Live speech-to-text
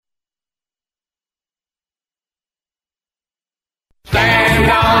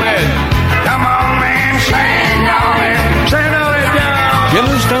stand on it. Come on, man, stand on it. Stand on it down.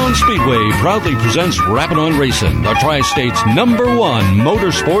 Yellowstone Speedway proudly presents Rappin' on Racing, the Tri-State's #1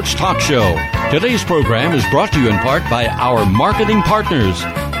 motorsports talk show. Today's program is brought to you in part by our marketing partners.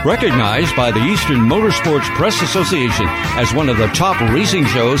 Recognized by the Eastern Motorsports Press Association as one of the top racing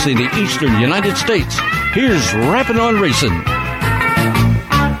shows in the eastern United States, here's Rappin' on Racing.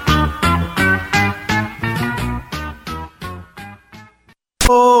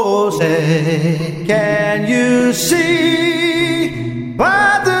 Oh, say, can you see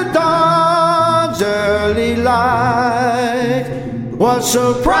by the dawn's early light what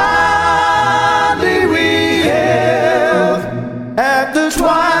so proudly we hailed at the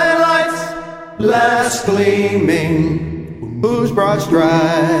twilight's last gleaming, whose broad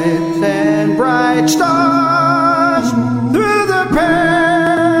stripes and bright stars through the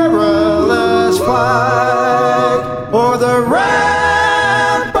perilous fight o'er the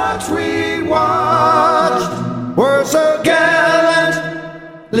ramparts we watched were so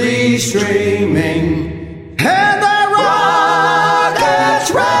gallantly streaming, and the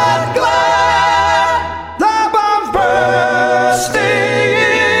rocket's red glare, the bombs bursting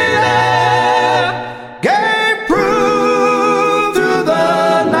in air, gave proof through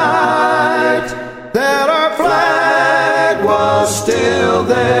the night that our flag was still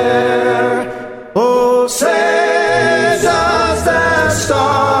there. Oh, say does that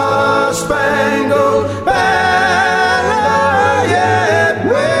star-spangled banner yet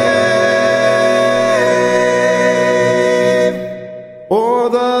wave o'er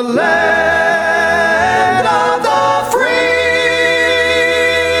the land of the free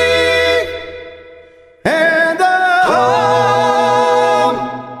and the home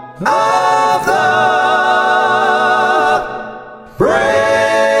of the brave.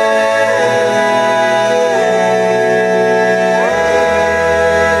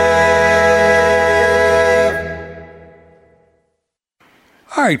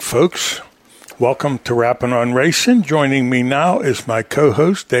 All right, folks, welcome to Rappin' on Racing. Joining me now is my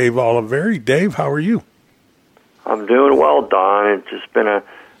co-host, Dave Oliveri. Dave, how are you? I'm doing well, Don. It's just been a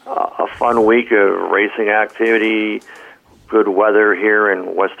fun week of racing activity, good weather here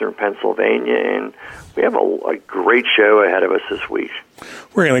in western Pennsylvania, and we have a great show ahead of us this week.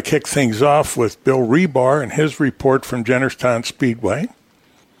 We're going to kick things off with Bill Rebar and his report from Jennerstown Speedway.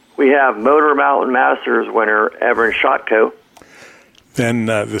 We have Motor Mountain Masters winner Evan Shotko. Then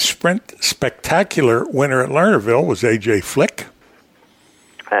the Sprint Spectacular winner at Lernerville was A.J. Flick.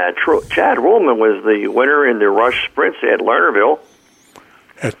 Chad Ruhlman was the winner in the Rush Sprints at Lernerville.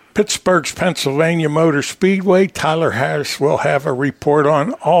 At Pittsburgh's Pennsylvania Motor Speedway, Tyler Harris will have a report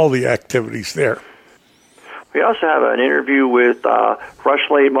on all the activities there. We also have an interview with Rush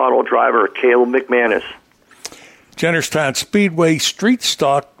Late Model driver Caleb McManus. Jennerstown Speedway Street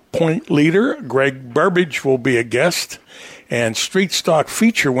Stock point leader Greg Burbage will be a guest, and Street Stock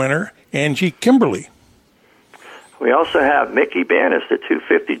feature winner Angie Kimberly. We also have Mickey Bannis, the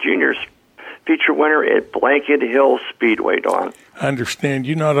 250 Juniors feature winner at Blanket Hill Speedway, Don. I understand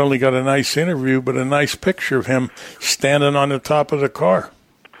you not only got a nice interview, but a nice picture of him standing on the top of the car.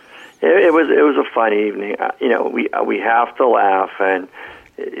 It was a fun evening. We have to laugh, and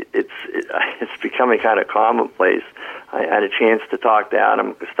it's becoming kind of commonplace. I had a chance to talk to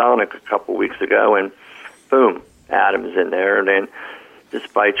Adam Kostelnik a couple weeks ago, and boom, Adam's in there. And then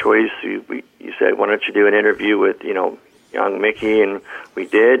just by choice, you said, why don't you do an interview with young Mickey, and we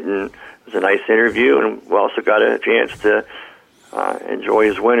did, and it was a nice interview, and we also got a chance to enjoy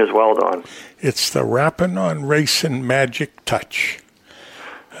his win as well, Don. It's the Rappin' on Racing magic touch.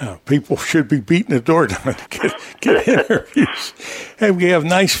 People should be beating the door down to get interviews. Hey, we have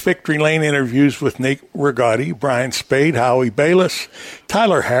nice Victory Lane interviews with Nate Rigotti, Brian Spade, Howie Bayless,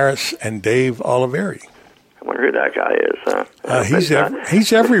 Tyler Harris, and Dave Oliveri. I wonder who that guy is.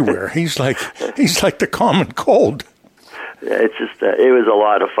 He's everywhere. He's like the common cold. It's just it was a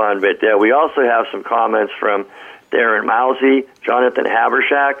lot of fun. But we also have some comments from Darren Mousey, Jonathan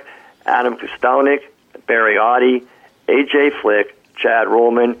Habershak, Adam Kostelnik, Barry Audi, A.J. Flick, Chad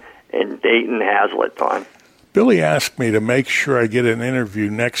Ruhlman, and Dayton Hazlitt, Don. Billy asked me to make sure I get an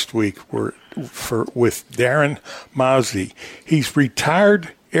interview next week with Darren Mousey. He's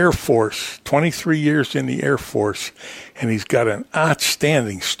retired Air Force, 23 years in the Air Force, and he's got an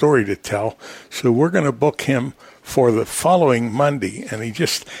outstanding story to tell. So we're going to book him for the following Monday. And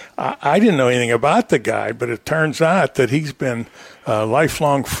I didn't know anything about the guy, but it turns out that he's been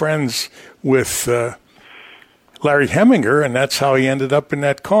lifelong friends with Larry Heminger, and that's how he ended up in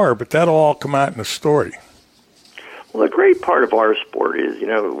that car. But that'll all come out in the story. Well, a great part of our sport is,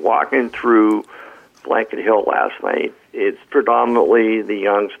 walking through Blanket Hill last night. It's predominantly the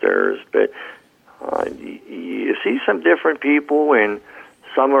youngsters, but you see some different people, and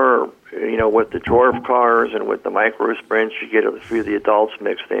some are, with the dwarf cars and with the micro sprints, you get a few of the adults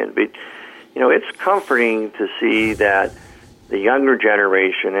mixed in. But, it's comforting to see that the younger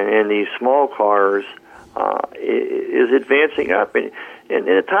generation and these small cars is advancing up. And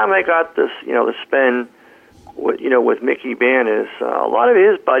the time I got this, to spend with Mickey Banis, a lot of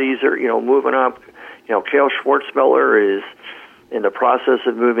his buddies are, moving up. Cale Schwartzmiller is in the process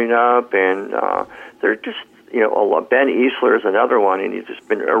of moving up, and they're just, Ben Easler is another one, and he's just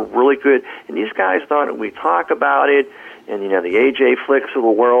been a really good. And these guys thought we talk about it, and the AJ Flicks of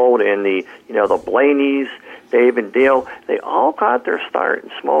the world, and the Blaney's, Dave and Dale, they all got their start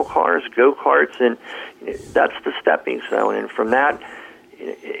in small cars, go-karts, and that's the stepping stone. And from that,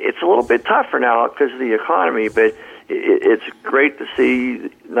 it's a little bit tougher now because of the economy, but it's great to see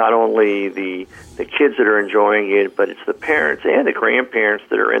not only the kids that are enjoying it, but it's the parents and the grandparents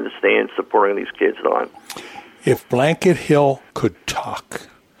that are in the stands supporting these kids on. If Blanket Hill could talk,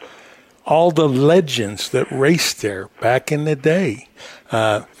 all the legends that raced there back in the day,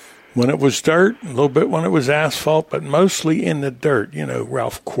 when it was dirt, a little bit when it was asphalt, but mostly in the dirt,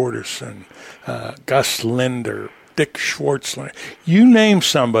 Ralph Corderson, Gus Linder, Dick Schwartzler, you name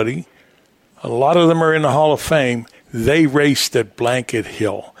somebody, a lot of them are in the Hall of Fame. They raced at Blanket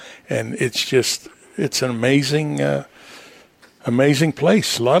Hill, and it's an amazing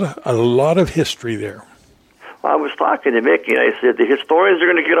place. A lot of history there. Well, I was talking to Mickey, and I said, the historians are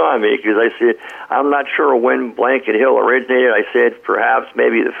going to get on me, because I said, I'm not sure when Blanket Hill originated. I said perhaps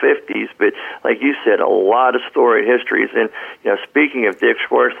maybe the 50s, but like you said, a lot of storied histories. And, speaking of Dick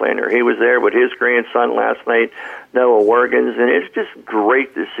Schwartzlander, he was there with his grandson last night, Noah Wergens, and it's just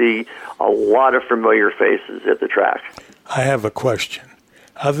great to see a lot of familiar faces at the track. I have a question.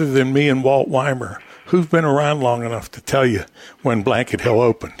 Other than me and Walt Weimer, who's been around long enough to tell you when Blanket Hill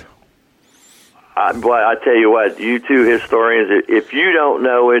opened? Boy, I tell you what, you two historians, if you don't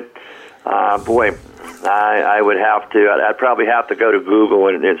know it, I would have to. I'd probably have to go to Google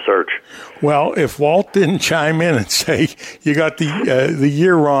and search. Well, if Walt didn't chime in and say you got the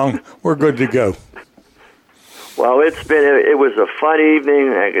year wrong, we're good to go. Well, it was a fun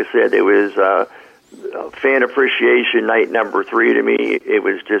evening. Like I said, it was fan appreciation night number 3 to me. It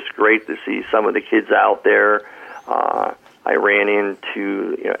was just great to see some of the kids out there. I ran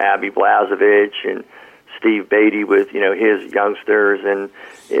into Abby Blazevich and Steve Beatty with his youngsters, and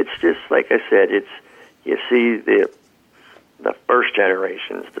it's just like I said, you see the first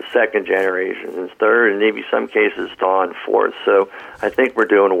generations, the second generations, and third, and maybe some cases on fourth. So I think we're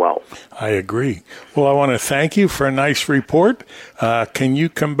doing well. I agree. Well, I want to thank you for a nice report. Can you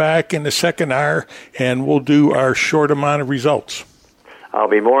come back in the second hour, and we'll do our short amount of results? I'll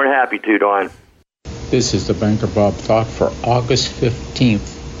be more than happy to, Don. This is the Banker Bob Talk for August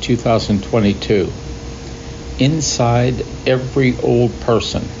 15th, 2022. Inside every old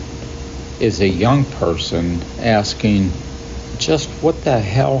person is a young person asking, just what the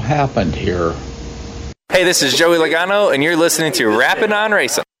hell happened here? Hey, this is Joey Logano, and you're listening to Rappin' on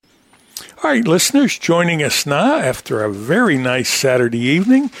Racing. All right, listeners, joining us now after a very nice Saturday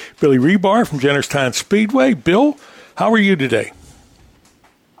evening, Billy Rebar from Jennerstown Speedway. Bill, how are you today?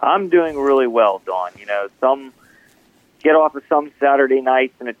 I'm doing really well, Don. Some get off of some Saturday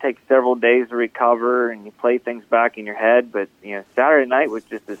nights, and it takes several days to recover, and you play things back in your head. But, Saturday night was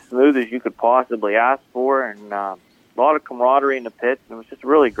just as smooth as you could possibly ask for, and a lot of camaraderie in the pits. And it was just a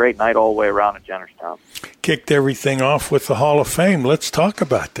really great night all the way around at Jennerstown. Kicked everything off with the Hall of Fame. Let's talk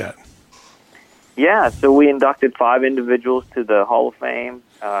about that. Yeah, so we inducted 5 individuals to the Hall of Fame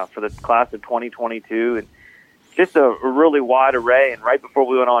for the class of 2022, and just a really wide array. And right before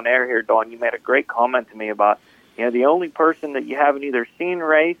we went on air here, Dawn, you made a great comment to me about, the only person that you haven't either seen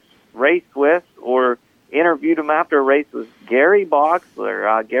race with, or interviewed him after a race was Gary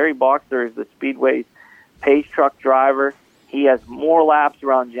Boxler. Gary Boxler is the Speedway's pace truck driver. He has more laps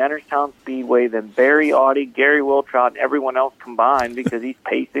around Jennerstown Speedway than Barry Audi, Gary Wiltrout, and everyone else combined, because he's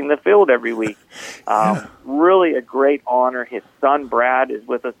pacing the field every week. Really a great honor. His son, Brad, is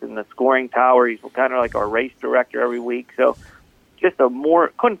with us in the scoring tower. He's kind of like our race director every week. So just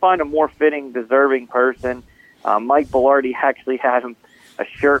couldn't find a more fitting, deserving person. Mike Bellardi actually had him a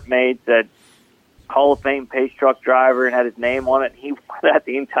shirt made that Hall of Fame pace truck driver and had his name on it. He wore that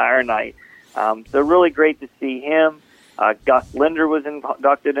the entire night. So really great to see him. Gus Linder was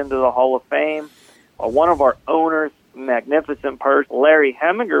inducted into the Hall of Fame. One of our owners, magnificent person, Larry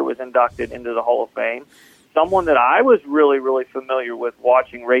Heminger, was inducted into the Hall of Fame. Someone that I was really, really familiar with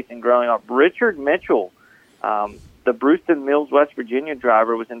watching racing growing up, Richard Mitchell, the Brewston Mills, West Virginia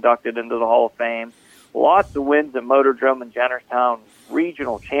driver, was inducted into the Hall of Fame. lots of wins at Motordrome and Jennerstown,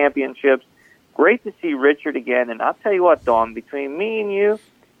 regional championships. Great to see Richard again. And I'll tell you what, Dawn, between me and you,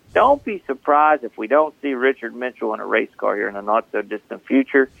 don't be surprised if we don't see Richard Mitchell in a race car here in the not-so-distant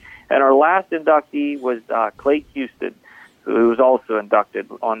future. And our last inductee was Clay Houston, who was also inducted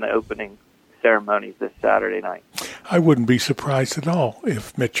on the opening ceremonies this Saturday night. I wouldn't be surprised at all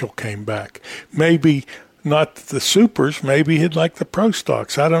if Mitchell came back. Maybe not the supers, maybe he'd like the pro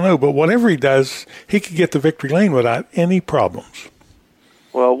stocks. I don't know, but whatever he does, he could get to victory lane without any problems.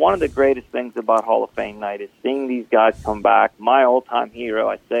 Well, one of the greatest things about Hall of Fame night is seeing these guys come back. My all-time hero,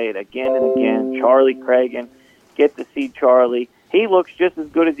 I say it again and again, Charlie Cragen. Get to see Charlie. He looks just as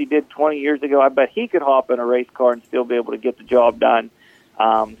good as he did 20 years ago. I bet he could hop in a race car and still be able to get the job done.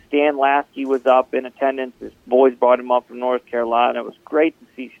 Stan Lasky was up in attendance. His boys brought him up from North Carolina. It was great to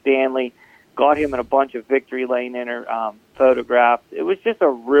see Stanley. Got him in a bunch of victory lane photographs. It was just a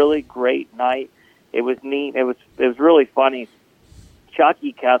really great night. It was neat. It was really funny.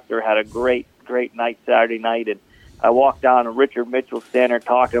 Chucky Kessler had a great night Saturday night, and I walked down and Richard Mitchell standing there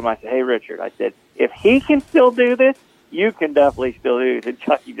talking to him. I said, "Hey, Richard," I said, "if he can still do this, you can definitely still do this." And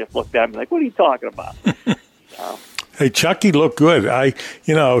Chucky just looked at me like, "What are you talking about?" Hey, Chucky looked good. I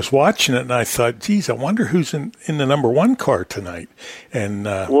was watching it and I thought, geez, I wonder who's in the number one car tonight. And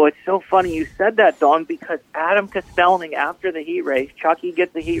well, it's so funny you said that, Don, because Adam Kostelnik, after the heat race, Chucky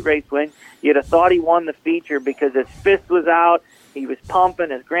gets the heat race win. You'd have thought he won the feature because his fist was out. He was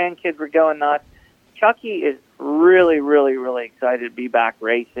pumping. His grandkids were going nuts. Chucky is really, really, really excited to be back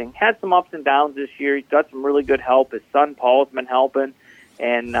racing. Had some ups and downs this year. He's got some really good help. His son, Paul's been helping.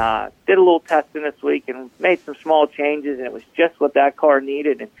 And did a little testing this week and made some small changes, and it was just what that car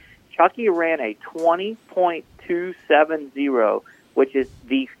needed. And Chucky ran a 20.270, which is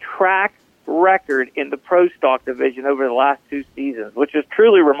the track record in the Pro Stock division over the last 2 seasons, which is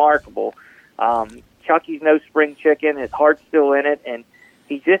truly remarkable. Chucky's no spring chicken. His heart's still in it, and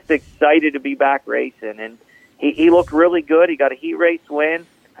he's just excited to be back racing. And he looked really good. He got a heat race win.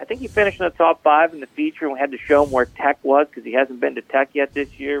 I think he finished in the top 5 in the feature, and we had to show him where Tech was because he hasn't been to Tech yet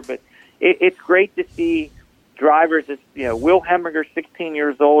this year. But it's great to see drivers. Will Hemminger, 16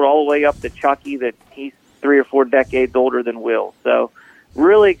 years old, all the way up to Chucky, that he's 3 or 4 decades older than Will. So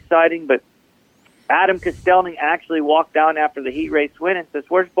really exciting. But Adam Kostelnik actually walked down after the heat race win and says,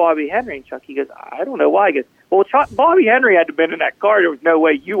 "Where's Bobby Henry?" And Chucky goes, "I don't know why." He goes, "Well, Bobby Henry had to have been in that car. There was no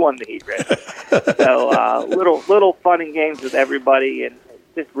way you won the heat race." So little fun and games with everybody, and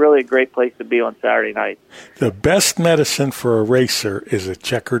just really a great place to be on Saturday night. The best medicine for a racer is a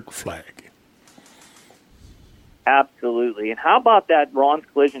checkered flag. Absolutely. And how about that Ron's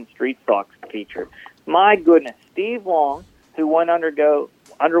Collision Street Stocks feature? My goodness, Steve Long, who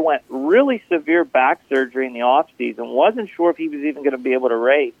underwent really severe back surgery in the off-season, wasn't sure if he was even going to be able to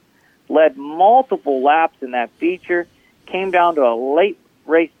race, led multiple laps in that feature, came down to a late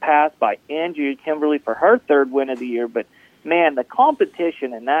race pass by Angie Kimberly for her 3rd win of the year, but man, the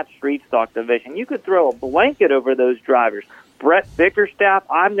competition in that street stock division, you could throw a blanket over those drivers. Brett Bickerstaff,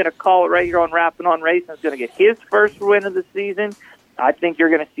 I'm going to call it right here on Rapping on Racing, is going to get his first win of the season. I think you're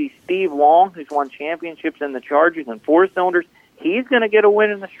going to see Steve Long, who's won championships in the Chargers and 4-cylinders. He's going to get a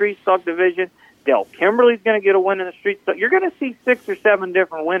win in the street stock division. Dale Kimberly's going to get a win in the street stock. You're going to see 6 or 7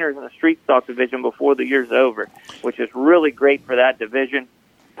 different winners in the street stock division before the year's over, which is really great for that division.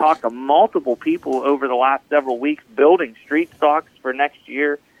 Talked to multiple people over the last several weeks building street stocks for next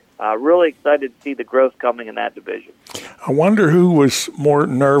year. Really excited to see the growth coming in that division. I wonder who was more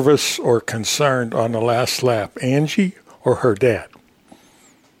nervous or concerned on the last lap, Angie or her dad?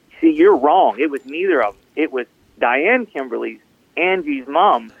 See, you're wrong. It was neither of them. It was Diane Kimberly's, Angie's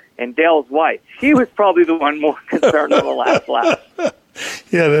mom, and Dale's wife. She was probably the one more concerned on the last lap.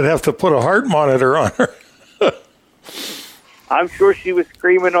 Yeah, they'd have to put a heart monitor on her. I'm sure she was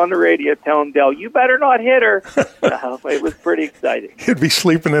screaming on the radio, telling Dale, "You better not hit her." It was pretty exciting. He'd be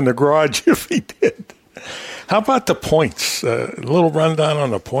sleeping in the garage if he did. How about the points? A little rundown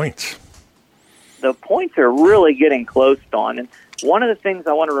on the points. The points are really getting close, Don. And one of the things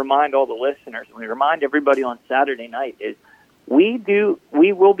I want to remind all the listeners, and we remind everybody on Saturday night, is we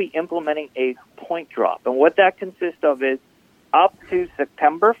will be implementing a point drop. And what that consists of is up to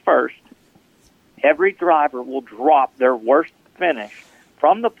September 1st, every driver will drop their worst finish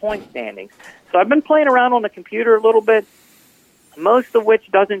from the point standings. So I've been playing around on the computer a little bit, most of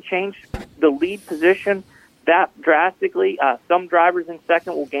which doesn't change the lead position that drastically. Some drivers in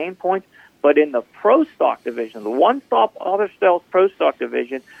second will gain points, but in the Pro Stock division, the one-stop other sales Pro Stock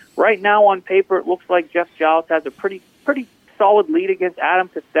division, right now on paper it looks like Jeff Giles has a pretty solid lead against Adam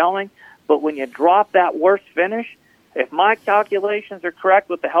Kostelnik, but when you drop that worst finish, if my calculations are correct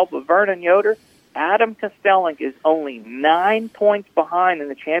with the help of Vernon Yoder, Adam Kostelnik is only 9 points behind in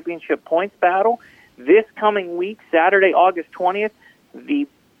the championship points battle. This coming week, Saturday, August 20th, the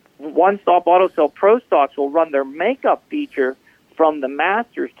One Stop Auto Sale Pro Stocks will run their makeup feature from the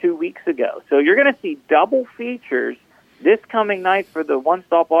Masters 2 weeks ago. So you're going to see double features this coming night for the One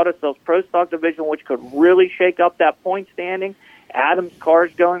Stop Auto Sales Pro Stock division, which could really shake up that point standing. Adam's car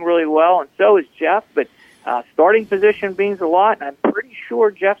is going really well, and so is Jeff, but starting position means a lot, and I'm pretty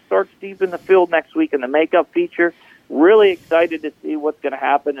sure Jeff starts deep in the field next week in the makeup feature. Really excited to see what's going to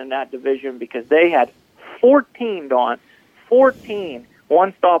happen in that division because they had 14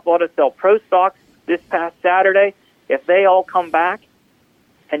 One Stop Auto Sale Pro Stocks this past Saturday. If they all come back,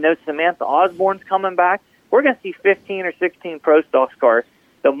 and those Samantha Osborne's coming back, we're going to see 15 or 16 Pro Stocks cars,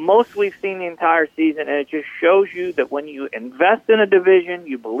 the most we've seen the entire season, and it just shows you that when you invest in a division,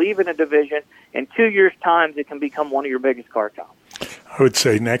 you believe in a division, in 2 years' time, it can become one of your biggest car counts. I would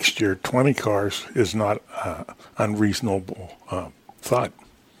say next year, 20 cars is not unreasonable thought.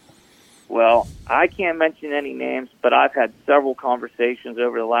 Well, I can't mention any names, but I've had several conversations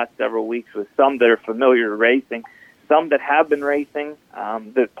over the last several weeks with some that are familiar to racing, some that have been racing,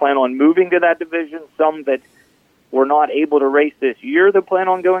 that plan on moving to that division, some that were not able to race this year that plan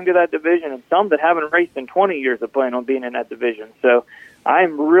on going to that division, and some that haven't raced in 20 years that plan on being in that division. So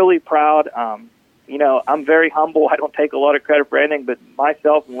I'm really proud. I'm very humble. I don't take a lot of credit for anything, but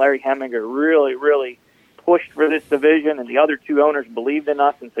myself and Larry Heminger really, really pushed for this division, and the other two owners believed in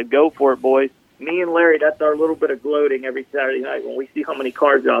us and said, go for it, boys. Me and Larry, that's our little bit of gloating every Saturday night when we see how many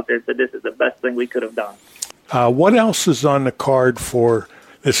cars out there, said this is the best thing we could have done. What else is on the card for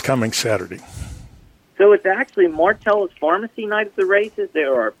this coming Saturday? So it's actually Martella's Pharmacy night at the races. They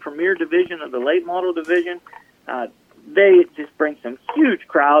are our premier division of the late model division. They just bring some huge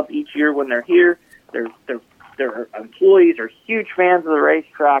crowds each year when they're here. Their employees are huge fans of the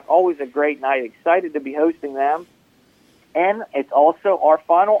racetrack. Always a great night. Excited to be hosting them. And it's also our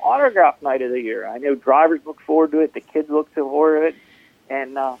final autograph night of the year. I know drivers look forward to it. The kids look forward to it.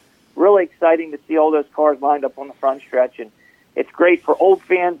 And really exciting to see all those cars lined up on the front stretch. And it's great for old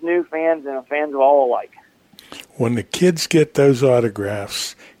fans, new fans, and fans of all alike. When the kids get those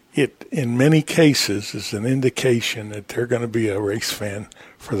autographs, it, in many cases, is an indication that they're going to be a race fan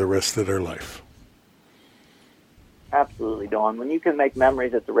for the rest of their life. Absolutely, Don. When you can make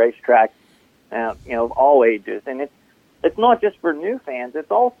memories at the racetrack, of all ages, and it's not just for new fans.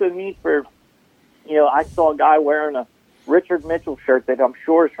 It's also neat for, I saw a guy wearing a Richard Mitchell shirt that I'm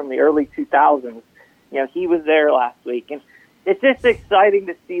sure is from the early 2000s. He was there last week, and it's just exciting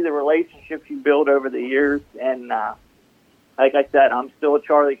to see the relationships you build over the years. And like I said, I'm still a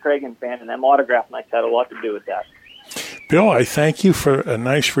Charlie Cragen fan, and them autograph nights had a lot to do with that. Bill, I thank you for a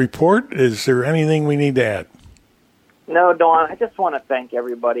nice report. Is there anything we need to add? No, Dawn, I just want to thank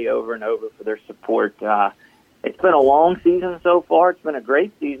everybody over and over for their support. It's been a long season so far. It's been a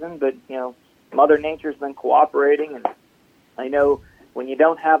great season, but, Mother Nature's been cooperating, and I know when you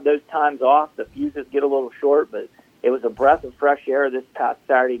don't have those times off, the fuses get a little short, but it was a breath of fresh air this past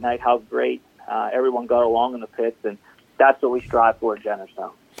Saturday night, how great everyone got along in the pits, and that's what we strive for at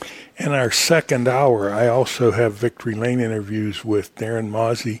Jennerstown. In our second hour, I also have Victory Lane interviews with Darren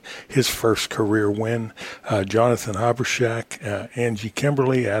Mozzie, his first career win, Jonathan Habershak, Angie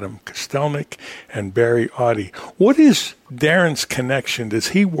Kimberly, Adam Kostelnik, and Barry Audi. What is Darren's connection? Does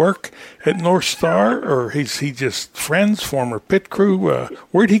he work at North Star, or is he just friends, former pit crew?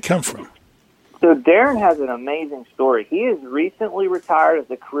 Where'd he come from? So Darren has an amazing story. He is recently retired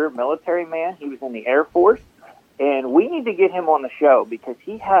as a career military man. He was in the Air Force. And we need to get him on the show because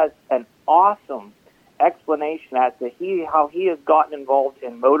he has an awesome explanation as to how he has gotten involved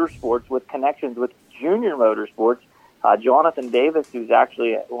in motorsports with connections with Junior Motorsports. Jonathan Davis, who's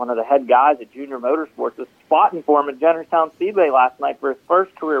actually one of the head guys at Junior Motorsports, was spotting for him at Jennerstown Speedway last night for his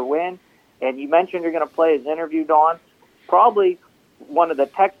first career win. And you mentioned you're going to play his interview, Don. Probably one of the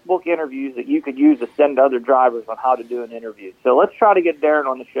textbook interviews that you could use to send to other drivers on how to do an interview. So let's try to get Darren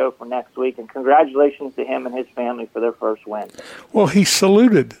on the show for next week, and congratulations to him and his family for their first win. Well, he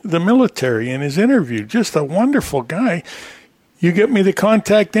saluted the military in his interview. Just a wonderful guy. You get me the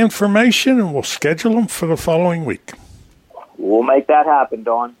contact information, and we'll schedule him for the following week. We'll make that happen,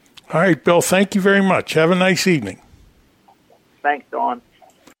 Don. All right, Bill, thank you very much. Have a nice evening. Thanks, Don.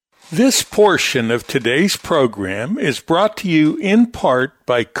 This portion of today's program is brought to you in part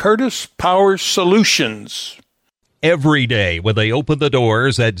by Curtis Power Solutions. Every day when they open the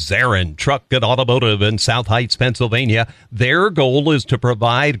doors at Zarin Truck and Automotive in South Heights, Pennsylvania, their goal is to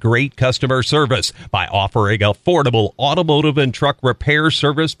provide great customer service by offering affordable automotive and truck repair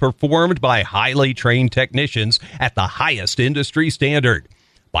service performed by highly trained technicians at the highest industry standard.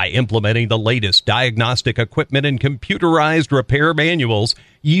 By implementing the latest diagnostic equipment and computerized repair manuals,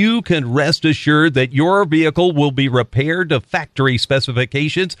 you can rest assured that your vehicle will be repaired to factory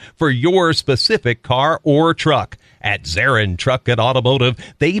specifications for your specific car or truck. At Zarin Truck and Automotive,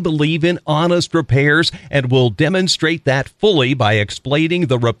 they believe in honest repairs and will demonstrate that fully by explaining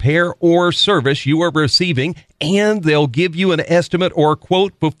the repair or service you are receiving, and they'll give you an estimate or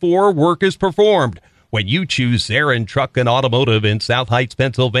quote before work is performed. When you choose Zarin Truck and Automotive in South Heights,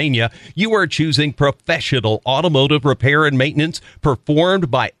 Pennsylvania, you are choosing professional automotive repair and maintenance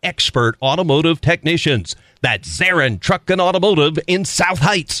performed by expert automotive technicians. That's Zarin Truck and Automotive in South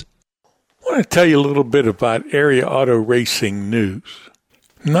Heights. I want to tell you a little bit about Area Auto Racing News.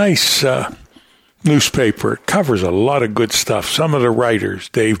 Nice newspaper. It covers a lot of good stuff. Some of the writers,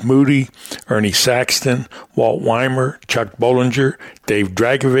 Dave Moody, Ernie Saxton, Walt Weimer, Chuck Bollinger, Dave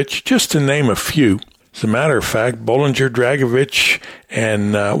Dragovich, just to name a few. As a matter of fact, Bollinger, Dragovich,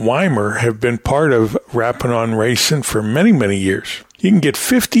 and Weimer have been part of Rappin' on Racing for many, many years. You can get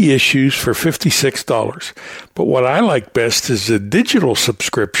 50 issues for $56. But what I like best is the digital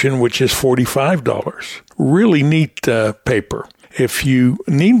subscription, which is $45. Really neat paper. If you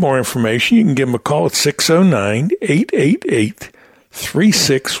need more information, you can give them a call at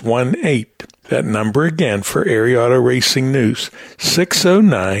 609-888-3618. That number again for Area Auto Racing News,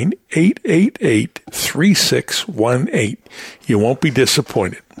 609-888-3618. You won't be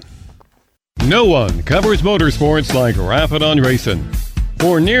disappointed. No one covers motorsports like Rappin' on Racing.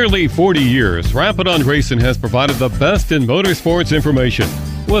 For nearly 40 years, Rappin' on Racing has provided the best in motorsports information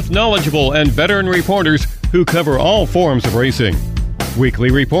with knowledgeable and veteran reporters who cover all forms of racing.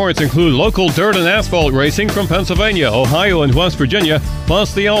 Weekly reports include local dirt and asphalt racing from Pennsylvania, Ohio, and West Virginia,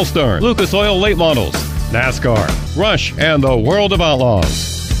 plus the All-Star, Lucas Oil Late Models, NASCAR, Rush, and the World of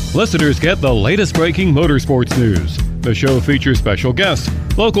Outlaws. Listeners get the latest breaking motorsports news. The show features special guests,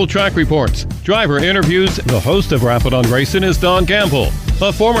 local track reports, driver interviews. The host of Rappin' on Racing is Don Gamble.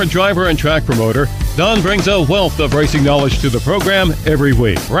 A former driver and track promoter, Don brings a wealth of racing knowledge to the program every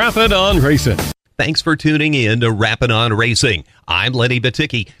week. Rappin' on Racing. Thanks for tuning in to Rappin' on Racing. I'm Lenny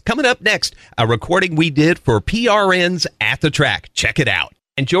Baticki. Coming up next, a recording we did for PRN's At the Track. Check it out.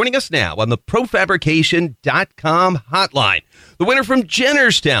 And joining us now on the ProFabrication.com hotline, the winner from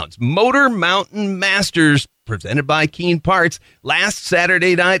Jennerstown's Motor Mountain Masters, presented by Keen Parts, last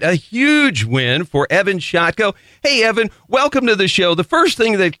Saturday night, a huge win for Evan Shotko. Hey, Evan, welcome to the show. The first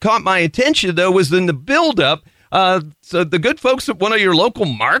thing that caught my attention, though, was in the build-up. So the good folks at one of your local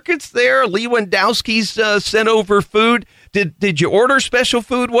markets there, Lewandowski's, sent over food. Did you order special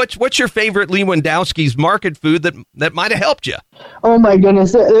food? What's your favorite Lewandowski's market food that might have helped you? Oh my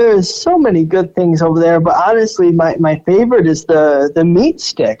goodness, there's so many good things over there. But honestly, my favorite is the meat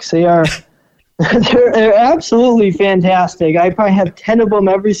sticks. They are they're absolutely fantastic. I probably have 10 of them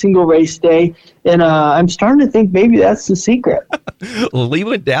every single race day, and I'm starting to think maybe that's the secret.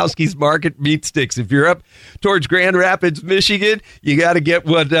 Lewandowski's Market meat sticks. If you're up towards Grand Rapids, Michigan, you got to get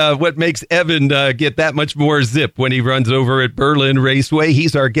what makes Evan get that much more zip when he runs over at Berlin Raceway.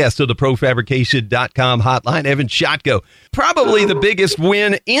 He's our guest of the ProFabrication.com hotline, Evan Shotko. Probably the biggest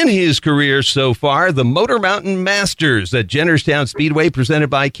win in his career so far, the Motor Mountain Masters at Jennerstown Speedway, presented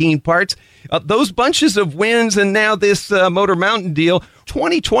by Keen Parts. Those bunches of wins and now this Motor Mountain deal.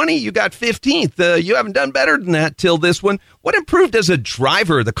 2020, you got 15th. You haven't done better than that till this one. What improved as a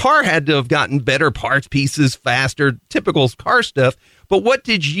driver? The car had to have gotten better parts, pieces, faster, typical car stuff. But what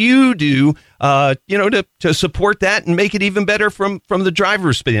did you do, to support that and make it even better from the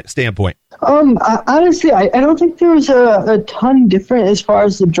driver's standpoint? Honestly, I don't think there was a ton different as far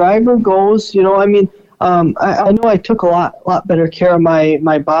as the driver goes. I know I took a lot better care of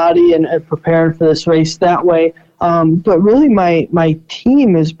my body and prepared for this race that way. But really, my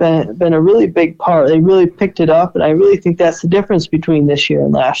team has been a really big part. They really picked it up, and I really think that's the difference between this year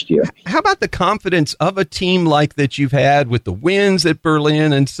and last year. How about the confidence of a team like that you've had with the wins at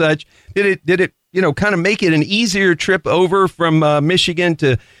Berlin and such? Did it kind of make it an easier trip over from Michigan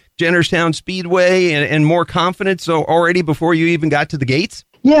to Jennerstown Speedway and more confidence already before you even got to the gates?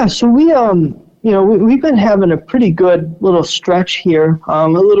 Yeah, so we've been having a pretty good little stretch here, a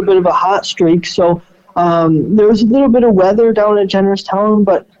little bit of a hot streak. So there was a little bit of weather down at Jennerstown,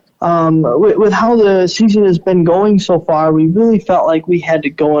 but with how the season has been going so far, we really felt like we had to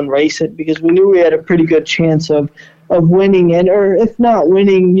go and race it because we knew we had a pretty good chance of winning it, or if not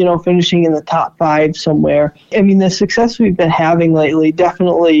winning, finishing in the top 5 somewhere. I mean, the success we've been having lately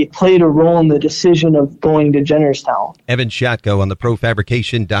definitely played a role in the decision of going to Jennerstown. Evan Shotko on the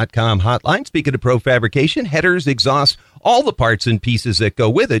ProFabrication.com hotline. Speaking of ProFabrication, headers, exhausts, all the parts and pieces that go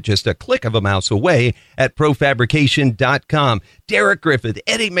with it, just a click of a mouse away at profabrication.com. Derek Griffith,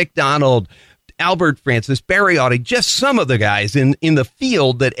 Eddie McDonald, Albert Francis, Barry Audie, just some of the guys in the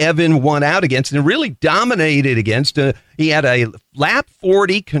field that Evan won out against and really dominated against. He had a lap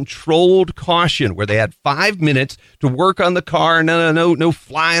 40 controlled caution where they had 5 minutes to work on the car. No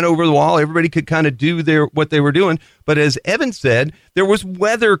flying over the wall. Everybody could kind of do what they were doing. But as Evan said, there was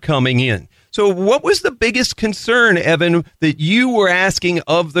weather coming in. So what was the biggest concern, Evan, that you were asking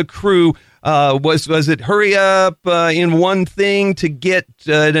of the crew? Was it hurry up in one thing to get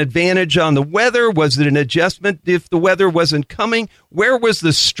an advantage on the weather? Was it an adjustment if the weather wasn't coming? Where was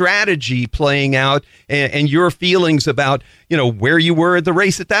the strategy playing out and your feelings about, where you were at the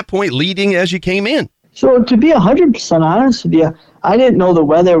race at that point, leading as you came in? So to be 100% honest with you, I didn't know the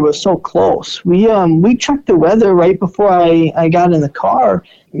weather was so close. We checked the weather right before I got in the car.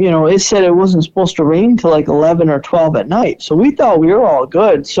 It said it wasn't supposed to rain till like 11 or 12 at night. So we thought we were all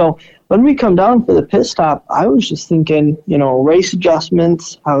good. So when we come down for the pit stop, I was just thinking, race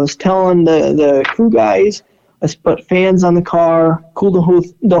adjustments. I was telling the crew guys, let's put fans on the car, cool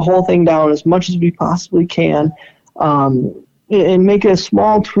the whole thing down as much as we possibly can, and make a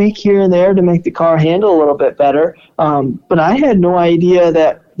small tweak here and there to make the car handle a little bit better. But I had no idea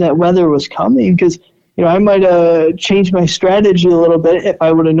that weather was coming because, I might have changed my strategy a little bit if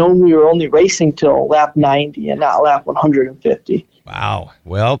I would have known we were only racing till lap 90 and not lap 150. Wow.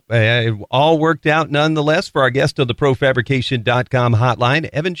 Well, it all worked out nonetheless for our guest on the profabrication.com hotline,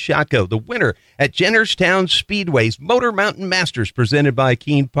 Evan Shotko, the winner at Jennerstown Speedway's Motor Mountain Masters presented by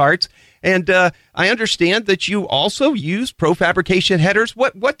Keen Parts. And I understand that you also use Profabrication headers.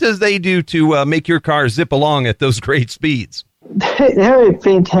 What does they do to make your car zip along at those great speeds? They're a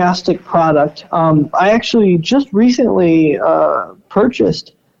fantastic product. I actually just recently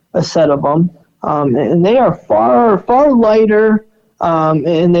purchased a set of them, and they are far lighter,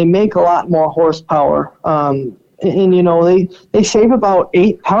 and they make a lot more horsepower. And they save about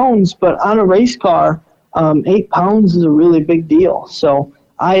 8 pounds, but on a race car, 8 pounds is a really big deal. So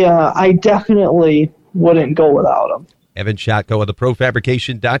I definitely wouldn't go without them. Evan Shotko of the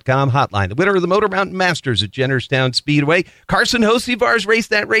profabrication.com hotline, the winner of the Motor Mountain Masters at Jennerstown Speedway. Carson Hosevars raced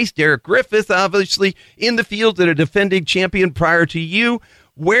that race. Derek Griffith, obviously, in the field and a defending champion prior to you.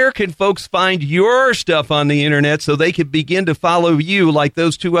 Where can folks find your stuff on the internet so they can begin to follow you like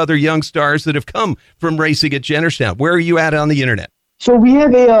those two other young stars that have come from racing at Jennerstown? Where are you at on the internet? So we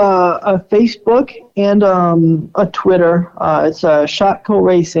have a Facebook and a Twitter. It's Shotko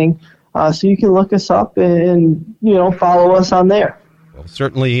Racing. So you can look us up and follow us on there. Well,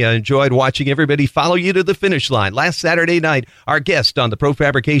 certainly enjoyed watching everybody follow you to the finish line. Last Saturday night, our guest on the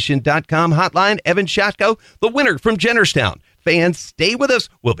profabrication.com hotline, Evan Shotko, the winner from Jennerstown. Fans, stay with us.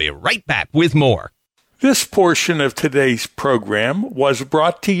 We'll be right back with more. This portion of today's program was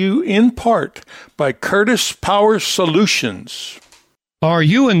brought to you in part by Curtis Power Solutions. Are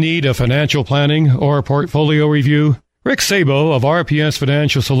you in need of financial planning or portfolio review? Rick Sabo of RPS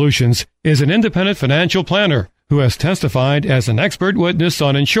Financial Solutions is an independent financial planner who has testified as an expert witness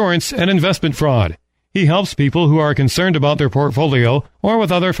on insurance and investment fraud. He helps people who are concerned about their portfolio or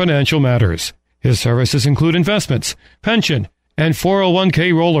with other financial matters. His services include investments, pension, and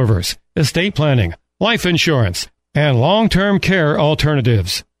 401k rollovers, estate planning, life insurance, and long-term care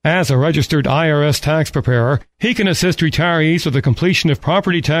alternatives. As a registered IRS tax preparer, he can assist retirees with the completion of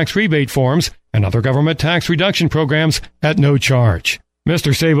property tax rebate forms and other government tax reduction programs at no charge.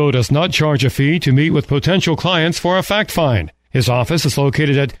 Mr. Sabo does not charge a fee to meet with potential clients for a fact find. His office is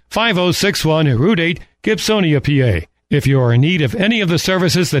located at 5061 Route 8, Gibsonia, PA. If you are in need of any of the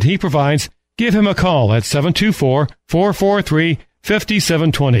services that he provides, give him a call at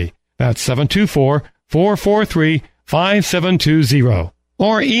 724-443-5720. That's 724-443-5720.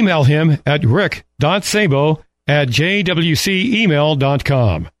 Or email him at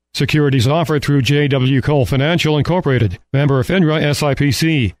rick.sabo@jwcemail.com. Securities offered through J.W. Cole Financial Incorporated, member of FINRA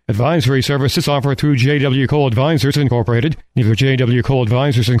SIPC. Advisory services offered through J.W. Cole Advisors Incorporated. Neither J.W. Cole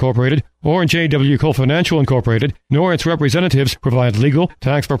Advisors Incorporated or J.W. Cole Financial Incorporated, nor its representatives provide legal,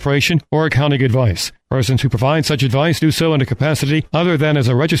 tax preparation, or accounting advice. Persons who provide such advice do so in a capacity other than as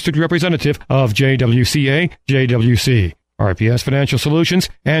a registered representative of JWCA, JWC. RPS Financial Solutions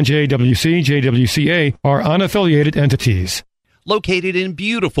and JWC, JWCA are unaffiliated entities. Located in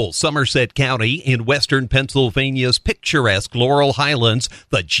beautiful Somerset County in western Pennsylvania's picturesque Laurel Highlands,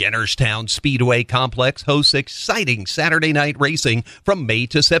 the Jennerstown Speedway Complex hosts exciting Saturday night racing from May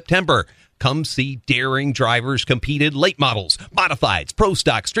to September. Come see daring drivers compete in late models, modifieds, pro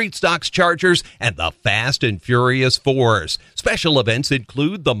stock, street stocks, Chargers, and the Fast and Furious 4s. Special events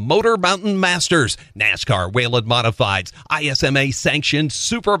include the Motor Mountain Masters, NASCAR Whelen Modifieds, ISMA sanctioned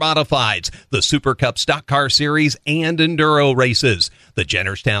Super Modifieds, the Super Cup Stock Car Series, and Enduro races. The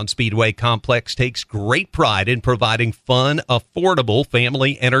Jennerstown Speedway Complex takes great pride in providing fun, affordable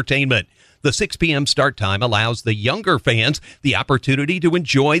family entertainment. The 6 p.m. start time allows the younger fans the opportunity to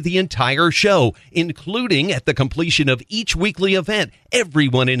enjoy the entire show, including at the completion of each weekly event.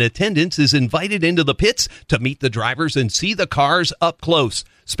 Everyone in attendance is invited into the pits to meet the drivers and see the cars up close.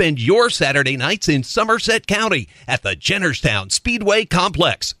 Spend your Saturday nights in Somerset County at the Jennerstown Speedway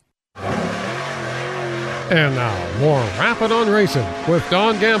Complex. And now, more Rapid on Racing with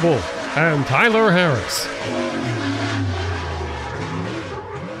Don Gamble and Tyler Harris.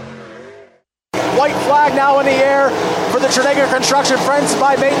 White flag now in the air for the Trinega Construction Friends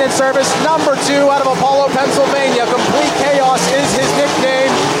by Maintenance Service, number 2 out of Apollo, Pennsylvania. Complete Chaos is his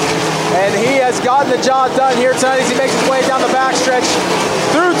nickname, and he has gotten the job done here tonight as he makes his way down the backstretch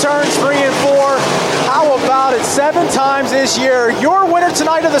through turns 3 and 4. How about it? 7 times this year. Your winner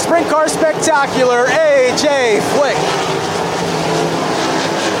tonight of the Sprint Car Spectacular, A.J. Flick.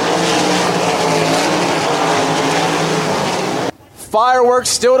 Fireworks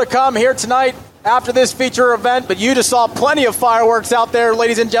still to come here tonight after this feature event, but you just saw plenty of fireworks out there,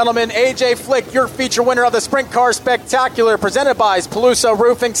 ladies and gentlemen. A.J. Flick, your feature winner of the Sprint Car Spectacular, presented by Peluso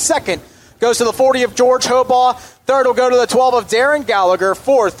Roofing. Second goes to the 40 of George Hobaugh. Third will go to the 12 of Darren Gallagher.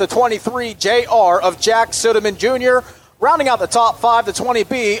 Fourth, the 23 JR of Jack Soderman Jr. Rounding out the top 5, the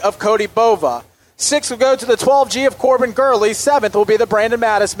 20B of Cody Bova. Sixth will go to the 12G of Corbin Gurley. Seventh will be the Brandon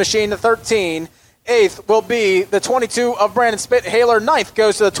Mattis machine, the 13. Eighth will be the 22 of Brandon Spithaler. Ninth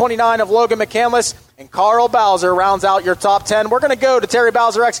goes to the 29 of Logan McCandless. And Carl Bowser rounds out your top 10. We're going to go to Terry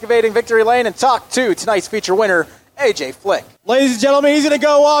Bowser Excavating Victory Lane and talk to tonight's feature winner, A.J. Flick. Ladies and gentlemen, he's going to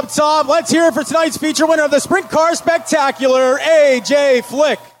go up top. Let's hear it for tonight's feature winner of the Sprint Car Spectacular, A.J.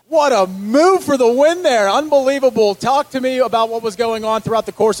 Flick. What a move for the win there. Unbelievable. Talk to me about what was going on throughout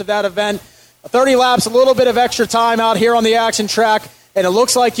the course of that event. 30 laps, a little bit of extra time out here on the action track. And it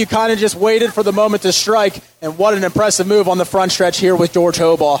looks like you kind of just waited for the moment to strike. And what an impressive move on the front stretch here with George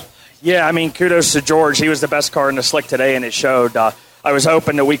Hobaugh. Yeah, I mean, kudos to George. He was the best car in the slick today, and it showed. I was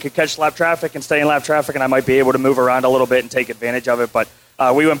hoping that we could catch lap traffic and stay in lap traffic, and I might be able to move around a little bit and take advantage of it. But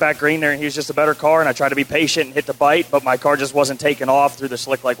we went back green there, and he was just a better car, and I tried to be patient and hit the bite, but my car just wasn't taking off through the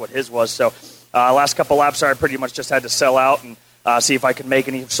slick like what his was. So last couple laps there, I pretty much just had to sell out and see if I could make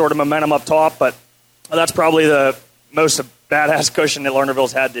any sort of momentum up top. But that's probably the most badass cushion that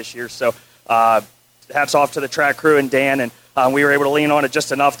Lernerville's had this year. So hats off to the track crew and Dan, and we were able to lean on it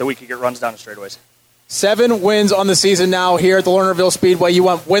just enough that we could get runs down the straightaways. 7 wins on the season now here at the Lernerville Speedway. You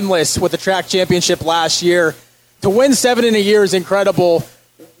went winless with the track championship last year. To win 7 in a year is incredible.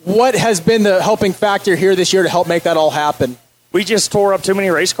 What has been the helping factor here this year to help make that all happen? We just tore up too many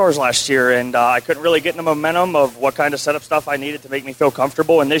race cars last year, and I couldn't really get in the momentum of what kind of setup stuff I needed to make me feel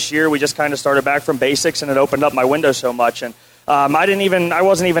comfortable. And this year, we just kind of started back from basics, and it opened up my window so much. And I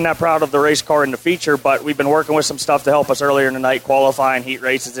wasn't even that proud of the race car in the feature, but we've been working with some stuff to help us earlier in the night, qualifying heat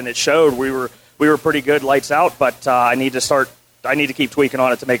races, and it showed. We were pretty good, lights out, but I need to keep tweaking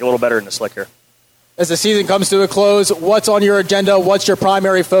on it to make it a little better in the slick here. As the season comes to a close, what's on your agenda? What's your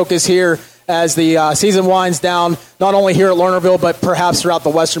primary focus here as the season winds down, not only here at Lernerville, but perhaps throughout the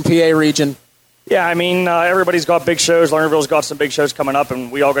Western PA region? Yeah, I mean, everybody's got big shows. Lernerville's got some big shows coming up,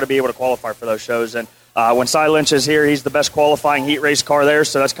 and we all got to be able to qualify for those shows. And when Cy Lynch is here, he's the best qualifying heat race car there,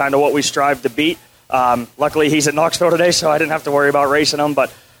 so that's kind of what we strive to beat. Luckily, he's at Knoxville today, so I didn't have to worry about racing him,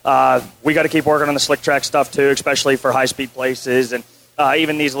 but we got to keep working on the slick track stuff, too, especially for high-speed places and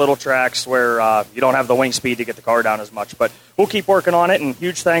even these little tracks where you don't have the wing speed to get the car down as much. But we'll keep working on it, and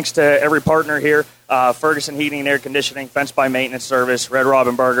huge thanks to every partner here, Ferguson Heating and Air Conditioning, Fence by Maintenance Service, Red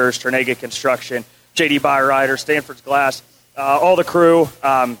Robin Burgers, Trinega Construction, JD Byrider, Stanford's Glass, all the crew,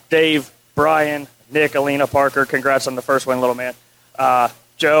 Dave, Brian, Nick, Alina, Parker, congrats on the first win, little man.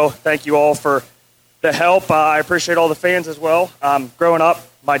 Joe, thank you all for the help. I appreciate all the fans as well. Growing up,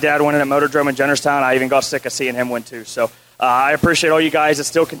 my dad winning at Motordrome in Jennerstown. I even got sick of seeing him win, too. So I appreciate all you guys that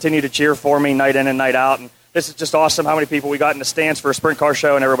still continue to cheer for me night in and night out. And this is just awesome how many people we got in the stands for a sprint car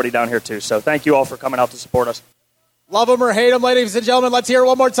show and everybody down here, too. So thank you all for coming out to support us. Love them or hate them, ladies and gentlemen. Let's hear it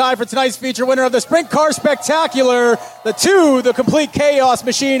one more time for tonight's feature winner of the Sprint Car Spectacular, the Complete Chaos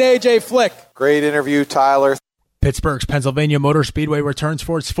Machine, A.J. Flick. Great interview, Tyler. Pittsburgh's Pennsylvania Motor Speedway returns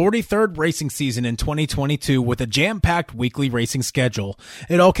for its 43rd racing season in 2022 with a jam-packed weekly racing schedule.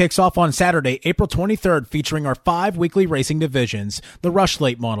 It all kicks off on Saturday, April 23rd, featuring our 5 weekly racing divisions: the Rush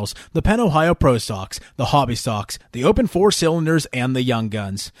Late Models, the Penn Ohio Pro Stocks, the Hobby Stocks, the Open 4-Cylinders, and the Young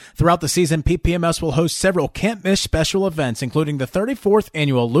Guns. Throughout the season, PPMS will host several can't-miss special events, including the 34th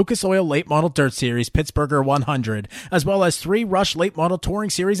annual Lucas Oil Late Model Dirt Series Pittsburgher 100, as well as 3 Rush Late Model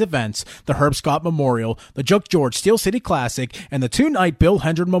Touring Series events: the Herb Scott Memorial, the Joke George Steel City Classic, and the 2-night Bill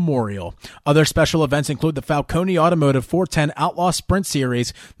Hendren Memorial. Other special events include the Falcone Automotive 410 Outlaw Sprint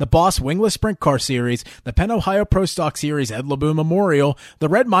Series, the Boss Wingless Sprint Car Series, the Penn Ohio Pro Stock Series Ed LeBoon Memorial, the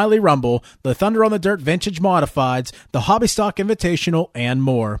Red Miley Rumble, the Thunder on the Dirt Vintage Modifieds, the Hobby Stock Invitational, and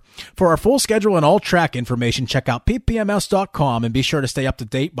more. For our full schedule and all track information, check out ppms.com, and be sure to stay up to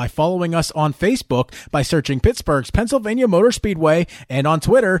date by following us on Facebook by searching Pittsburgh's Pennsylvania Motor Speedway and on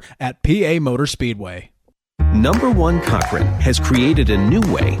Twitter at PA Motor Speedway. Number One Cochrane has created a new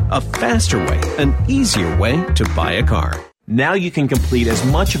way, a faster way, an easier way to buy a car. Now you can complete as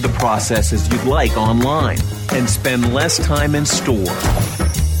much of the process as you'd like online and spend less time in store.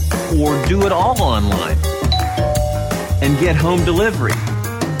 Or do it all online and get home delivery.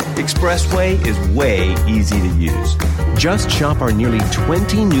 Expressway is way easy to use. Just shop our nearly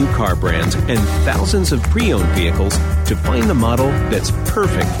 20 new car brands and thousands of pre-owned vehicles to find the model that's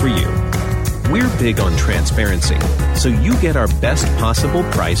perfect for you. We're big on transparency, so you get our best possible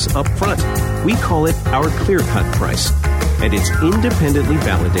price up front. We call it our clear-cut price, and it's independently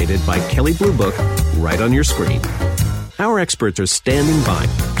validated by Kelley Blue Book right on your screen. Our experts are standing by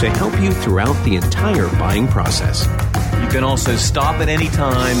to help you throughout the entire buying process. You can also stop at any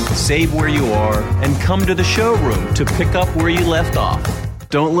time, save where you are, and come to the showroom to pick up where you left off.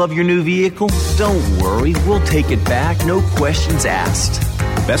 Don't love your new vehicle? Don't worry, we'll take it back, no questions asked.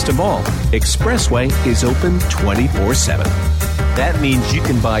 Best of all, Expressway is open 24/7. That means you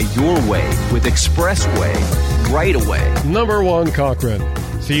can buy your way with Expressway right away. Number One Cochrane.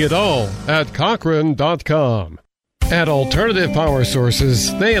 See it all at Cochrane.com. At Alternative Power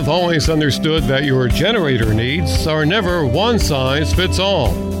Sources, they have always understood that your generator needs are never one size fits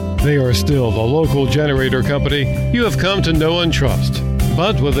all. They are still the local generator company you have come to know and trust,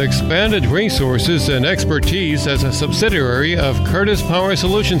 but with expanded resources and expertise as a subsidiary of Curtis Power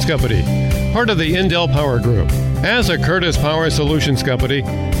Solutions Company, part of the Indel Power Group. As a Curtis Power Solutions Company,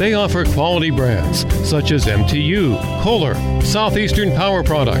 they offer quality brands such as MTU, Kohler, Southeastern Power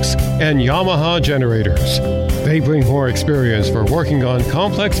Products, and Yamaha generators. They bring more experience for working on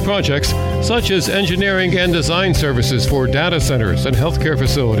complex projects such as engineering and design services for data centers and healthcare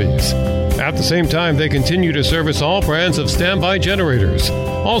facilities. At the same time, they continue to service all brands of standby generators.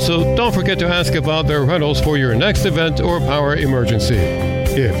 Also, don't forget to ask about their rentals for your next event or power emergency.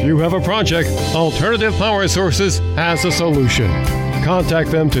 If you have a project, Alternative Power Sources has a solution.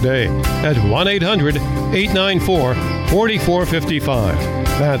 Contact them today at 1-800-894-4455.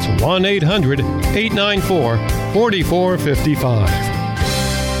 That's 1-800-894-4455.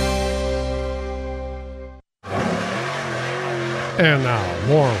 And now,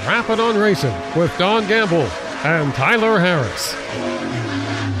 more Rapid on Racing with Don Gamble and Tyler Harris.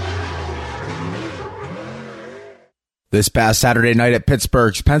 This past Saturday night at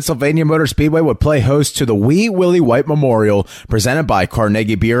Pittsburgh's Pennsylvania Motor Speedway would play host to the Wee Willie White Memorial, presented by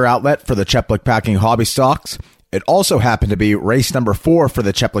Carnegie Beer Outlet for the Cheplick Packing Hobby Stocks. It also happened to be race number 4 for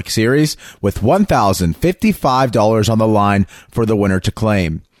the Cheplick Series, with $1,055 on the line for the winner to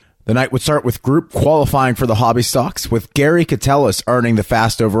claim. The night would start with group qualifying for the Hobby Stocks, with Gary Catellis earning the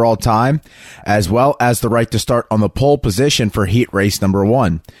fast overall time, as well as the right to start on the pole position for heat race number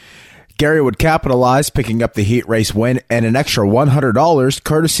 1. Gary would capitalize, picking up the heat race win and an extra $100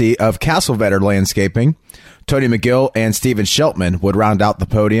 courtesy of Castlevetter Landscaping. Tony McGill and Steven Sheltman would round out the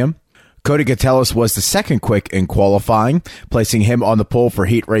podium. Cody Catellis was the second quick in qualifying, placing him on the pole for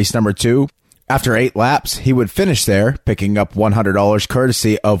heat race number 2. After 8 laps, he would finish there, picking up $100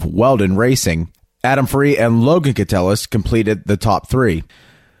 courtesy of Weldon Racing. Adam Free and Logan Catellis completed the top 3.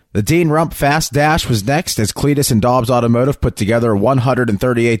 The Dean Rump Fast Dash was next as Cletus and Dobbs Automotive put together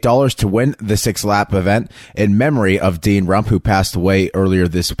 $138 to win the 6-lap event in memory of Dean Rump, who passed away earlier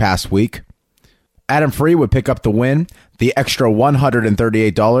this past week. Adam Free would pick up the win, the extra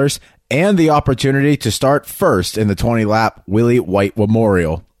 $138, and the opportunity to start first in the 20-lap Willie White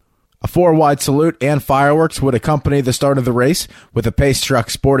Memorial. A 4-wide salute and fireworks would accompany the start of the race, with a pace truck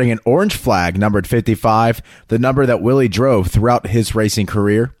sporting an orange flag numbered 55, the number that Willie drove throughout his racing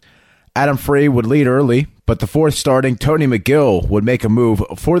career. Adam Free would lead early, but the 4th starting Tony McGill would make a move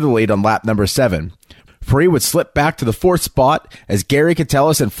for the lead on lap number 7. Free would slip back to the 4th spot as Gary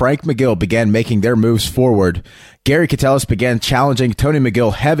Catellis and Frank McGill began making their moves forward. Gary Catellis began challenging Tony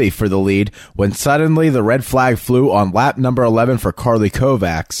McGill heavy for the lead when suddenly the red flag flew on lap number 11 for Carly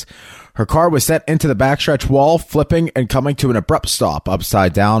Kovacs. Her car was sent into the backstretch wall, flipping and coming to an abrupt stop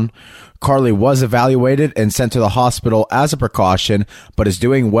upside down. Carly was evaluated and sent to the hospital as a precaution, but is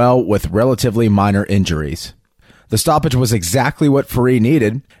doing well with relatively minor injuries. The stoppage was exactly what Ferree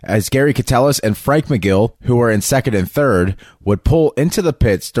needed, as Gary Catellis and Frank McGill, who were in 2nd and 3rd, would pull into the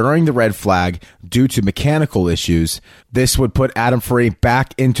pits during the red flag due to mechanical issues. This would put Adam Ferree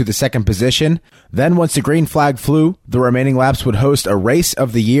back into the 2nd position. Then once the green flag flew, the remaining laps would host a Race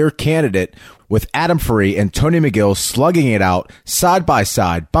of the Year candidate, with Adam Ferree and Tony McGill slugging it out side by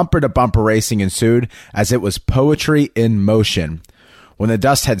side. Bumper-to-bumper racing ensued as it was poetry in motion. When the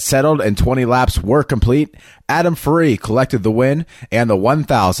dust had settled and 20 laps were complete, Adam Ferree collected the win and the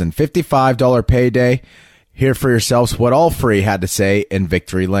 $1,055 payday. Hear for yourselves what all Ferree had to say in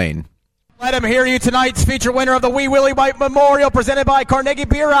Victory Lane. Let him hear you, tonight's feature winner of the Wee Willie White Memorial, presented by Carnegie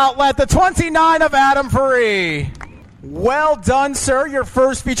Beer Outlet, the 29 of Adam Ferree. Well done, sir. Your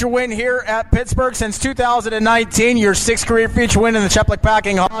first feature win here at Pittsburgh since 2019. Your 6th career feature win in the Cheplik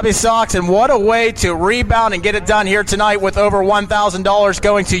Packing Hobby Stocks. And what a way to rebound and get it done here tonight with over $1,000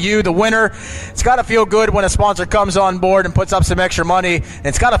 going to you, the winner. It's got to feel good when a sponsor comes on board and puts up some extra money. And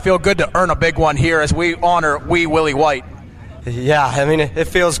it's got to feel good to earn a big one here as we honor Wee Willie White. Yeah, I mean, it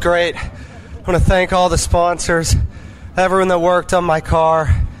feels great. I want to thank all the sponsors, everyone that worked on my car.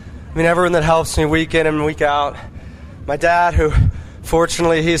 I mean, everyone that helps me week in and week out. My dad, who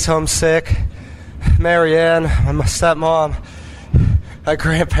fortunately he's homesick, Marianne, my stepmom, my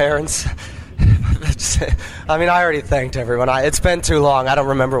grandparents. I mean, I already thanked everyone. It's been too long. I don't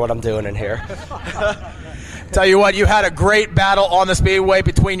remember what I'm doing in here. Tell you what, you had a great battle on the speedway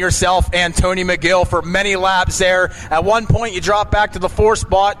between yourself and Tony McGill for many laps there. At one point, you dropped back to the 4th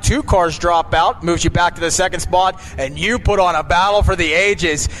spot. 2 cars drop out, moves you back to the 2nd spot, and you put on a battle for the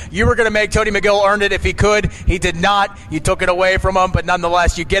ages. You were going to make Tony McGill earn it if he could. He did not. You took it away from him, but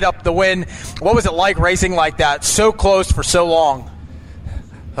nonetheless, you get up the win. What was it like racing like that, so close for so long?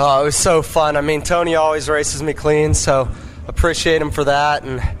 Oh, it was so fun. I mean, Tony always races me clean, so appreciate him for that.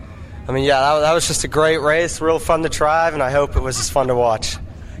 And I mean, yeah, that was just a great race, real fun to drive, and I hope it was as fun to watch.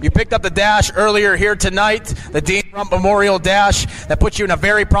 You picked up the dash earlier here tonight, the Dean Rump Memorial Dash. That puts you in a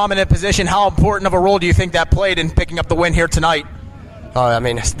very prominent position. How important of a role do you think that played in picking up the win here tonight? Oh, I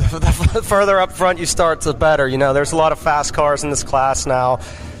mean, the further up front you start, the better. You know, there's a lot of fast cars in this class now,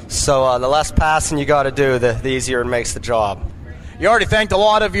 so the less passing you got to do, the easier it makes the job. You already thanked a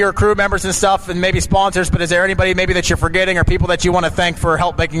lot of your crew members and stuff and maybe sponsors, but is there anybody maybe that you're forgetting or people that you want to thank for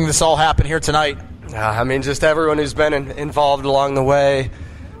help making this all happen here tonight? I mean, just everyone who's been involved along the way.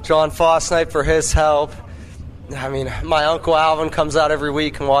 John Fosnight for his help. I mean, my Uncle Alvin comes out every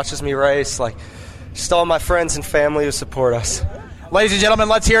week and watches me race. Like, just all my friends and family who support us. Ladies and gentlemen,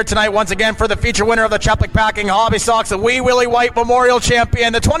 let's hear it tonight once again for the feature winner of the Cheplik Packing Hobby Stocks, the Wee Willie White Memorial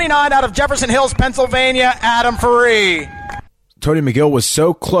Champion, the 29 out of Jefferson Hills, Pennsylvania, Adam Ferree. Tony McGill was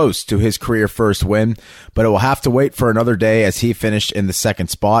so close to his career first win, but it will have to wait for another day as he finished in the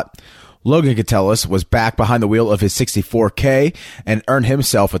 2nd spot. Logan Catellis was back behind the wheel of his 64K and earned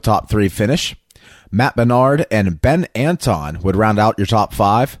himself a top 3 finish. Matt Bernard and Ben Anton would round out your top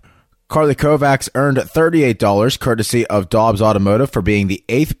 5. Carly Kovacs earned $38 courtesy of Dobbs Automotive for being the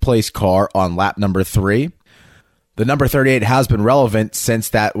 8th place car on lap number 3. The number 38 has been relevant since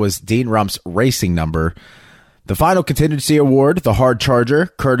that was Dean Rump's racing number. The final contingency award, the Hard Charger,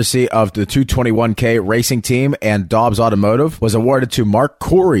 courtesy of the 221K Racing Team and Dobbs Automotive, was awarded to Mark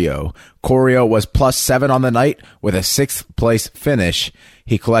Corio. Corio was +7 on the night with a 6th place finish.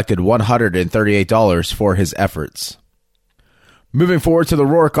 He collected $138 for his efforts. Moving forward to the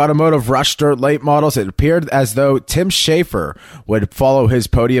Rourke Automotive Rush Dirt Late Models, it appeared as though Tim Schaefer would follow his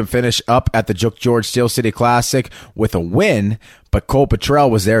podium finish up at the Duke George Steel City Classic with a win, but Cole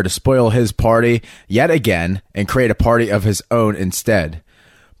Petrell was there to spoil his party yet again and create a party of his own instead.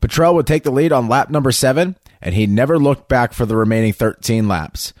 Petrell would take the lead on lap number 7, and he never looked back for the remaining 13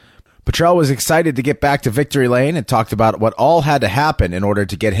 laps. Petrell was excited to get back to victory lane and talked about what all had to happen in order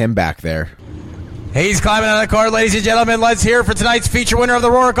to get him back there. He's climbing out of the car, ladies and gentlemen. Let's hear for tonight's feature winner of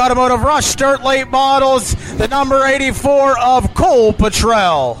the Rourke Automotive Rush Dirt Late Models, the number 84 of Cole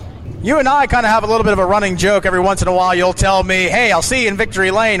Petrell. You and I kind of have a little bit of a running joke. Every once in a while you'll tell me, hey, I'll see you in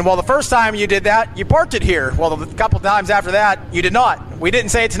Victory Lane. Well, the first time you did that, you parked it here. Well, the couple times after that, you did not. We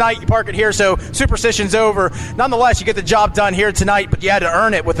didn't say it tonight, you park it here, so superstition's over. Nonetheless, you get the job done here tonight, but you had to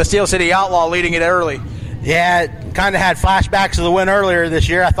earn it with the Steel City Outlaw leading it early. Yeah, kind of had flashbacks of the win earlier this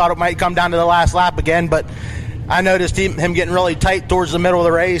year. I thought it might come down to the last lap again, but I noticed him getting really tight towards the middle of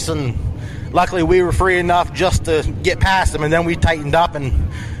the race, and luckily we were free enough just to get past him, and then we tightened up,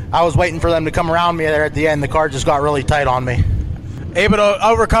 and I was waiting for them to come around me there at the end. The car just got really tight on me. Able to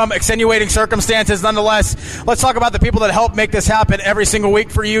overcome extenuating circumstances nonetheless. Let's talk about the people that help make this happen every single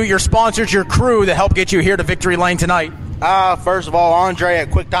week for you, your sponsors, your crew that help get you here to Victory Lane tonight. First of all, Andre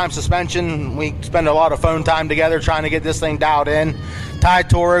at Quick Time Suspension. We spend a lot of phone time together trying to get this thing dialed in. Ty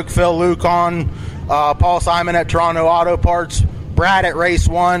Torek, Phil Lucon, Paul Simon at Toronto Auto Parts, Brad at Race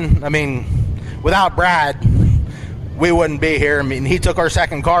One. I mean, without Brad, we wouldn't be here. I mean, he took our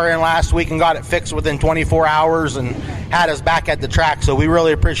second car in last week and got it fixed within 24 hours and had us back at the track. So we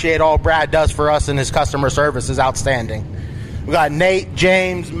really appreciate all Brad does for us, and his customer service is outstanding. We got Nate,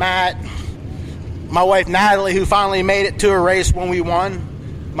 James, Matt, my wife Natalie, who finally made it to a race when we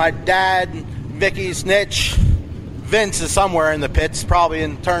won, my dad, Vicky, Snitch. Vince is somewhere in the pits, probably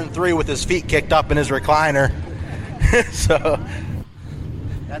in turn 3 with his feet kicked up in his recliner. So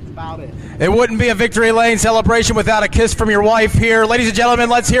that's about it. It wouldn't be a Victory Lane celebration without a kiss from your wife here. Ladies and gentlemen,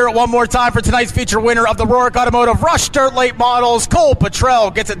 let's hear it one more time for tonight's feature winner of the Rourke Automotive Rush Dirt Late Models. Cole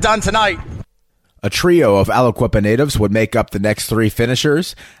Petrell gets it done tonight. A trio of Aliquippa natives would make up the next 3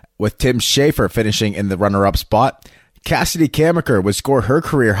 finishers, with Tim Schaefer finishing in the runner-up spot. Cassidy Kamaker would score her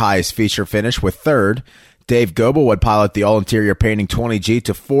career highest feature finish with 3rd. Dave Goebel would pilot the all-interior painting 20G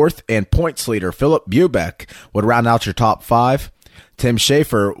to 4th, and points leader Philip Bubeck would round out your top 5. Tim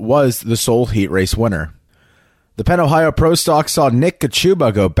Schaefer was the sole heat race winner. The Penn Ohio Pro Stock saw Nick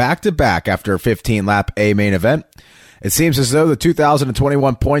Kachuba go back-to-back after a 15-lap A main event. It seems as though the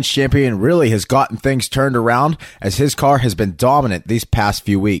 2021 points champion really has gotten things turned around, as his car has been dominant these past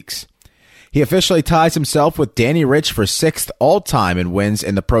few weeks. He officially ties himself with Danny Rich for 6th all-time in wins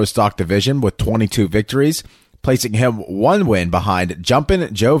in the Pro Stock division with 22 victories, placing him 1 win behind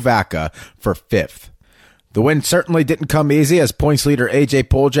Jumpin' Joe Vaca for 5th. The win certainly didn't come easy, as points leader AJ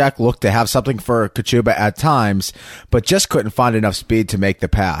Poljak looked to have something for Kachuba at times, but just couldn't find enough speed to make the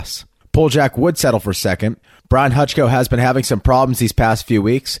pass. Poljak would settle for 2nd. Brian Hutchko has been having some problems these past few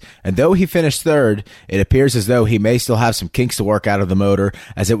weeks, and though he finished 3rd, it appears as though he may still have some kinks to work out of the motor,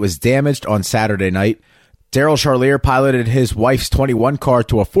 as it was damaged on Saturday night. Daryl Charlier piloted his wife's 21 car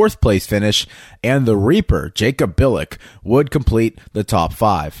to a 4th place finish, and the Reaper, Jacob Billick, would complete the top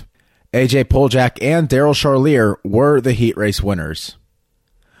 5. AJ Poljak and Daryl Charlier were the heat race winners.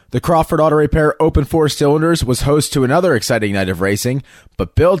 The Crawford Auto Repair Open 4 Cylinders was host to another exciting night of racing,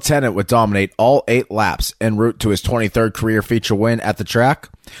 but Bill Tennant would dominate all 8 laps en route to his 23rd career feature win at the track.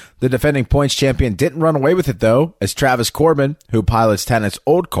 The defending points champion didn't run away with it, though, as Travis Corbin, who pilots Tennant's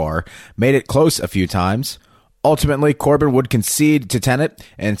old car, made it close a few times. Ultimately, Corbin would concede to Tennant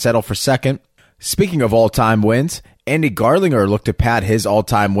and settle for 2nd. Speaking of all-time wins, Andy Garlinger looked to pad his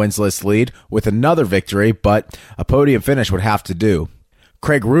all-time wins list lead with another victory, but a podium finish would have to do.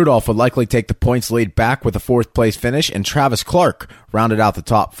 Craig Rudolph would likely take the points lead back with a 4th place finish, and Travis Clark rounded out the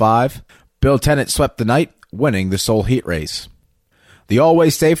top 5. Bill Tennant swept the night, winning the sole heat race. The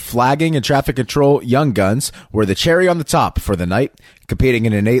always safe flagging and traffic control Young Guns were the cherry on the top for the night, competing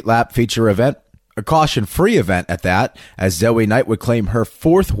in an 8-lap feature event. A caution-free event at that, as Zoe Knight would claim her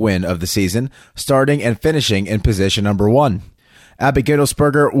 4th win of the season, starting and finishing in position number 1. Abby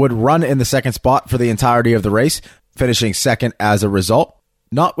Gittelsberger would run in the 2nd spot for the entirety of the race, finishing 2nd as a result.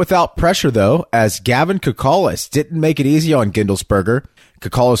 Not without pressure, though, as Gavin Kukalis didn't make it easy on Gittelsberger.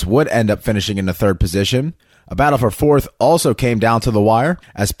 Kukalis would end up finishing in the 3rd position. A battle for 4th also came down to the wire,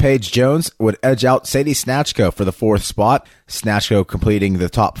 as Paige Jones would edge out Sadie Snatchko for the 4th spot, Snatchko completing the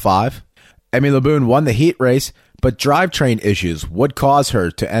top 5. Emmy Laboon won the heat race, but drivetrain issues would cause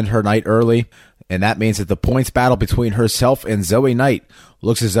her to end her night early, and that means that the points battle between herself and Zoe Knight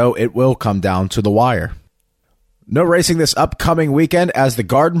looks as though it will come down to the wire. No racing this upcoming weekend, as the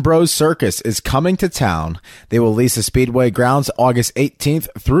Garden Bros Circus is coming to town. They will lease the Speedway grounds August 18th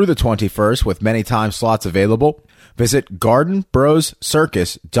through the 21st, with many time slots available. Visit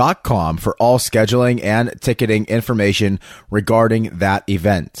GardenBrosCircus.com for all scheduling and ticketing information regarding that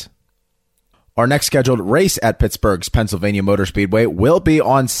event. Our next scheduled race at Pittsburgh's Pennsylvania Motor Speedway will be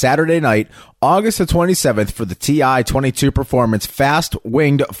on Saturday night, August the 27th, for the TI-22 Performance Fast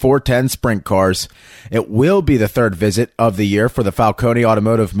Winged 410 Sprint Cars. It will be the 3rd visit of the year for the Falcone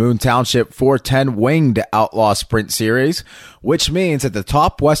Automotive Moon Township 410 Winged Outlaw Sprint Series, which means that the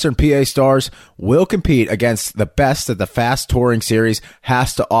top Western PA stars will compete against the best that the Fast Touring Series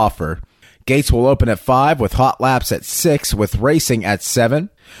has to offer. Gates will open at 5 with hot laps at 6 with racing at 7.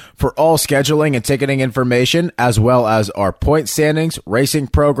 For all scheduling and ticketing information, as well as our point standings, racing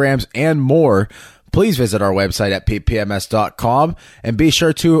programs, and more, Please visit our website at ppms.com and be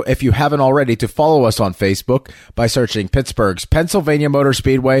sure to, if you haven't already, to follow us on Facebook by searching Pittsburgh's Pennsylvania Motor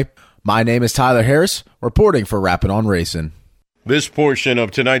Speedway. My name is Tyler Harris, reporting for Rappin' on Racing. This portion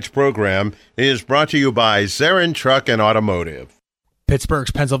of tonight's program is brought to you by Zarin Truck and Automotive.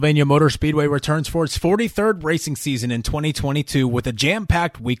 Pittsburgh's Pennsylvania Motor Speedway returns for its 43rd racing season in 2022 with a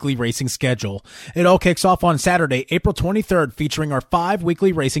jam-packed weekly racing schedule. It all kicks off on Saturday, April 23rd, featuring our 5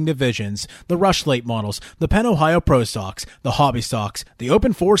 weekly racing divisions: the Rush Late Models, the Penn Ohio Pro Stocks, the Hobby Stocks, the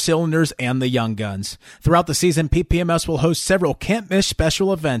Open 4-Cylinders, and the Young Guns. Throughout the season, PPMS will host several can't-miss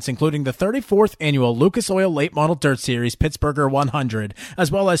special events, including the 34th Annual Lucas Oil Late Model Dirt Series Pittsburgher 100, as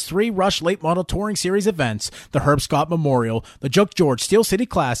well as 3 Rush Late Model Touring Series events, the Herb Scott Memorial, the Joke George Steel City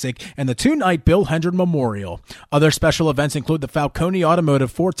Classic, and the 2-night Bill Hendren Memorial. Other special events include the Falcone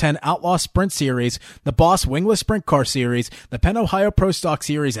Automotive 410 Outlaw Sprint Series, the Boss Wingless Sprint Car Series, the Penn Ohio Pro Stock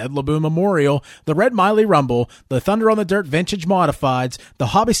Series Ed Laboon Memorial, the Red Miley Rumble, the Thunder on the Dirt Vintage Modifieds, the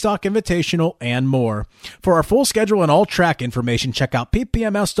Hobby Stock Invitational, and more. For our full schedule and all track information, check out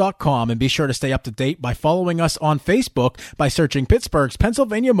ppms.com and be sure to stay up to date by following us on Facebook by searching Pittsburgh's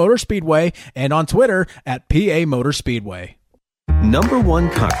Pennsylvania Motor Speedway and on Twitter at PA Motor Speedway. Number One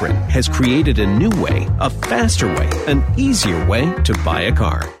Cochrane has created a new way, a faster way, an easier way to buy a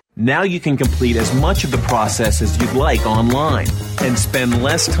car. Now you can complete as much of the process as you'd like online and spend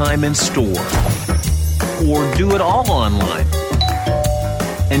less time in store. Or do it all online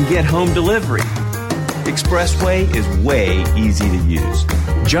and get home delivery. Expressway is way easy to use.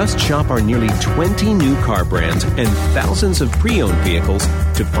 Just shop our nearly 20 new car brands and thousands of pre-owned vehicles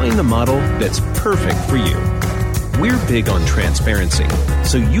to find the model that's perfect for you. We're big on transparency,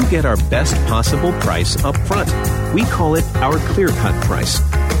 so you get our best possible price up front. We call it our clear-cut price,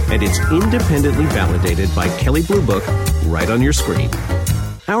 and it's independently validated by Kelley Blue Book right on your screen.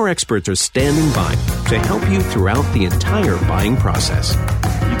 Our experts are standing by to help you throughout the entire buying process.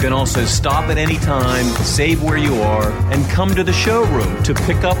 You can also stop at any time, save where you are, and come to the showroom to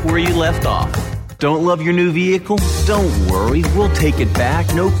pick up where you left off. Don't love your new vehicle? Don't worry, we'll take it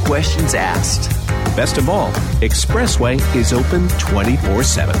back, no questions asked. Best of all, Expressway is open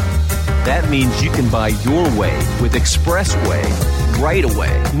 24/7. That means you can buy your way with Expressway right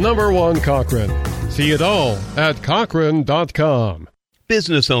away. Number One Cochrane. See it all at Cochrane.com.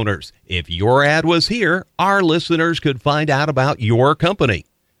 Business owners, if your ad was here, our listeners could find out about your company.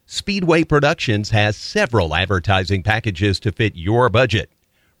 Speedway Productions has several advertising packages to fit your budget.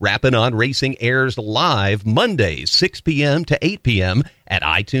 Rappin' on Racing airs live Mondays, 6 p.m. to 8 p.m. at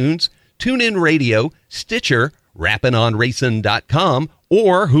iTunes, TuneIn Radio, Stitcher, rappinonracing.com,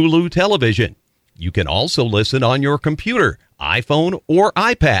 or Hulu Television. You can also listen on your computer, iPhone, or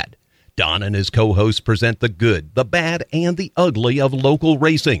iPad. Don and his co-hosts present the good, the bad, and the ugly of local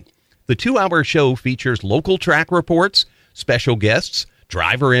racing. The 2-hour show features local track reports, special guests,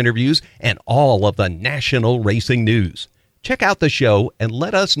 driver interviews, and all of the national racing news. Check out the show and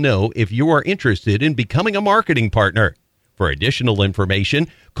let us know if you are interested in becoming a marketing partner. For additional information,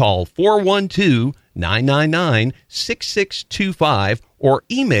 call 412-999-6625 or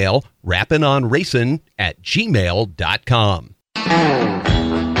email rappinonracing@gmail.com.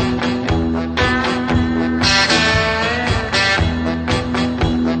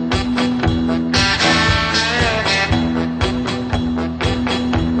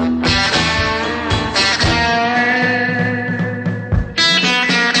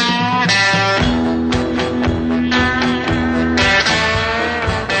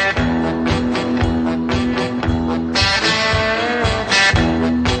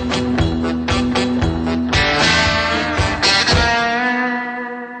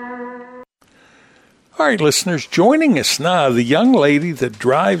 All right, listeners, joining us now, the young lady that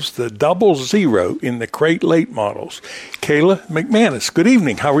drives the 00 in the Crate Late Models, Kayla McManus. Good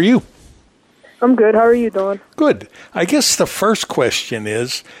evening. How are you? I'm good. How are you doing? Good. I guess the first question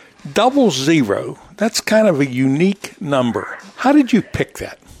is 00. That's kind of a unique number. How did you pick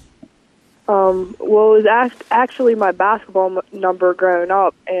that? Well, it was actually my basketball number growing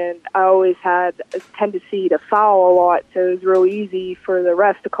up, and I always had a tendency to foul a lot, so it was real easy for the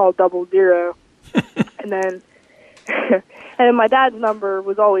rest to call 00. And then my dad's number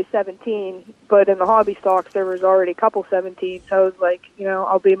was always 17, but in the hobby stocks there was already a couple 17, so I was like,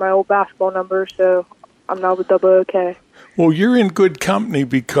 I'll be my old basketball number, so I'm now with 00K. Well, you're in good company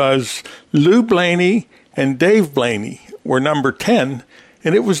because Lou Blaney and Dave Blaney were number 10,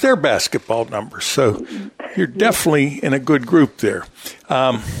 and it was their basketball number, so you're definitely in a good group there.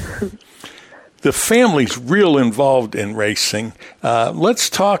 The family's real involved in racing. Let's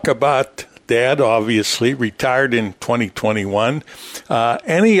talk about Dad, obviously, retired in 2021.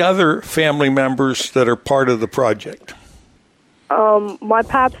 Any other family members that are part of the project? My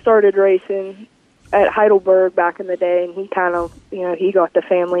pap started racing at Heidelberg back in the day, and he kind of, he got the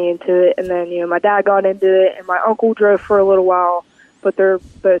family into it. And then, my dad got into it, and my uncle drove for a little while, but they're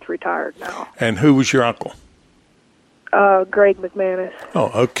both retired now. And who was your uncle? Greg McManus.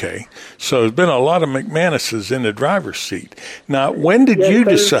 Oh, okay. So there's been a lot of McManuses in the driver's seat. Now, when did you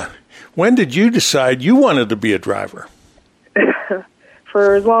decide? When did you decide you wanted to be a driver?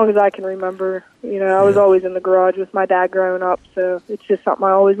 For as long as I can remember. I was always in the garage with my dad growing up, so it's just something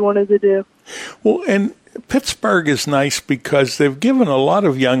I always wanted to do. Well, and Pittsburgh is nice because they've given a lot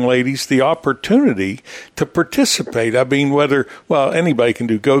of young ladies the opportunity to participate. I mean, anybody can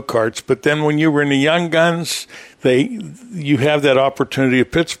do go-karts, but then when you were in the Young Guns, you have that opportunity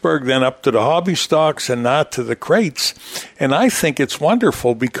at Pittsburgh, then up to the hobby stocks and not to the crates. And I think it's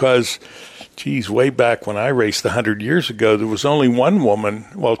wonderful because, way back when I raced 100 years ago, there was only one woman,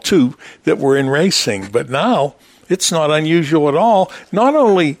 two, that were in racing. But now it's not unusual at all, not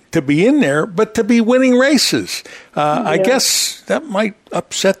only to be in there, but to be winning races. I guess that might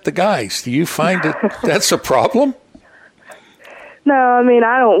upset the guys. Do you find that's a problem? No, I mean,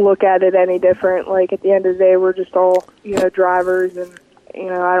 I don't look at it any different. Like, at the end of the day, we're just all, drivers, and,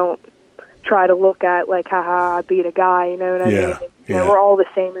 I don't try to look at, like, haha, I beat a guy, you know what I mean? We're all the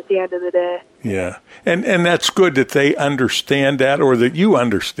same at the end of the day. Yeah, and that's good that they understand that, or that you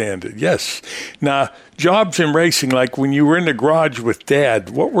understand it, yes. Now, jobs in racing, like when you were in the garage with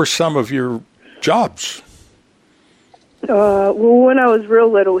Dad, what were some of your jobs? When I was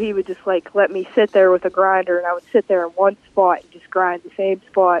real little, he would just, let me sit there with a grinder, and I would sit there in one spot and just grind the same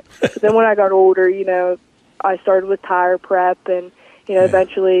spot. But then when I got older, I started with tire prep, and,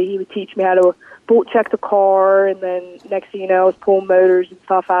 eventually he would teach me how to bolt check the car, and then next thing you know, I was pulling motors and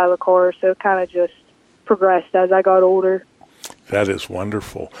stuff out of the car, so it kind of just progressed as I got older. That is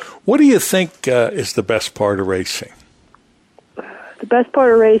wonderful. What do you think is the best part of racing? The best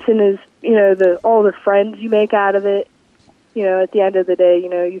part of racing is, all the friends you make out of it. At the end of the day,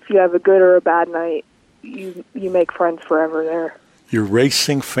 if you have a good or a bad night, you make friends forever there. Your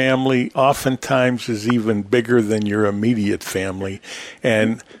racing family oftentimes is even bigger than your immediate family.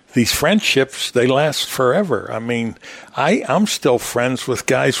 And these friendships, they last forever. I mean, I'm still friends with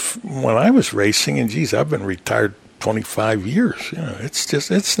guys when I was racing, and I've been retired 25 years.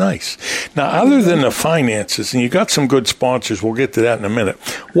 It's nice. Now, other than the finances, and you got some good sponsors, we'll get to that in a minute.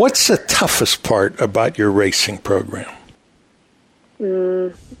 What's the toughest part about your racing program? I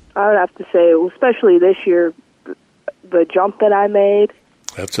would have to say, especially this year, the jump that I made.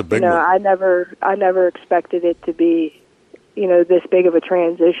 That's a big one. I never expected it to be, this big of a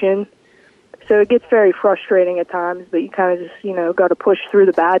transition. So it gets very frustrating at times, but you kind of just, got to push through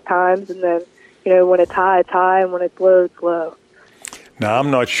the bad times, and then, when it's high, it's high, and when it's low, it's low. Now, I'm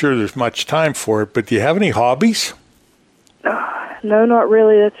not sure there's much time for it, but do you have any hobbies? No, not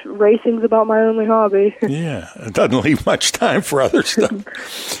really. Racing's about my only hobby. Yeah, it doesn't leave much time for other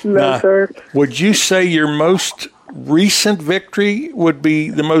stuff. No, sir. Would you say your most recent victory would be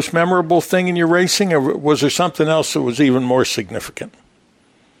the most memorable thing in your racing, or was there something else that was even more significant?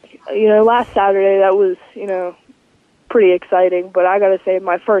 Last Saturday, that was, pretty exciting, but I got to say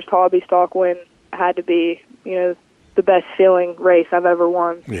my first hobby stock win had to be, the best feeling race I've ever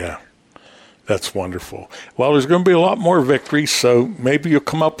won. Yeah. That's wonderful. Well, there's going to be a lot more victories, so maybe you'll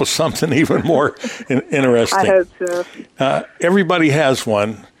come up with something even more interesting. I hope so. Everybody has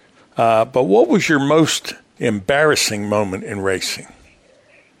one, but what was your most embarrassing moment in racing?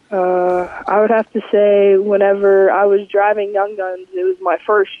 I would have to say whenever I was driving Young Guns, it was my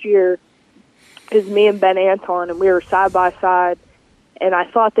first year. It was me and Ben Anton, and we were side by side, and I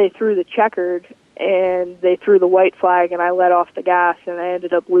thought they threw the checkered, and they threw the white flag, and I let off the gas, and I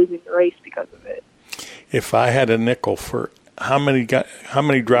ended up losing the race because of it. If I had a nickel for how many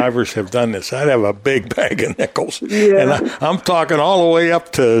drivers have done this, I'd have a big bag of nickels. Yeah. And I'm talking all the way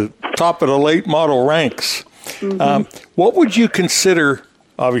up to top of the late model ranks. Mm-hmm. What would you consider,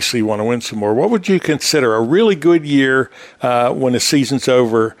 obviously you want to win some more, what would you consider a really good year when the season's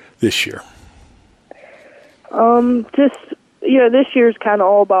over this year? This year's kind of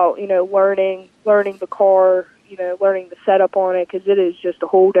all about, learning the car, learning the setup on it, because it is just a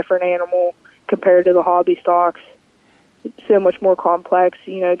whole different animal compared to the hobby stocks. It's so much more complex,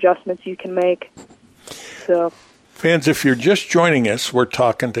 adjustments you can make. So, fans, if you're just joining us, we're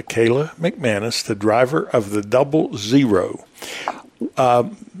talking to Kayla McManus, the driver of the 00.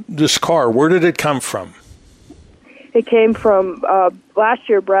 This car, where did it come from? It came from last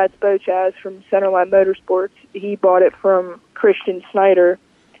year. Brad Spochaz from Centerline Motorsports. He bought it from Christian Snyder,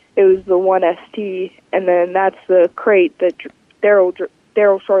 it was the 1ST, and then that's the crate that Daryl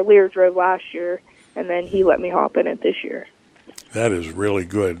Charlier drove last year, and then he let me hop in it this year. That is really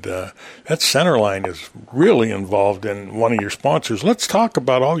good. That Centerline is really involved in one of your sponsors. Let's talk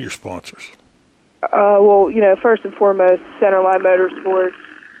about all your sponsors. Well, first and foremost, Centerline Motorsports,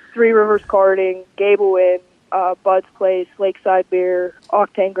 Three Rivers Karting, Gable Inn, Bud's Place, Lakeside Beer,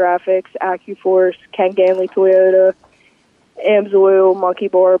 Octane Graphics, AccuForce, Ken Ganley Toyota, AMSOIL, Monkey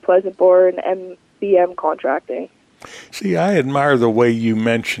Bar, Pleasant Bar, and MBM Contracting. See, I admire the way you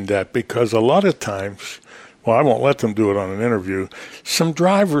mentioned that, because a lot of times, well, I won't let them do it on an interview, some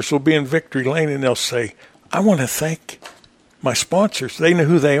drivers will be in victory lane and they'll say, I want to thank my sponsors. They know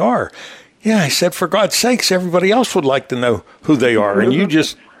who they are. Yeah, I said, for God's sakes, everybody else would like to know who they are. And you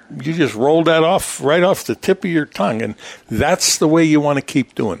just rolled that off right off the tip of your tongue. And that's the way you want to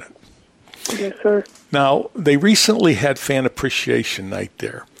keep doing it. Yes, sir. Now, they recently had Fan Appreciation Night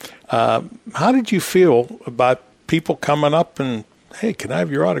there. How did you feel about people coming up and, hey, can I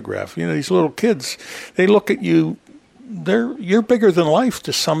have your autograph? These little kids, they look at you, you're bigger than life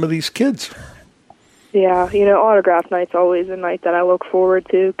to some of these kids. Yeah, autograph night's always a night that I look forward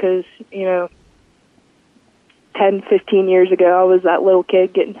to because, 10, 15 years ago, I was that little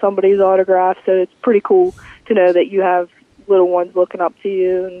kid getting somebody's autograph, so it's pretty cool to know that you have little ones looking up to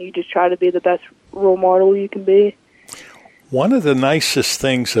you and you just try to be the best role model you can be. One of the nicest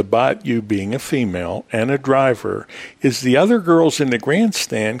things about you being a female and a driver is the other girls in the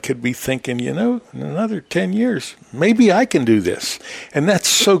grandstand could be thinking, in another 10 years, maybe I can do this. And that's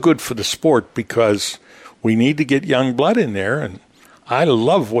so good for the sport because we need to get young blood in there, and I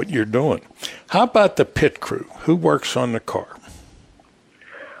love what you're doing. How about the pit crew? Who works on the car?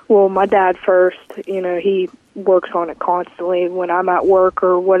 Well, my dad first, he works on it constantly. When I'm at work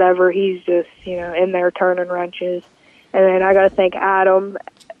or whatever, he's just, in there turning wrenches. And then I got to thank Adam,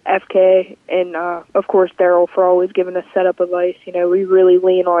 FK, and, of course, Daryl for always giving us setup advice. We really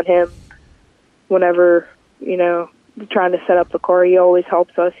lean on him whenever, trying to set up the car. He always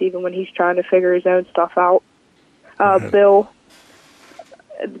helps us, even when he's trying to figure his own stuff out. Bill,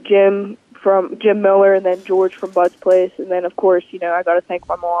 Jim Miller, and then George from Bud's Place. And then, of course, I got to thank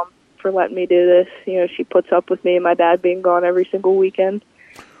my mom for letting me do this. She puts up with me and my dad being gone every single weekend.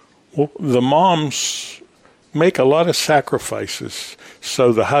 Well, the moms make a lot of sacrifices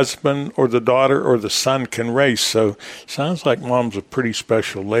so the husband or the daughter or the son can race. So sounds like mom's a pretty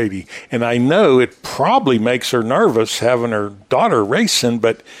special lady. And I know it probably makes her nervous having her daughter racing,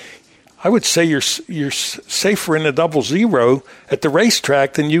 but I would say you're safer in the 00 at the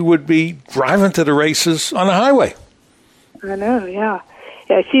racetrack than you would be driving to the races on the highway. I know, yeah.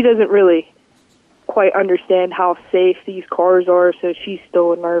 Yeah, she doesn't really quite understand how safe these cars are, so she's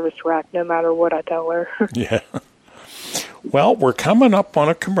still a nervous wreck no matter what I tell her. Yeah. Well, we're coming up on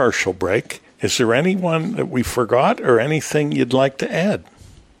a commercial break. Is there anyone that we forgot or anything you'd like to add?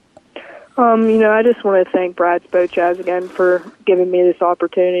 I just want to thank Brad Spochaz again for giving me this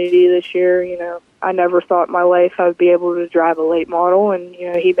opportunity this year. I never thought in my life I would be able to drive a late model, and,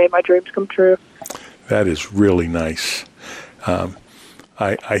 he made my dreams come true. That is really nice.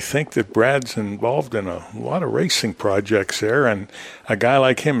 I think that Brad's involved in a lot of racing projects there, and a guy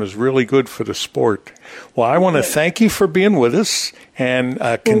like him is really good for the sport. Well, I want to thank you for being with us, and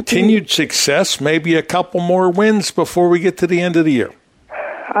continued success, maybe a couple more wins before we get to the end of the year.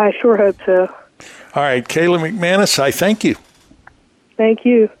 I sure hope so. All right, Kayla McManus, I thank you. Thank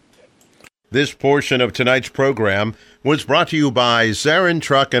you. This portion of tonight's program was brought to you by Zarin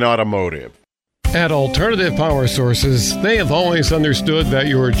Truck and Automotive. At Alternative Power Sources, they have always understood that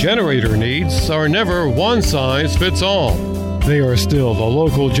your generator needs are never one size fits all. They are still the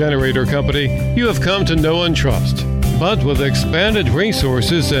local generator company you have come to know and trust, but with expanded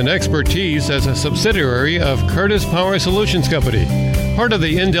resources and expertise as a subsidiary of Curtis Power Solutions Company, part of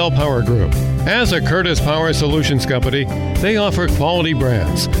the Indel Power Group. As a Curtis Power Solutions Company, they offer quality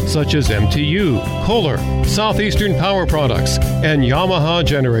brands such as MTU, Kohler, Southeastern Power Products, and Yamaha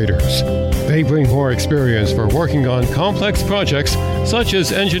generators. They bring more experience for working on complex projects such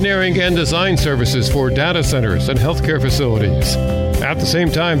as engineering and design services for data centers and healthcare facilities. At the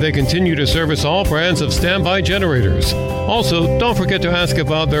same time, they continue to service all brands of standby generators. Also, don't forget to ask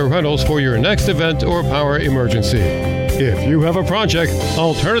about their rentals for your next event or power emergency. If you have a project,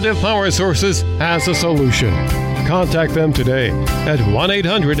 Alternative Power Sources has a solution. Contact them today at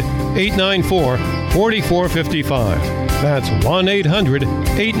 1-800-894-4455. That's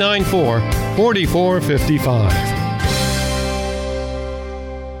 1-800-894-4455.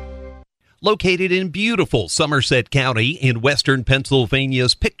 Located in beautiful Somerset County in western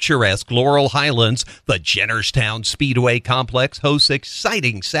Pennsylvania's picturesque Laurel Highlands, the Jennerstown Speedway Complex hosts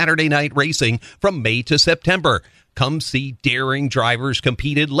exciting Saturday night racing from May to September. Come see daring drivers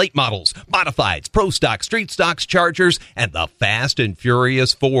compete in late models, modifieds, pro stock, street stocks, chargers, and the Fast and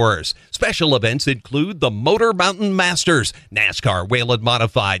Furious 4s. Special events include the Motor Mountain Masters, NASCAR Whelen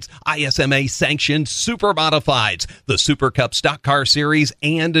Modifieds, ISMA sanctioned Super Modifieds, the Super Cup Stock Car Series,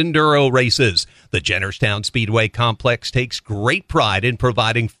 and Enduro races. The Jennerstown Speedway Complex takes great pride in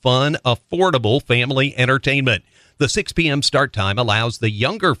providing fun, affordable family entertainment. The 6 p.m. start time allows the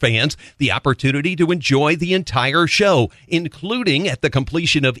younger fans the opportunity to enjoy the entire show, including at the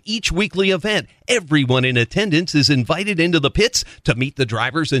completion of each weekly event. Everyone in attendance is invited into the pits to meet the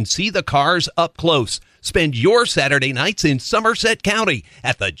drivers and see the cars up close. Spend your Saturday nights in Somerset County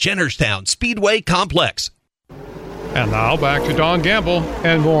at the Jennerstown Speedway Complex. And now back to Don Gamble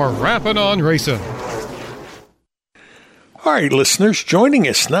and more Rapping on Racing. All right, listeners, joining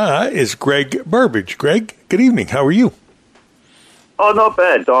us now is Greg Burbage. Greg, good evening. How are you? Oh, not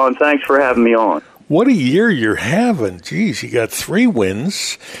bad, Don. Thanks for having me on. What a year you're having. Geez, you got 3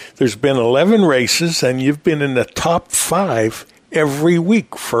 wins. There's been 11 races, and you've been in the top 5 every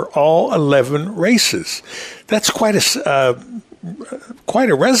week for all 11 races. That's quite a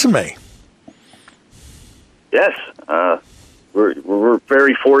resume. Yes, we're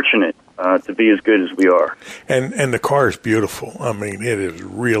very fortunate to be as good as we are. And the car is beautiful. I mean, it is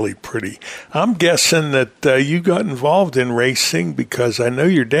really pretty. I'm guessing that you got involved in racing because I know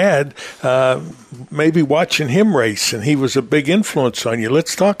your dad, maybe watching him race, and he was a big influence on you.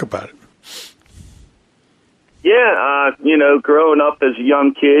 Let's talk about it. Yeah, growing up as a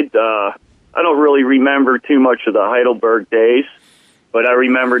young kid, I don't really remember too much of the Heidelberg days, but I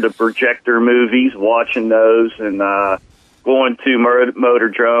remember the projector movies, watching those, and going to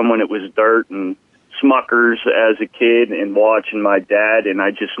Motordrome when it was dirt and Smuckers as a kid and watching my dad, and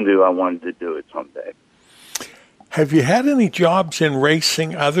I just knew I wanted to do it someday. Have you had any jobs in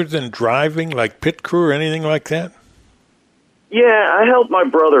racing other than driving, like pit crew or anything like that? Yeah, I helped my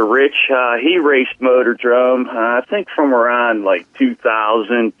brother Rich. He raced Motordrome, I think from around like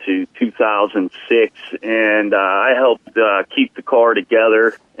 2000 to 2006, and I helped keep the car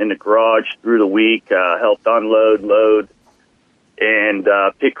together in the garage through the week, helped unload, load, and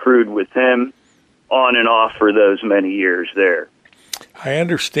pit crewed with him on and off for those many years there. I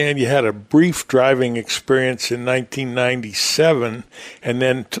understand you had a brief driving experience in 1997 and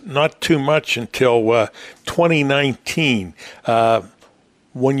then not too much until 2019.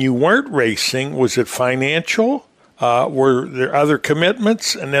 When you weren't racing, was it financial? Were there other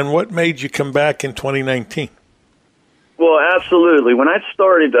commitments? And then what made you come back in 2019? Well, absolutely. When I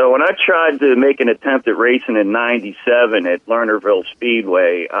started, when I tried to make an attempt at racing in '97 at Lernerville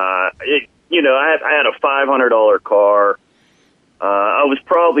Speedway, I had a $500 car. I was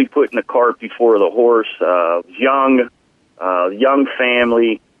probably putting the cart before the horse. I was young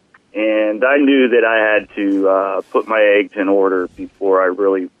family, and I knew that I had to put my eggs in order before I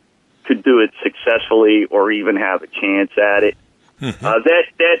really could do it successfully or even have a chance at it. Mm-hmm.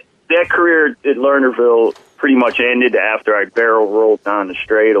 That career at Lernerville pretty much ended after I barrel rolled down the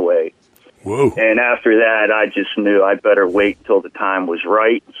straightaway. Whoa. And after that, I just knew I better wait until the time was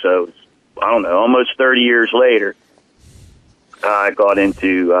right. So, I don't know, almost 30 years later, I got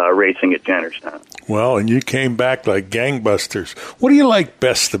into racing at Jennerstown. Well, and you came back like gangbusters. What do you like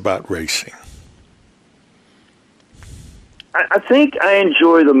best about racing? I think I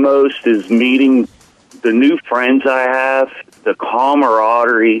enjoy the most is meeting the new friends I have, the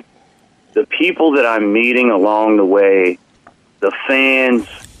camaraderie, the people that I'm meeting along the way, the fans,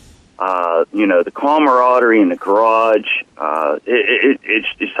 the camaraderie in the garage. It's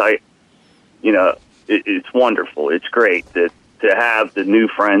just like, it's wonderful. It's great to have the new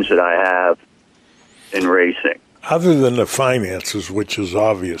friends that I have in racing. Other than the finances, which is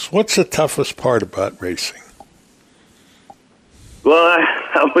obvious, what's the toughest part about racing? Well,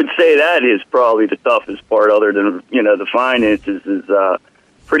 I would say that is probably the toughest part, other than, the finances, is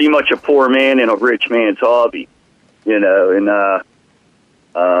pretty much a poor man in a rich man's hobby,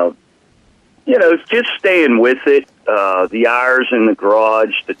 just staying with it, the hours in the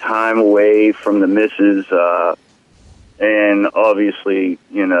garage, the time away from the missus, and obviously,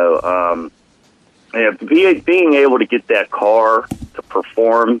 being able to get that car to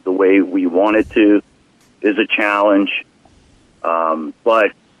perform the way we want it to is a challenge.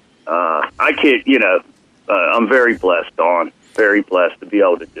 But I can't, I'm very blessed, Don. Very blessed to be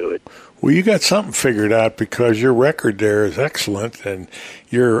able to do it. Well, you got something figured out because your record there is excellent, and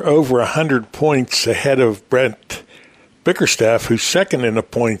you're over 100 points ahead of Brent Bickerstaff, who's second in the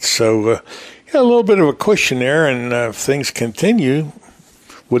points. So a little bit of a cushion there, and if things continue,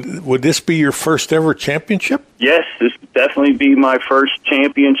 would this be your first ever championship? Yes, this would definitely be my first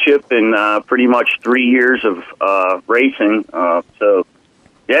championship in pretty much 3 years of racing. So,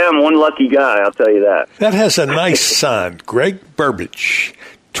 yeah, I'm one lucky guy, I'll tell you that. That has a nice sign. Greg Burbidge,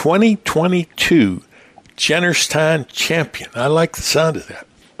 2022 Jennerstown champion. I like the sound of that.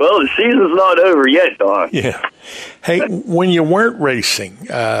 Well, the season's not over yet, Don. Yeah. Hey, when you weren't racing,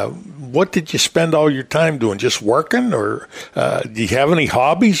 what did you spend all your time doing? Just working, or do you have any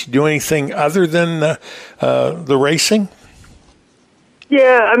hobbies? Do anything other than the racing?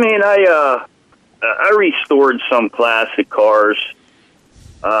 Yeah, I mean, I restored some classic cars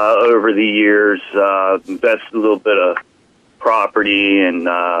over the years. Invested a little bit of property and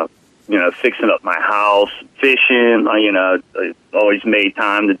fixing up my house, fishing. I always made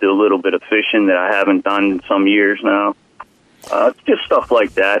time to do a little bit of fishing that I haven't done in some years now. Just stuff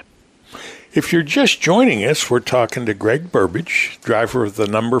like that. If you're just joining us, we're talking to Greg Burbidge, driver of the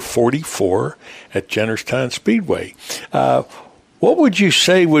number 44 at Jennerstown Speedway. What would you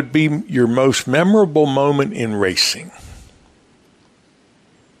say would be your most memorable moment in racing?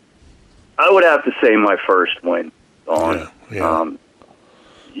 I would have to say my first win, Don. Yeah.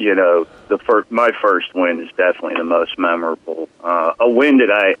 My first win is definitely the most memorable. A win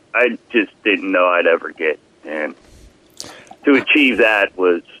that I just didn't know I'd ever get. And to achieve that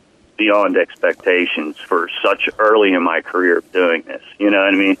was beyond expectations for such early in my career of doing this. You know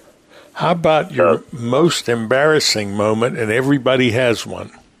what I mean? How about your most embarrassing moment, and everybody has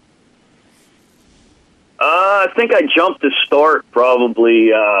one? I think I jumped the start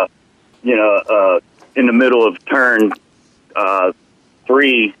probably, in the middle of turn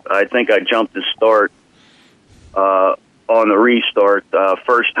 3. I think I jumped the start on the restart.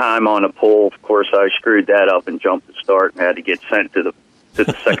 First time on a pole, of course, I screwed that up and jumped the start and had to get sent to the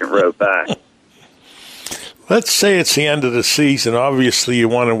second row back. Let's say it's the end of the season. Obviously, you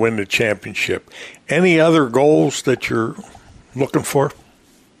want to win the championship. Any other goals that you're looking for?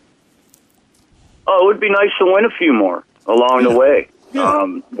 Oh, it would be nice to win a few more along the way.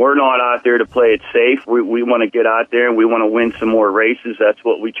 Yeah. We're not out there to play it safe. We want to get out there and we want to win some more races. That's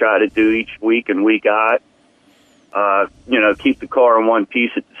what we try to do each week and week out. Keep the car in one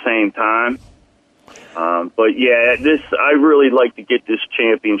piece at the same time. But yeah, I really like to get this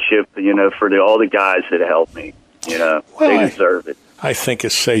championship, for all the guys that helped me. They deserve it. I think a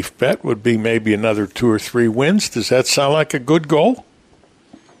safe bet would be maybe another 2 or 3 wins. Does that sound like a good goal?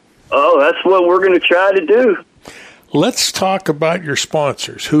 Oh, that's what we're going to try to do. Let's talk about your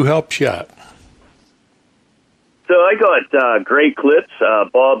sponsors. Who helps you out? So I got Great Clips,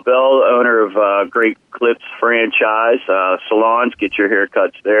 Bob Bell, owner of Great Clips franchise, salons, get your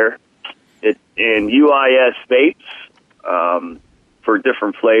haircuts there. And UIS Vapes for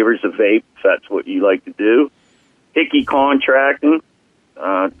different flavors of vape, if that's what you like to do. Hickey Contracting,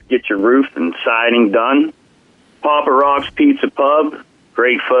 get your roof and siding done. Papa Rock's Pizza Pub,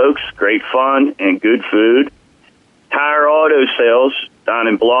 great folks, great fun, and good food. Tire Auto Sales down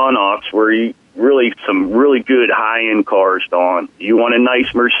in Blawnox, where some really good high-end cars, Don. You want a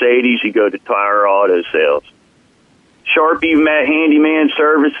nice Mercedes, you go to Tire Auto Sales. Sharpie Handyman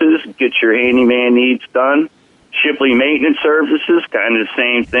Services, get your handyman needs done. Shipley Maintenance Services, kind of the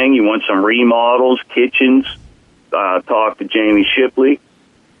same thing. You want some remodels, kitchens, talk to Jamie Shipley.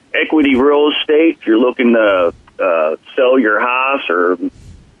 Equity Real Estate, if you're looking to sell your house or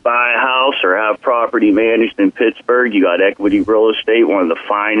buy a house or have property managed in Pittsburgh, you got Equity Real Estate, one of the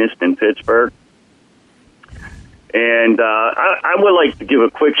finest in Pittsburgh. And I would like to give a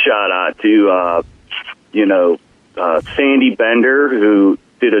quick shout out to, Sandy Bender, who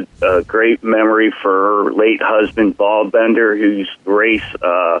did a great memory for her late husband, Bob Bender, who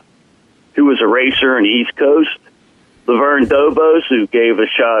was a racer in the East Coast. Laverne Dobos, who gave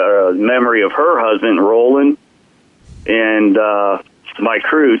a memory of her husband, Roland, and my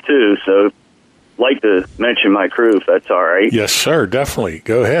crew, too. So I'd like to mention my crew, if that's all right. Yes, sir, definitely.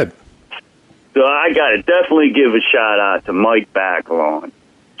 Go ahead. So I got to definitely give a shout-out to Mike Bacalon.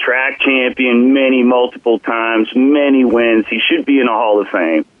 Track champion multiple times, many wins. He should be in the Hall of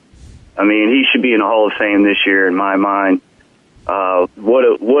Fame. I mean, he should be in the Hall of Fame this year, in my mind. What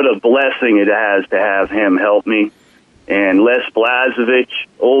a blessing it has to have him help me. And Les Blazevich,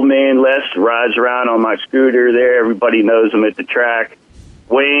 old man Les, rides around on my scooter there. Everybody knows him at the track.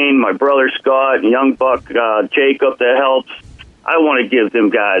 Wayne, my brother Scott, and young buck Jacob that helps. I want to give them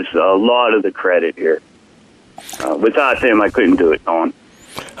guys a lot of the credit here. Without them, I couldn't do it, Don.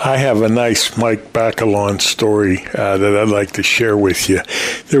 I have a nice Mike Bacalon story that I'd like to share with you.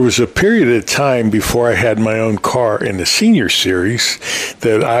 There was a period of time before I had my own car in the senior series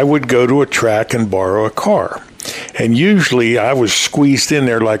that I would go to a track and borrow a car. And usually I was squeezed in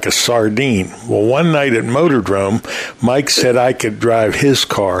there like a sardine. Well, one night at Motordrome, Mike said I could drive his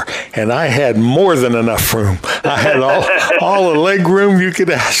car, and I had more than enough room. I had all the leg room you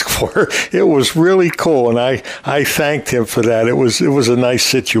could ask for. It was really cool, and I thanked him for that. It was a nice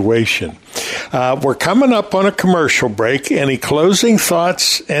situation. We're coming up on a commercial break. Any closing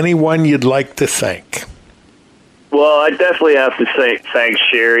thoughts? Anyone you'd like to thank? Well, I definitely have to say thanks,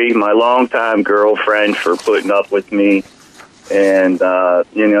 Sherry, my longtime girlfriend, for putting up with me and,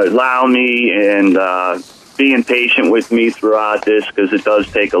 allowing me and being patient with me throughout this, because it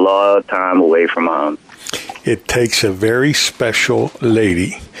does take a lot of time away from home. It takes a very special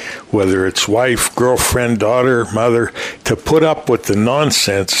lady, whether it's wife, girlfriend, daughter, mother, to put up with the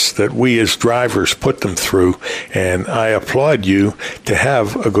nonsense that we as drivers put them through. And I applaud you to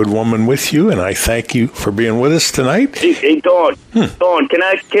have a good woman with you, and I thank you for being with us tonight. Hey, Dawn, Dawn, can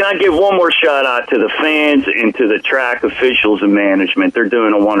I give one more shout out to the fans and to the track officials and management? They're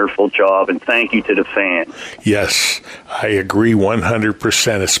doing a wonderful job, and thank you to the fans. Yes, I agree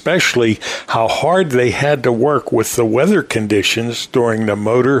 100%, especially how hard they had to work with the weather conditions during the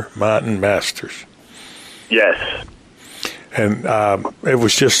Motor Mountain Masters. Yes. And it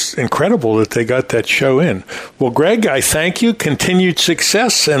was just incredible that they got that show in. Well, Greg, I thank you. Continued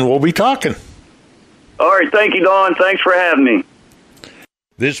success, and we'll be talking. All right. Thank you, Don. Thanks for having me.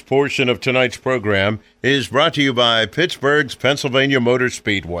 This portion of tonight's program is brought to you by Pittsburgh's Pennsylvania Motor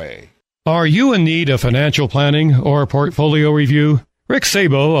Speedway. Are you in need of financial planning or portfolio review? Rick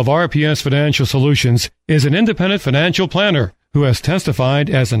Sabo of RPS Financial Solutions is an independent financial planner who has testified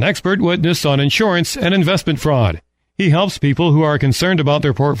as an expert witness on insurance and investment fraud. He helps people who are concerned about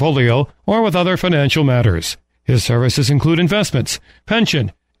their portfolio or with other financial matters. His services include investments,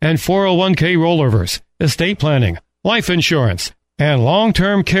 pension, and 401k rollovers, estate planning, life insurance, and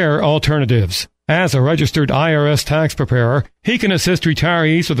long-term care alternatives. As a registered IRS tax preparer, he can assist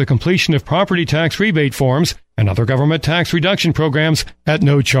retirees with the completion of property tax rebate forms and other government tax reduction programs at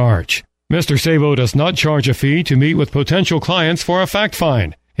no charge. Mr. Sabo does not charge a fee to meet with potential clients for a fact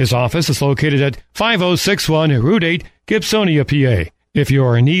find. His office is located at 5061 Route 8, Gibsonia, PA. If you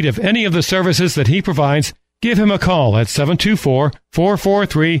are in need of any of the services that he provides, give him a call at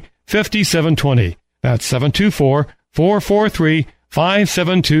 724-443-5720. That's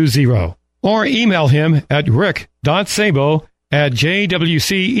 724-443-5720. Or email him at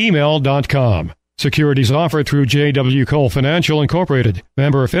rick.sabo@jwcemail.com. Securities offered through J.W. Cole Financial Incorporated,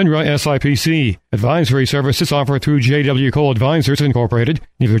 member of FINRA SIPC. Advisory services offered through J.W. Cole Advisors Incorporated,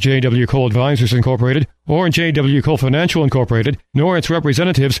 neither J.W. Cole Advisors Incorporated or J.W. Cole Financial Incorporated, nor its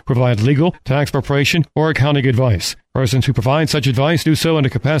representatives provide legal, tax preparation, or accounting advice. Persons who provide such advice do so in a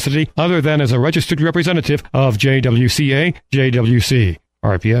capacity other than as a registered representative of JWCA, JWC.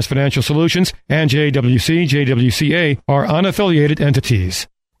 RPS Financial Solutions and JWCA are unaffiliated entities.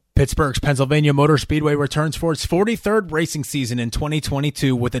 Pittsburgh's Pennsylvania Motor Speedway returns for its 43rd racing season in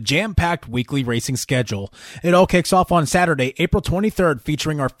 2022 with a jam-packed weekly racing schedule. It all kicks off on Saturday, April 23rd,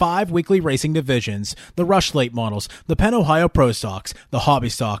 featuring our 5 weekly racing divisions: the Rush Late Models, the Penn Ohio Pro Stocks, the Hobby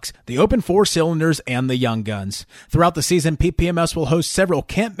Stocks, the Open 4-Cylinders, and the Young Guns. Throughout the season, PPMS will host several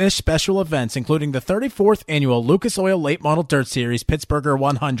can't-miss special events, including the 34th Annual Lucas Oil Late Model Dirt Series Pittsburgher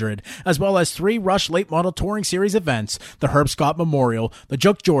 100, as well as 3 Rush Late Model Touring Series events, the Herb Scott Memorial, the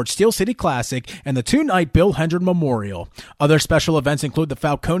Joke George Steel City Classic, and the 2-night Bill Hendren Memorial. Other special events include the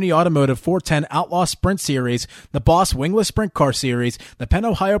Falcone Automotive 410 Outlaw Sprint Series, the Boss Wingless Sprint Car Series, the Penn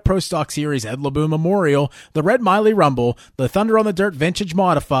Ohio Pro Stock Series Ed LeBoon Memorial, the Red Miley Rumble, the Thunder on the Dirt Vintage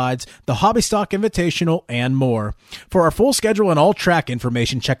Modifieds, the Hobby Stock Invitational, and more. For our full schedule and all track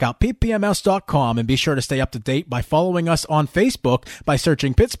information, check out ppms.com and be sure to stay up to date by following us on Facebook by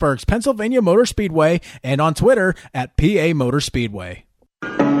searching Pittsburgh's Pennsylvania Motor Speedway and on Twitter at PA Motor Speedway.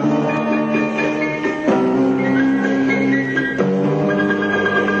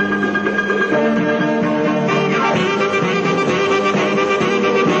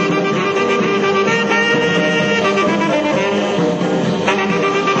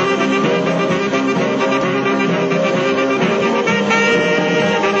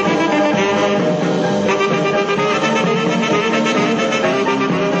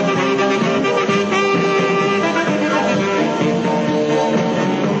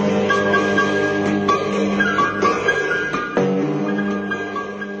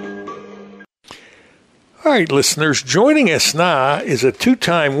 All right, listeners, joining us now is a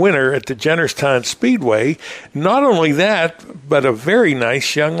two-time winner at the Jennerstown Speedway. Not only that, but a very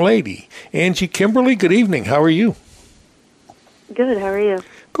nice young lady. Angie Kimberly, good evening. How are you? Good. How are you?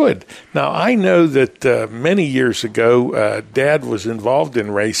 Good. Now, I know that many years ago, Dad was involved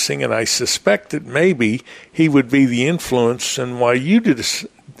in racing, and I suspect that maybe he would be the influence in why you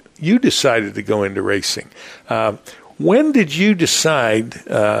decided to go into racing. When did you decide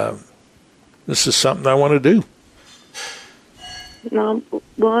this is something I want to do?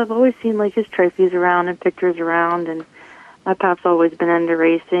 Well, I've always seen like his trophies around and pictures around, and my pap's always been into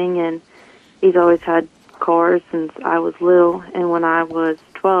racing, and he's always had cars since I was little. And when I was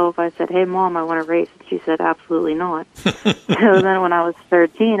 12, I said, "Hey, Mom, I want to race." And she said, "Absolutely not." So then when I was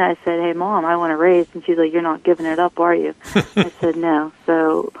 13, I said, "Hey, Mom, I want to race." And she's like, "You're not giving it up, are you?" I said, "No."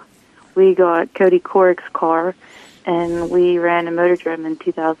 So we got Cody Corrick's car, and we ran a motor drum in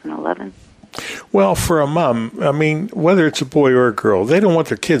 2011. Well, for a mom, I mean, whether it's a boy or a girl, they don't want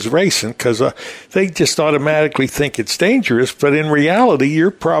their kids racing because they just automatically think it's dangerous. But in reality,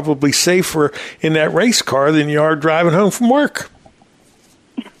 you're probably safer in that race car than you are driving home from work.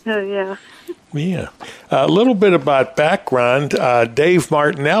 Oh, yeah. Yeah. A little bit about background. Dave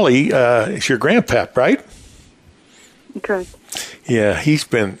Martinelli is your grandpap, right? Correct. Yeah,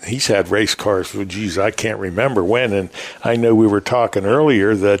 he's had race cars. Well, geez, I can't remember when. And I know we were talking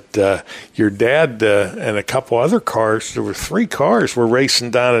earlier that your dad and a couple other cars, there were 3 cars, were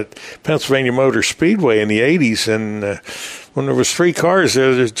racing down at Pennsylvania Motor Speedway in the 80s. And when there was 3 cars,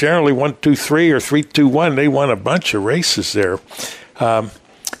 there's generally 1, 2, 3 or 3, 2, 1. They won a bunch of races there.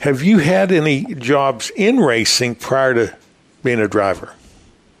 Have you had any jobs in racing prior to being a driver?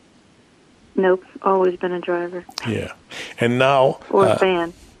 Nope, always been a driver. Yeah, and now or a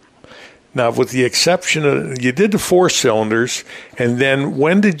fan. Now, with the exception of you did the 4 cylinders, and then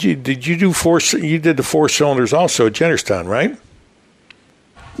when did you do 4? You did the 4 cylinders also at Jennerstown, right?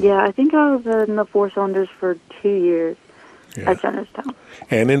 Yeah, I think I was in the 4 cylinders for 2 years at Jennerstown.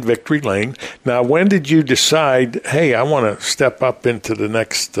 And in Victory Lane. Now, when did you decide, hey, I want to step up into the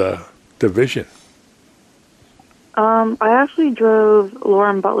next division? I actually drove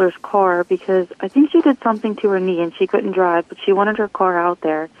Lauren Butler's car because I think she did something to her knee and she couldn't drive, but she wanted her car out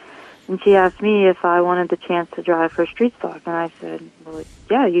there. And she asked me if I wanted the chance to drive her street stock. And I said, well,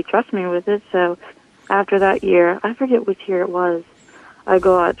 yeah, you trust me with it. So after that year, I forget which year it was, I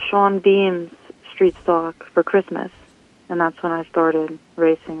got Sean Beam's street stock for Christmas. And that's when I started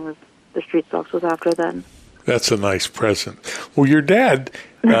racing with the street stocks was after then. That's a nice present. Well, your dad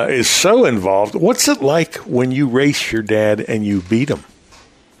is so involved. What's it like when you race your dad and you beat him?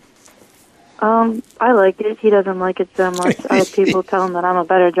 I like it. He doesn't like it so much. I have people tell him that I'm a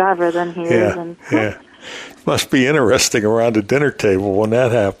better driver than he is. And yeah. Must be interesting around a dinner table when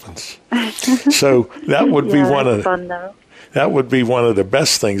that happens. So that would be one of fun, though. That would be one of the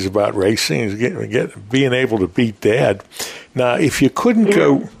best things about racing is being able to beat Dad. Now, if you couldn't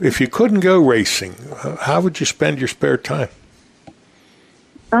go racing, how would you spend your spare time?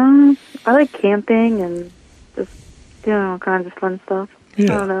 I like camping and just doing all kinds of fun stuff.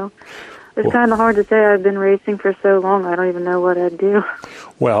 Yeah. I don't know. It's kind of hard to say. I've been racing for so long. I don't even know what I'd do.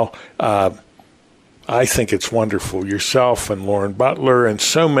 Well, I think it's wonderful. Yourself and Lauren Butler and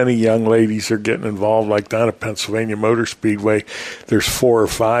so many young ladies are getting involved, like down at Pennsylvania Motor Speedway. There's 4 or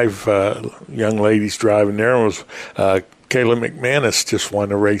 5 young ladies driving there. It was Kayla McManus just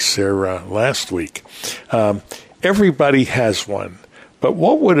won a race there last week. Everybody has one. But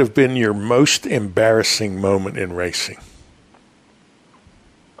what would have been your most embarrassing moment in racing?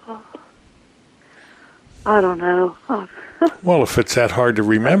 I don't know. Well, if it's that hard to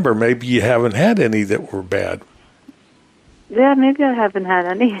remember, maybe you haven't had any that were bad. Yeah, maybe I haven't had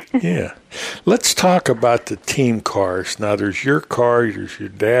any. Yeah. Let's talk about the team cars. Now, there's your car, there's your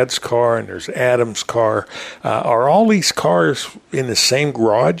dad's car, and there's Adam's car. Are all these cars in the same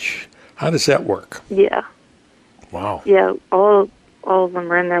garage? How does that work? Yeah. Wow. Yeah, all of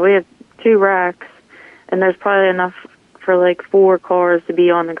them are in there. We have 2 racks, and there's probably enough for like 4 cars to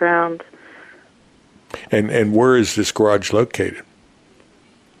be on the ground. And where is this garage located?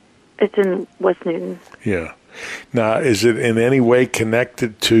 It's in West Newton. Yeah. Now, is it in any way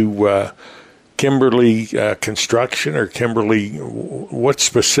connected to Kimberly Construction or Kimberly? What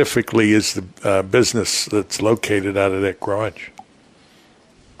specifically is the business that's located out of that garage?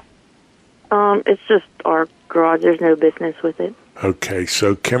 It's just our garage. There's no business with it. Okay,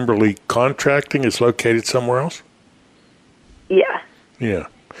 so Kimberly Contracting is located somewhere else? Yeah. Yeah.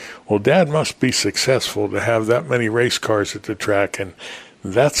 Well, Dad must be successful to have that many race cars at the track, and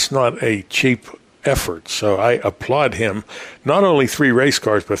that's not a cheap effort. So I applaud him. Not only 3 race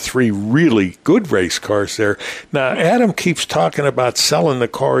cars, but 3 really good race cars there. Now, Adam keeps talking about selling the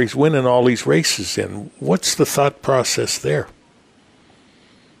car he's winning all these races in. What's the thought process there?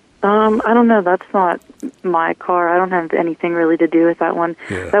 I don't know. That's not my car. I don't have anything really to do with that one.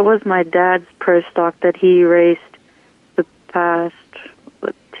 Yeah. That was my dad's Pro Stock that he raced the past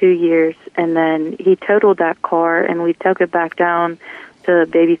 2 years, and then he totaled that car, and we took it back down to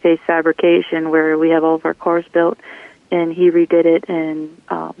Babyface Fabrication, where we have all of our cars built, and he redid it, and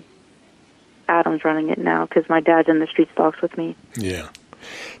Adam's running it now because my dad's in the street stocks with me. Yeah.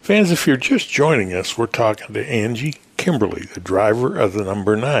 Fans, if you're just joining us, we're talking to Angie Kimberly, the driver of the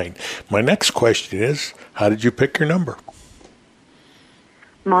number 9. My next question is, how did you pick your number?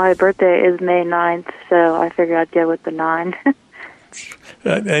 My birthday is May 9th, so I figured I'd go with the 9.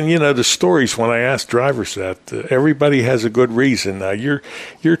 And you know, the stories when I ask drivers that, everybody has a good reason. Now, you're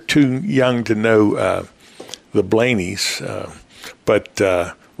too young to know the Blaneys,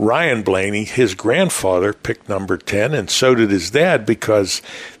 but Ryan Blaney, his grandfather, picked number 10, and so did his dad, because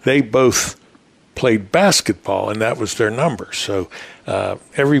they both played basketball, and that was their number. So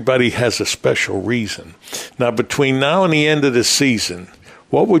everybody has a special reason. Now, between now and the end of the season,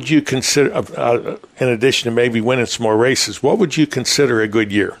 what would you consider, in addition to maybe winning some more races, what would you consider a good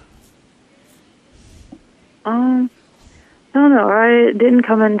year? I don't know. I didn't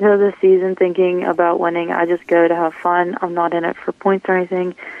come into the season thinking about winning. I just go to have fun. I'm not in it for points or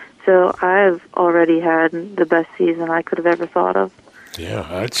anything. So I've already had the best season I could have ever thought of. Yeah,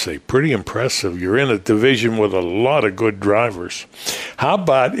 I'd say pretty impressive. You're in a division with a lot of good drivers. How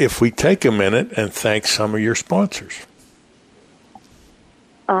about if we take a minute and thank some of your sponsors?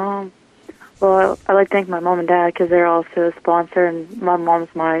 Well, I'd like to thank my mom and dad because they're also a sponsor, and my mom's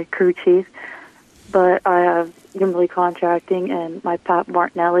my crew chief. But I have Kimberly Contracting and my Pat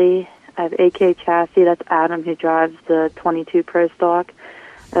Martinelli. I have AK Chassis. That's Adam, who drives the 22 Pro Stock.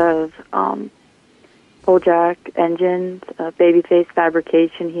 Of Pole Jack Engines, Babyface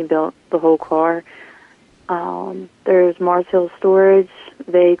Fabrication. He built the whole car. There's Mars Hill Storage,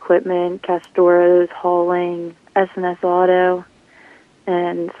 Bay Equipment, Castoros, Hauling, S&S Auto,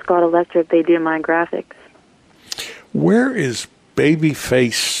 and Scott Electric. They do my graphics. Where is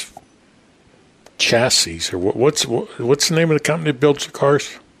Babyface Chassis, or what's the name of the company that builds the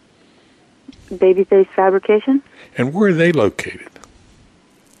cars? Babyface Fabrication. And where are they located?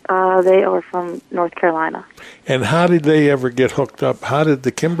 They are from North Carolina. And how did they ever get hooked up? How did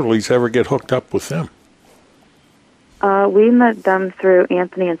the Kimberleys ever get hooked up with them? We met them through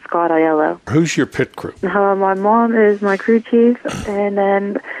Anthony and Scott Aiello. Who's your pit crew? My mom is my crew chief, and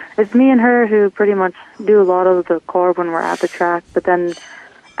then it's me and her who pretty much do a lot of the car when we're at the track. But then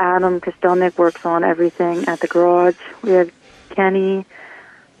Adam Kostelnik works on everything at the garage. We have Kenny.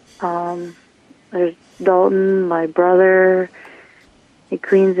 There's Dalton, my brother. He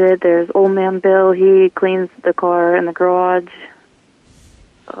cleans it. There's Old Man Bill. He cleans the car in the garage.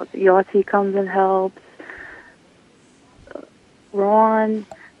 Yossi comes and helps. Ron,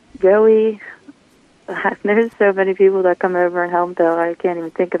 Joey. There's so many people that come over and help, though. I can't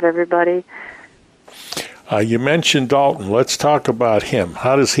even think of everybody. You mentioned Dalton. Let's talk about him.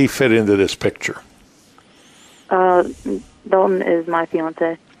 How does he fit into this picture? Dalton is my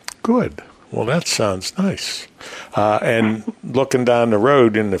fiance. Good. Well, that sounds nice. And looking down the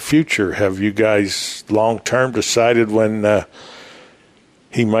road in the future, have you guys long-term decided when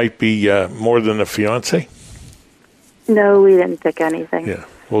he might be more than a fiance? No, we didn't pick anything. Yeah.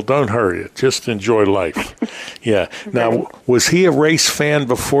 Well, don't hurry it. Just enjoy life. Yeah. Now, was he a race fan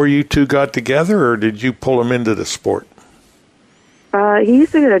before you two got together, or did you pull him into the sport? He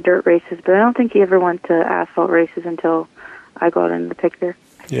used to go to dirt races, but I don't think he ever went to asphalt races until I got in the picture.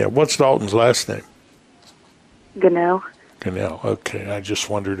 Yeah. What's Dalton's last name? Gannell. Gannell. Okay. I just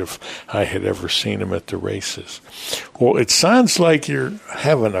wondered if I had ever seen him at the races. Well, it sounds like you're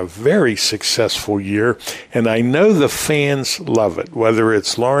having a very successful year, and I know the fans love it, whether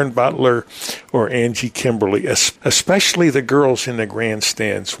it's Lauren Butler or Angie Kimberly, especially the girls in the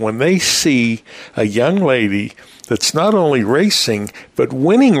grandstands. When they see a young lady that's not only racing, but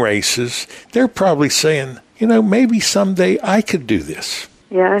winning races, they're probably saying, you know, maybe someday I could do this.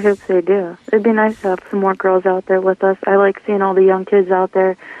 Yeah, I hope they do. It'd be nice to have some more girls out there with us. I like seeing all the young kids out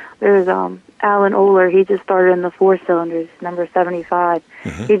there. There's Alan Oler. He just started in the 4-cylinders, number 75.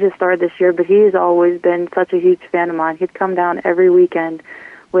 Mm-hmm. He just started this year, but he's always been such a huge fan of mine. He'd come down every weekend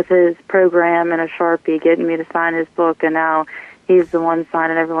with his program and a Sharpie, getting me to sign his book, and now he's the one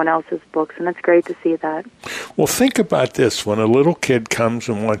signing everyone else's books, and it's great to see that. Well, think about this. When a little kid comes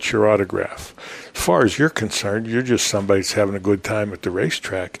and wants your autograph, as far as you're concerned, you're just somebody who's having a good time at the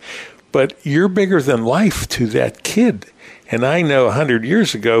racetrack. but you're bigger than life to that kid. And I know 100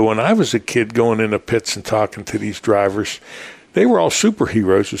 years ago when I was a kid going in the pits and talking to these drivers, they were all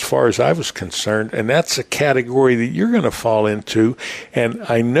superheroes as far as I was concerned, and that's a category that you're going to fall into. And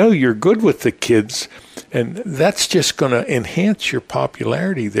I know you're good with the kids, and that's just going to enhance your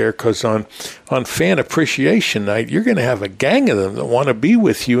popularity there, because on Fan Appreciation Night, you're going to have a gang of them that want to be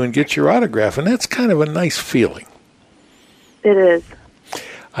with you and get your autograph, and that's kind of a nice feeling. It is.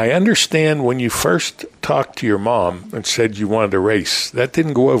 I understand when you first talked to your mom and said you wanted to race, that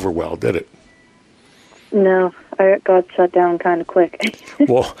didn't go over well, did it? No, I got shut down kind of quick.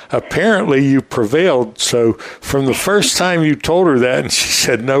 Well, apparently you prevailed. So from the first time you told her that and she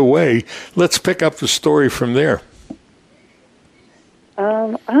said, no way, let's pick up the story from there.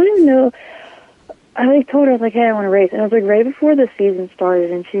 I don't even know. I told her, hey, I want to race. And it was right before the season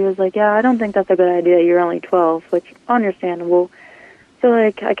started. And she was like, yeah, I don't think that's a good idea. You're only 12, which understandable. So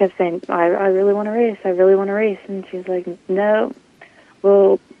I kept saying, I really want to race. I really want to race. And she's like, no.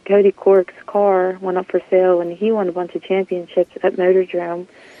 Well, Cody Cork's car went up for sale, and he won a bunch of championships at Motordrome.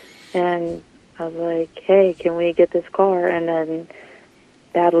 And I was like, hey, can we get this car? And then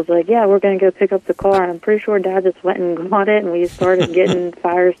Dad was like, yeah, we're going to go pick up the car. And I'm pretty sure Dad just went and got it, and we started getting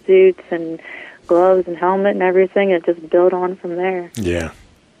fire suits and gloves and helmet and everything. It just built on from there. Yeah.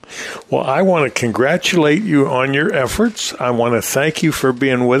 Well, I want to congratulate you on your efforts. I want to thank you for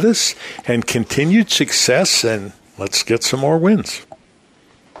being with us, and continued success, and let's get some more wins.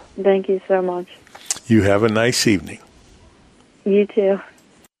 Thank you so much. You have a nice evening. You too.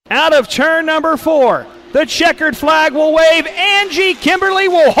 Out of turn number 4, the checkered flag will wave. Angie Kimberly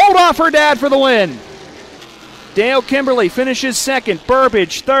will hold off her dad for the win. Dale Kimberly finishes second.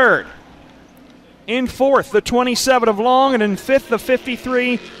 Burbage third. In fourth, the 27 of Long, and in fifth, the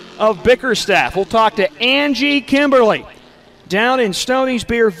 53 of Bickerstaff. We'll talk to Angie Kimberly down in Stoney's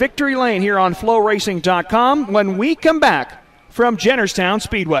Beer Victory Lane here on FlowRacing.com when we come back from Jennerstown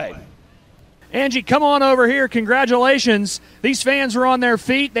Speedway. Angie, come on over here. Congratulations. These fans were on their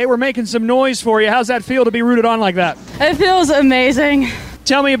feet. They were making some noise for you. How's that feel to be rooted on like that? It feels amazing.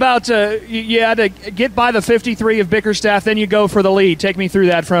 Tell me about, you had to get by the 53 of Bickerstaff, then you go for the lead. Take me through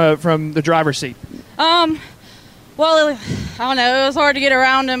that from the driver's seat. Well, I don't know. It was hard to get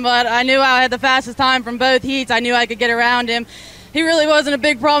around him, but I knew I had the fastest time from both heats. I knew I could get around him. He really wasn't a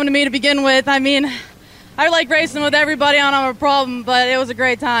big problem to me to begin with. I mean, I like racing with everybody. I don't have a problem, but it was a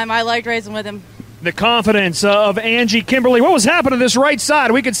great time. I liked racing with him. The confidence of Angie Kimberly. What was happening to this right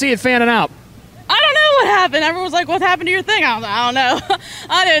side? We could see it fanning out. I don't know what happened. Everyone's like, what happened to your thing? I don't know.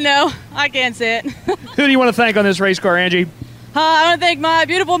 I didn't know. I can't see it. Who do you want to thank on this race car, Angie? I want to thank my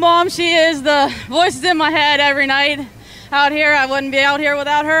beautiful mom. She is the voices in my head every night out here. I wouldn't be out here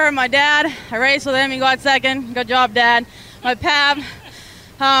without her. My dad, I raced with him. He got second. Good job, Dad. My pap,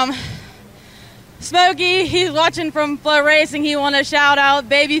 Smokey, he's watching from Flow Racing. He wanted a shout out.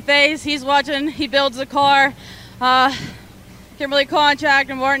 Babyface, he's watching. He builds a car. Kimberly Contract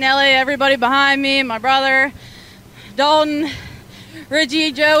and Martinelli, everybody behind me, my brother, Dalton,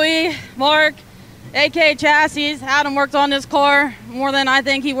 Richie, Joey, Mark, AK Chassis. Adam works on this car more than I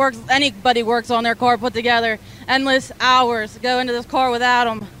think anybody works on their car put together. Endless hours to go into this car with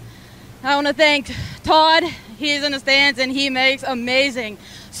Adam. I want to thank Todd. He's in the stands and he makes amazing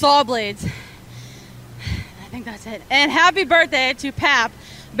saw blades. I think that's it. And happy birthday to Pap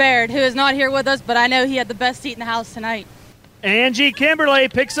Baird, who is not here with us, but I know he had the best seat in the house tonight. Angie Kimberly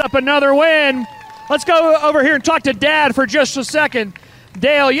picks up another win. Let's go over here and talk to Dad for just a second.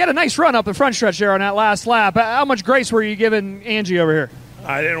 Dale, you had a nice run up the front stretch there on that last lap. How much grace were you giving Angie over here?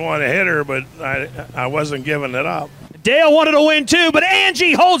 I didn't want to hit her, but I wasn't giving it up. Dale wanted to win too, but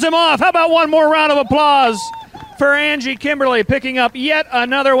Angie holds him off. How about one more round of applause for Angie Kimberly picking up yet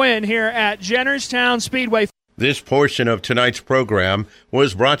another win here at Jennerstown Speedway. This portion of tonight's program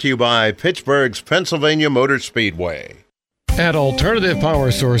was brought to you by Pittsburgh's Pennsylvania Motor Speedway. At Alternative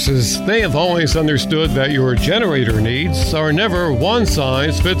Power Sources, they have always understood that your generator needs are never one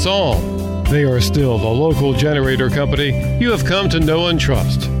size fits all. They are still the local generator company you have come to know and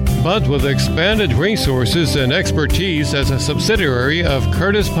trust, but with expanded resources and expertise as a subsidiary of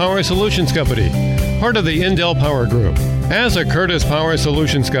Curtis Power Solutions Company, part of the Indel Power Group. As a Curtis Power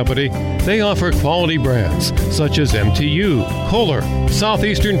Solutions Company, they offer quality brands such as MTU, Kohler,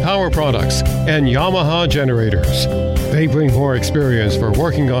 Southeastern Power Products, and Yamaha generators. They bring more experience for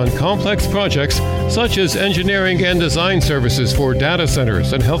working on complex projects such as engineering and design services for data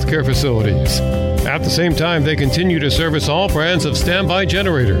centers and healthcare facilities. At the same time, they continue to service all brands of standby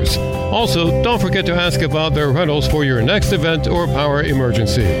generators. Also, don't forget to ask about their rentals for your next event or power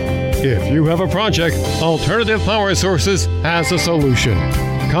emergency. If you have a project, Alternative Power Sources has a solution.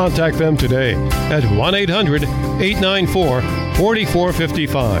 Contact them today at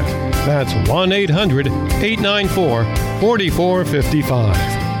 1-800-894-4455. That's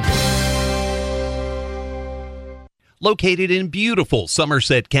 1-800-894-4455. Located in beautiful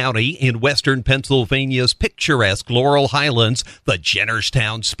Somerset County in western Pennsylvania's picturesque Laurel Highlands, the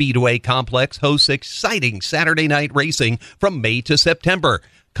Jennerstown Speedway Complex hosts exciting Saturday night racing from May to September.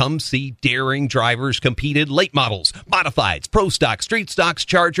 Come see daring drivers compete in late models, modifieds, pro stock, street stocks,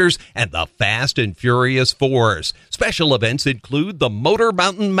 chargers, and the Fast and Furious 4s. Special events include the Motor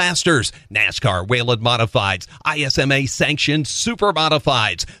Mountain Masters, NASCAR Wayland Modifieds, ISMA sanctioned Super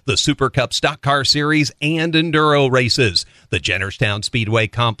Modifieds, the Super Cup Stock Car Series, and Enduro races. The Jennerstown Speedway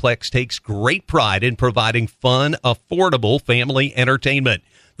Complex takes great pride in providing fun, affordable family entertainment.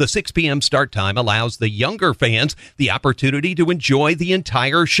 The 6 p.m. start time allows the younger fans the opportunity to enjoy the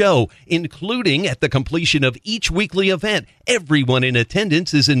entire show, including at the completion of each weekly event. Everyone in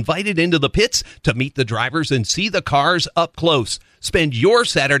attendance is invited into the pits to meet the drivers and see the cars up close. Spend your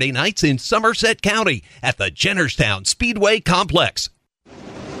Saturday nights in Somerset County at the Jennerstown Speedway Complex.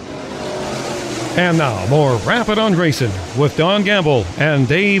 And now, more Rapid on Racing with Don Gamble and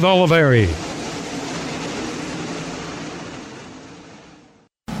Dave Oliveri.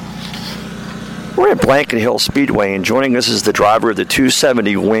 We're at Blanket Hill Speedway, and joining us is the driver of the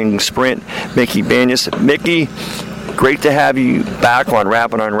 270 Wing Sprint, Mickey Banyas. Mickey, great to have you back on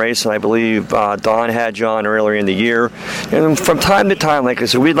Rapid on Racing. I believe Don had you on earlier in the year. And from time to time, like I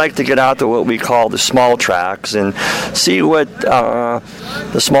said, we'd like to get out to what we call the small tracks and see what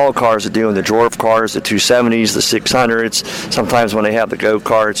the small cars are doing, the dwarf cars, the 270s, the 600s. Sometimes when they have the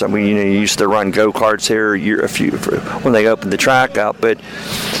go-karts, I mean, you used to run go-karts here when they opened the track up, but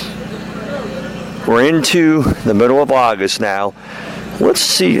we're into the middle of August now. Let's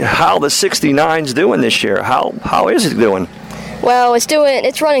see how the 69's doing this year. How is it doing? Well,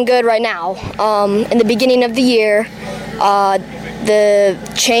 it's running good right now. In the beginning of the year, the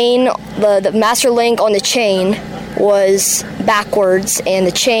chain, the master link on the chain was backwards, and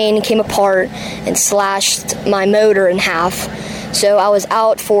the chain came apart and slashed my motor in half. So I was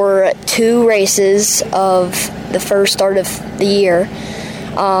out for 2 races of the first start of the year.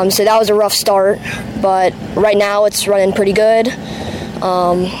 So that was a rough start, but right now it's running pretty good.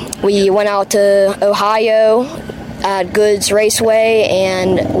 We went out to Ohio at Goods Raceway,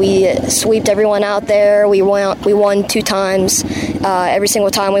 and we sweeped everyone out there. We won 2 times every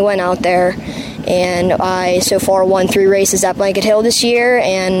single time we went out there, and I so far won 3 races at Blanket Hill this year,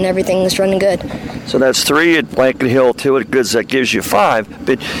 and everything's running good. So that's 3 at Blanket Hill, 2 at Goods. That gives you 5,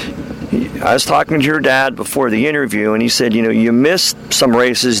 but I was talking to your dad before the interview, and he said, you missed some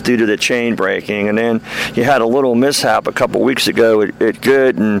races due to the chain breaking, and then you had a little mishap a couple weeks ago at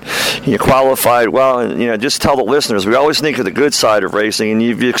Good, and you qualified well. And just tell the listeners, we always think of the good side of racing, and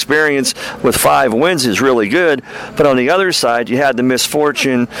you've experienced with 5 wins is really good, but on the other side, you had the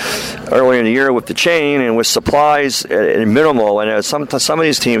misfortune earlier in the year with the chain and with supplies at minimal, and some of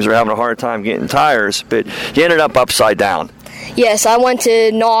these teams are having a hard time getting tires, but you ended up upside down. Yes, I went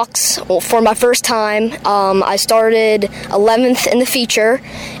to Knox for my first time. I started 11th in the feature,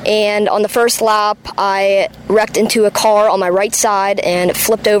 and on the first lap, I wrecked into a car on my right side and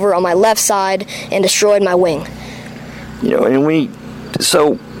flipped over on my left side and destroyed my wing.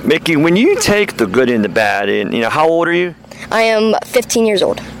 So Mickey, when you take the good and the bad, and how old are you? I am 15 years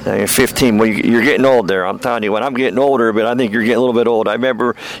old. You're 15. Well, you're getting old there. I'm telling you, when I'm getting older, but I think you're getting a little bit old. I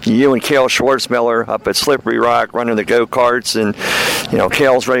remember you and Cale Schwartzmiller up at Slippery Rock running the go-karts, and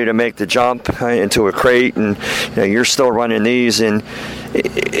Cale's ready to make the jump into a crate, and you're still running these, and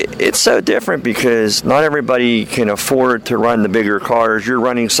it's so different because not everybody can afford to run the bigger cars. You're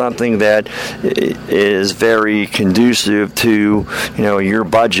running something that is very conducive to your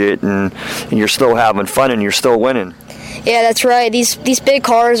budget, and you're still having fun, and you're still winning. Yeah, that's right. These big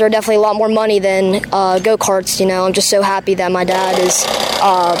cars are definitely a lot more money than go-karts. I'm just so happy that my dad is,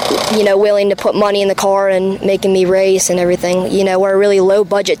 willing to put money in the car and making me race and everything. We're a really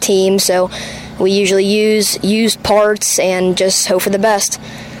low-budget team, so we usually use used parts and just hope for the best.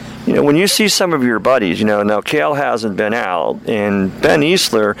 When you see some of your buddies, now Cale hasn't been out, and Ben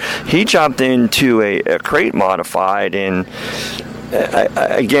Eastler, he jumped into a crate modified, and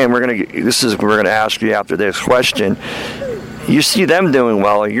again, we're going to ask you after this question. You see them doing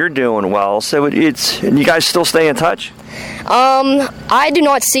well, you're doing well, so and you guys still stay in touch? I do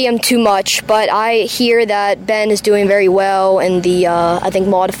not see him too much, but I hear that Ben is doing very well in the, I think,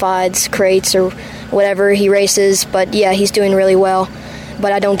 modifieds, crates, or whatever he races. But yeah, he's doing really well,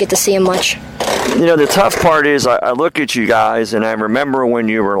 but I don't get to see him much. The tough part is I look at you guys, and I remember when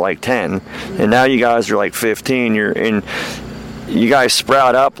you were like 10, and now you guys are like 15. you guys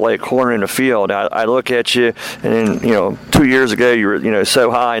sprout up like corn in a field. I look at you, and then, 2 years ago you were so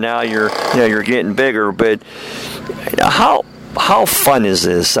high. Now you're getting bigger. But how fun is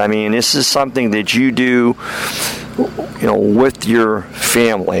this? I mean, this is something that you do, with your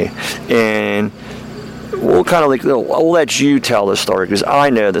family, and we'll we'll let you tell the story because I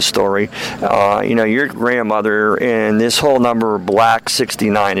know the story. Your grandmother and this whole number Black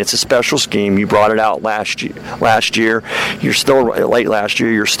 69. It's a special scheme. You brought it out last year. You're still late last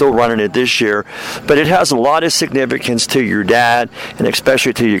year. You're still running it this year, but it has a lot of significance to your dad and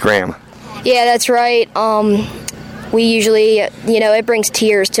especially to your grandma. Yeah, that's right. We usually, it brings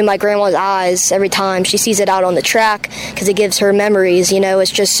tears to my grandma's eyes every time she sees it out on the track because it gives her memories.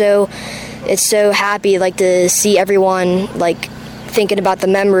 It's just it's so happy, to see everyone, thinking about the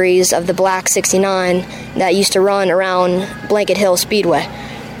memories of the Black 69 that used to run around Blanket Hill Speedway.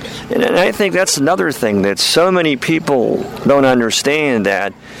 And I think that's another thing that so many people don't understand,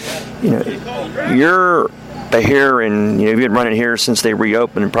 that, you're here and, you've been running here since they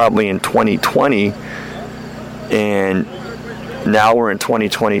reopened probably in 2020. And now we're in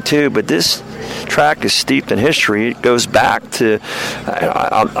 2022, but this track is steeped in history. It goes back to,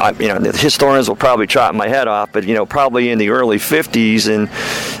 the historians will probably chop my head off, but, probably in the early 50s, and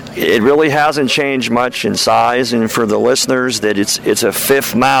it really hasn't changed much in size. And for the listeners, that it's a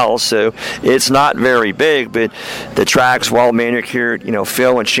fifth mile, so it's not very big, but the track's well manicured.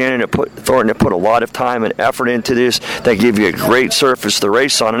 Phil and Shannon Thornton have put a lot of time and effort into this. They give you a great surface to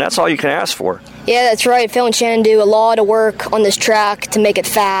race on, and that's all you can ask for. Yeah, that's right. Phil and Shannon do a lot of work on this track to make it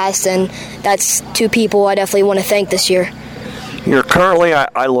fast, and that's two people I definitely want to thank this year. You're currently,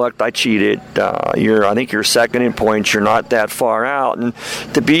 I looked, I cheated. I think you're second in points. You're not that far out, and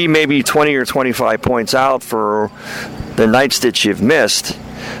to be maybe 20 or 25 points out for the nights that you've missed,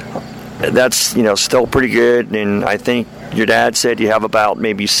 that's still pretty good. And I think your dad said you have about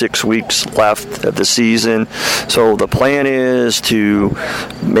maybe 6 weeks left of the season. So the plan is to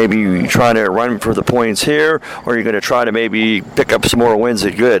maybe try to run for the points here, or you're going to try to maybe pick up some more wins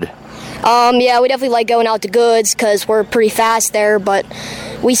at Good. Yeah, we definitely like going out to Goods because we're pretty fast there, but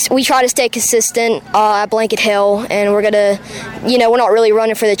we try to stay consistent at Blanket Hill, and we're going to, we're not really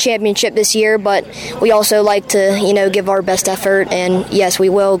running for the championship this year, but we also like to, give our best effort, and yes, we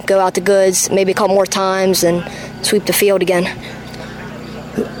will go out to Goods maybe a couple more times and sweep the field again.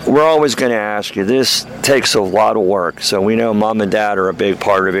 We're always going to ask you, this takes a lot of work, so we know Mom and Dad are a big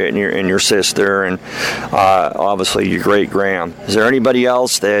part of it, and your sister, and obviously your great Graham. Is there anybody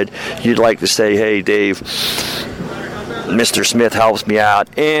else that you'd like to say, hey, Dave, Mr. Smith helps me out,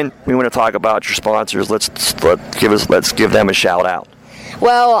 and we want to talk about your sponsors. Let's give them a shout out.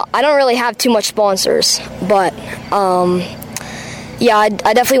 Well, I don't really have too much sponsors, but yeah, I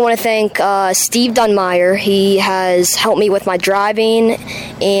definitely want to thank Steve Dunmeyer. He has helped me with my driving,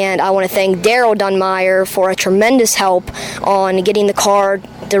 and I want to thank Daryl Dunmeyer for a tremendous help on getting the car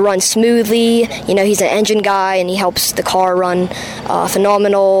to run smoothly. He's an engine guy, and he helps the car run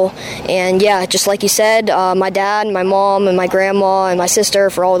phenomenal. And yeah, just like you said, my dad, my mom, and my grandma, and my sister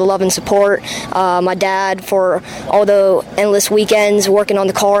for all the love and support. My dad for all the endless weekends working on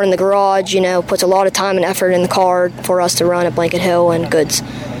the car in the garage. Puts a lot of time and effort in the car for us to run at Blanket Hill and Goods.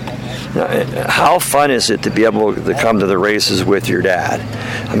 How fun is it to be able to come to the races with your dad?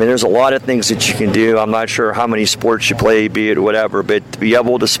 I mean, there's a lot of things that you can do. I'm not sure how many sports you play, be it whatever, but to be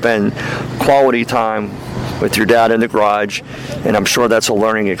able to spend quality time with your dad in the garage, and I'm sure that's a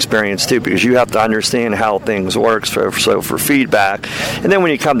learning experience too, because you have to understand how things work. So for feedback, and then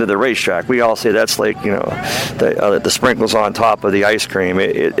when you come to the racetrack, we all say that's like the sprinkles on top of the ice cream.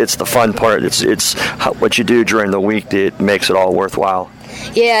 It's the fun part. It's what you do during the week that makes it all worthwhile.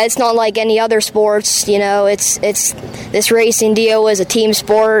 Yeah, it's not like any other sports. It's this racing deal is a team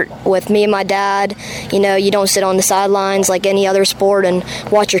sport with me and my dad. You don't sit on the sidelines like any other sport and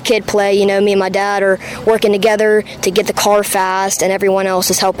watch your kid play. Me and my dad are working together to get the car fast, and everyone else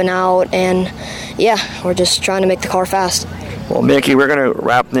is helping out. And yeah, we're just trying to make the car fast. Well, Mickey, we're going to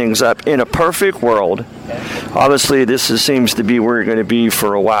wrap things up. In a perfect world, obviously this seems to be where you're going to be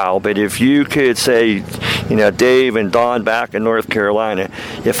for a while, but if you could say, Dave and Don back in North Carolina,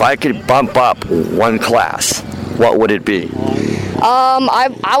 if I could bump up one class, what would it be?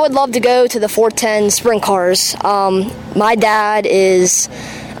 I would love to go to the 410 sprint cars. My dad is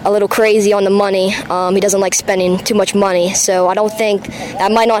a little crazy on the money. He doesn't like spending too much money, so I don't think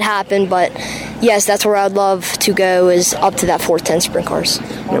that might not happen, but yes, that's where I'd love to go, is up to that 410 sprint cars.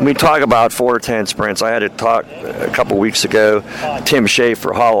 When we talk about 410 sprints, I had a talk a couple weeks ago, Tim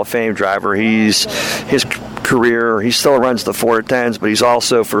Schaefer, Hall of Fame driver. His career. He still runs the 410s, but he's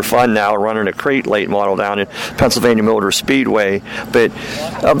also, for fun now, running a crate late model down at Pennsylvania Motor Speedway. But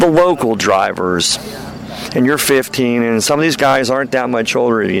of the local drivers, and you're 15, and some of these guys aren't that much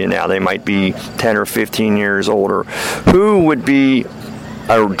older than you now. They might be 10 or 15 years older. Who would be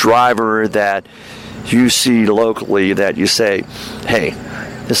a driver that you see locally that you say, hey,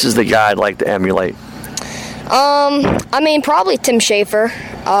 this is the guy I'd like to emulate? I mean, probably Tim Schaefer,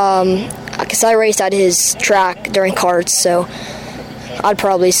 because I raced at his track during karts, so I'd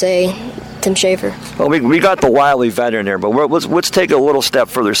probably say Tim Schaefer. Well, we got the wily veteran there, but let's take a little step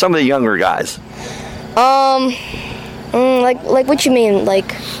further. Some of the younger guys. Like what you mean?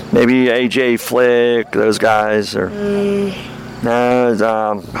 Like maybe AJ Flick, those guys, or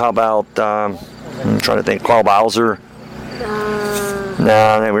how about I'm trying to think, Carl Bowser.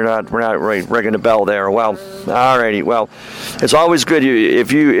 No, we're not ringing the bell there. Well, alrighty. Well, it's always good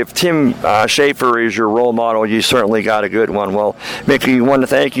if Tim Schaefer is your role model. You certainly got a good one. Well, Mickey, we want to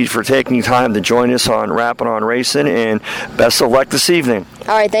thank you for taking time to join us on Rapping on Racing, and best of luck this evening.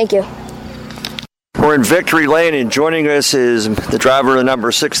 All right, thank you. We're in Victory Lane, and joining us is the driver of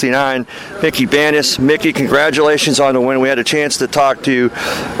number 69, Mickey Banis. Mickey, congratulations on the win. We had a chance to talk to you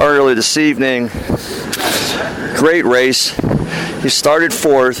earlier this evening. Great race. You started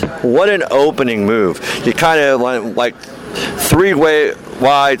fourth. What an opening move. You kind of like three-way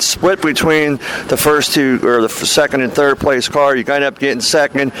wide, split between the first two, or the second and third place car. You kind of up getting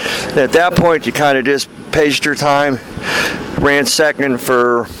second. And at that point, you kind of just paced your time, ran second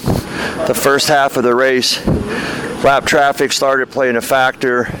for the first half of the race. Lap traffic started playing a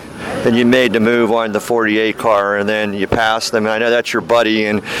factor. Then you made the move on the 48 car, and then you passed them. I know that's your buddy,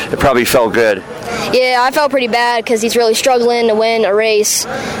 and it probably felt good. Yeah, I felt pretty bad because he's really struggling to win a race.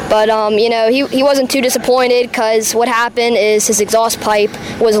 But, he wasn't too disappointed because what happened is his exhaust pipe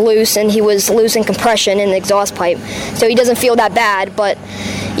was loose, and he was losing compression in the exhaust pipe. So he doesn't feel that bad. But,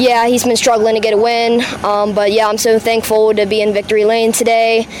 yeah, he's been struggling to get a win. But, yeah, I'm so thankful to be in Victory Lane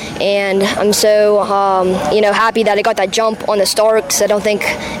today. And I'm so, happy that I got that jump on the start, because I don't think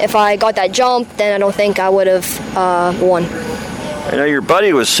if I got that jump, then I don't think I would have won. I know your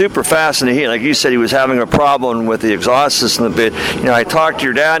buddy was super fast in the heat. Like you said, he was having a problem with the exhaust system a bit. I talked to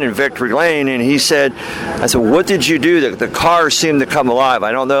your dad in Victory Lane, and he said, what did you do? The car seemed to come alive.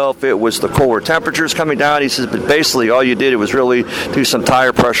 I don't know if it was the cooler temperatures coming down. He says, but basically all you did was really do some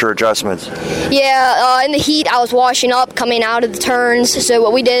tire pressure adjustments. Yeah, in the heat, I was washing up coming out of the turns. So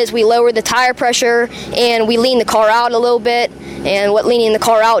what we did is we lowered the tire pressure, and we leaned the car out a little bit. And what leaning the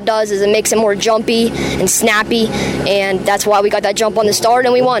car out does is it makes it more jumpy and snappy, and that's why we got that jump on the start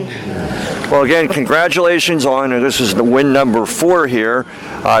and we won. Well, again, congratulations on this is the win number 4 here.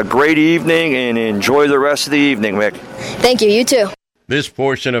 Great evening, and enjoy the rest of the evening, Mick. Thank you. You too. This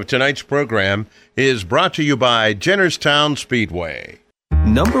portion of tonight's program is brought to you by Jennerstown Speedway.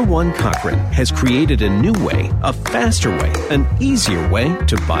 Number One Cochrane has created a new way, a faster way, an easier way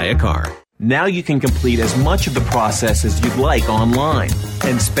to buy a car. Now you can complete as much of the process as you'd like online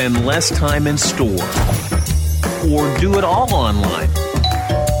and spend less time in store. Or do it all online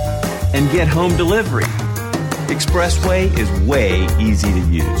and get home delivery. Expressway is way easy to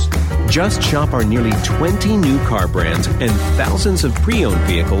use. Just shop our nearly 20 new car brands and thousands of pre-owned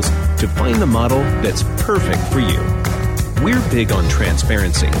vehicles to find the model that's perfect for you. We're big on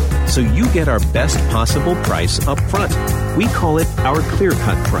transparency, so you get our best possible price up front. We call it our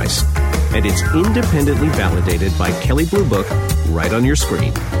clear-cut price, and it's independently validated by Kelley Blue Book right on your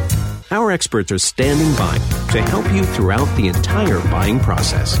screen. Our experts are standing by to help you throughout the entire buying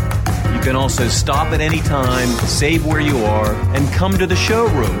process. You can also stop at any time, save where you are, and come to the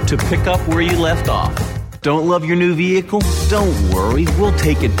showroom to pick up where you left off. Don't love your new vehicle? Don't worry, we'll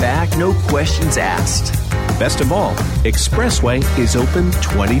take it back, no questions asked. Best of all, Expressway is open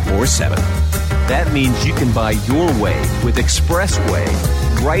 24/7. That means you can buy your way with Expressway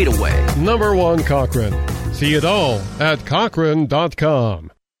right away. Number One Cochrane. See it all at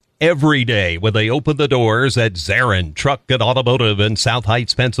Cochrane.com. Every day when they open the doors at Zarin Truck and Automotive in South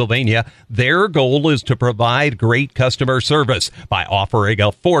Heights, Pennsylvania, their goal is to provide great customer service by offering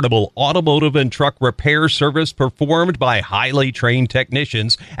affordable automotive and truck repair service performed by highly trained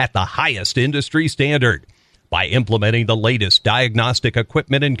technicians at the highest industry standard. By implementing the latest diagnostic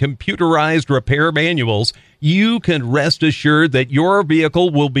equipment and computerized repair manuals, you can rest assured that your vehicle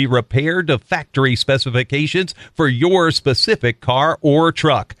will be repaired to factory specifications for your specific car or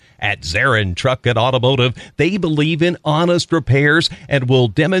truck. At Zarin Truck and Automotive, they believe in honest repairs and will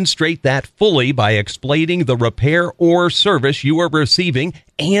demonstrate that fully by explaining the repair or service you are receiving,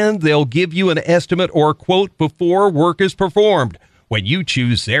 and they'll give you an estimate or quote before work is performed. When you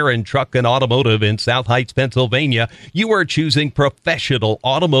choose Zarin Truck and Automotive in South Heights, Pennsylvania, you are choosing professional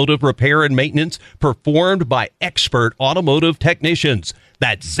automotive repair and maintenance performed by expert automotive technicians.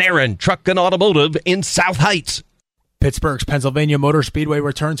 That's Zarin Truck and Automotive in South Heights. Pittsburgh's Pennsylvania Motor Speedway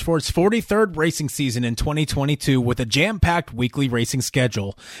returns for its 43rd racing season in 2022 with a jam-packed weekly racing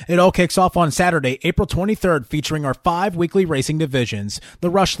schedule. It all kicks off on Saturday, April 23rd, featuring our 5 weekly racing divisions: the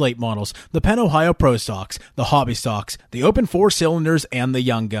Rush Late Models, the Penn Ohio Pro Stocks, the Hobby Stocks, the Open 4-cylinders, and the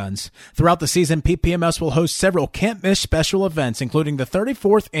Young Guns. Throughout the season, PPMS will host several can't-miss special events, including the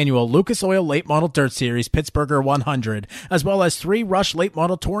 34th annual Lucas Oil Late Model Dirt Series Pittsburgher 100, as well as 3 Rush Late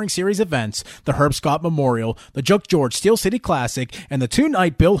Model Touring Series events: the Herb Scott Memorial, the Joke George Steel City Classic, and the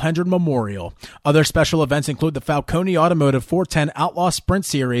 2-night Bill Hendren Memorial. Other special events include the Falcone Automotive 410 Outlaw Sprint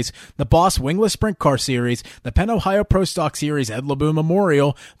Series, the Boss Wingless Sprint Car Series, the Penn Ohio Pro Stock Series Ed LeBoon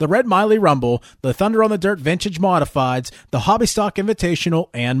Memorial, the Red Miley Rumble, the Thunder on the Dirt Vintage Modifieds, the Hobby Stock Invitational,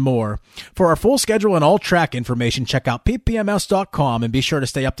 and more. For our full schedule and all track information, check out ppms.com, and be sure to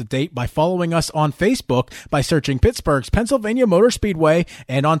stay up to date by following us on Facebook by searching Pittsburgh's Pennsylvania Motor Speedway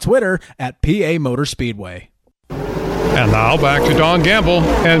and on Twitter at PA Motor Speedway. And now back to Don Gamble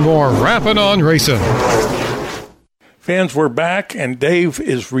and more Rappin' on Racing. Fans, we're back, and Dave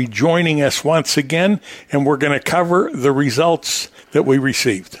is rejoining us once again, and we're going to cover the results that we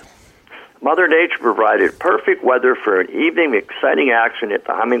received. Mother Nature provided perfect weather for an evening of exciting action at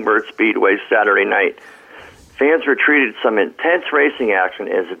the Hummingbird Speedway Saturday night. Fans were treated some intense racing action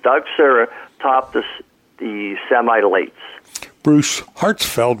as Doug Serra topped the semi-lates. Bruce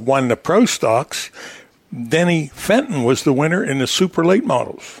Hartsfeld won the Pro Stocks. Denny Fenton was the winner in the Super Late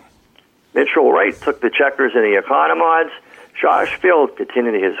Models. Mitchell Wright took the checkers in the Economods. Josh Field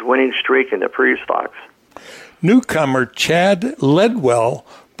continued his winning streak in the Pre-Stocks. Newcomer Chad Ledwell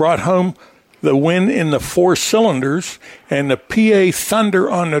brought home the win in the 4-cylinders, and the PA Thunder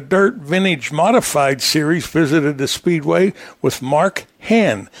on the Dirt Vintage Modified Series visited the Speedway with Mark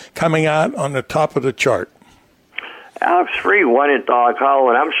Hahn coming out on the top of the chart. Alex Free won at Dog Hollow,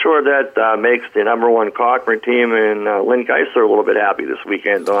 and I'm sure that makes the number 1 Cochran team and Lynn Geisler a little bit happy this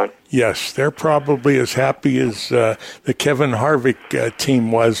weekend, Don. Yes, they're probably as happy as the Kevin Harvick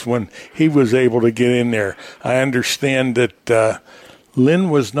team was when he was able to get in there. I understand that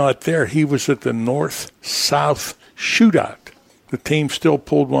Lynn was not there. He was at the North-South Shootout. The team still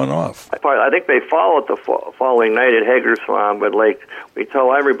pulled one off. I think they followed the following night at Hagerstown, but like we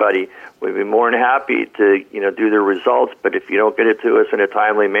tell everybody, we'd be more than happy to do the results. But if you don't get it to us in a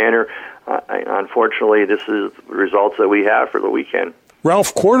timely manner, unfortunately, this is the results that we have for the weekend.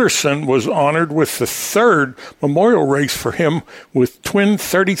 Ralph Quarterson was honored with the 3rd memorial race for him with twin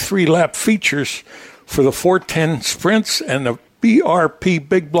 33-lap features for the 410 Sprints and the BRP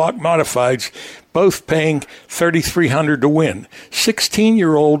Big Block Modifieds, both paying $3,300 to win.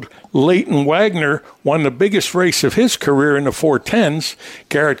 16-year-old Leighton Wagner won the biggest race of his career in the 410s.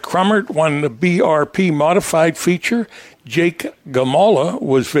 Garrett Crummert won the BRP Modified feature. Jake Gamala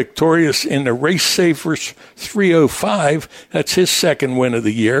was victorious in the Race Safers 305. That's his 2nd win of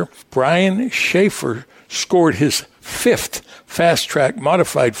the year. Brian Schaefer scored his 5th Fast Track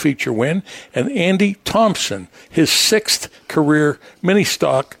Modified feature win, and Andy Thompson his 6th career mini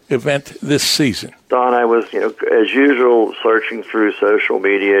stock event this season. Don, I was, as usual, searching through social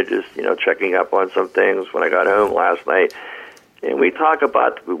media, just, checking up on some things when I got home last night. And we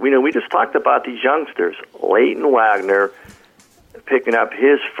just talked about these youngsters. Leighton Wagner picking up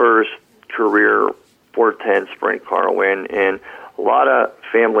his first career 410 sprint car win, and a lot of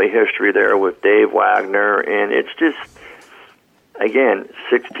family history there with Dave Wagner, and it's just, again,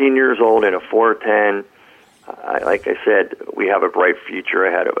 16 years old in a 410. Like I said, we have a bright future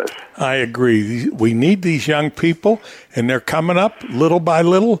ahead of us. I agree. We need these young people, and they're coming up little by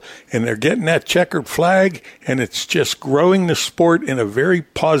little, and they're getting that checkered flag, and it's just growing the sport in a very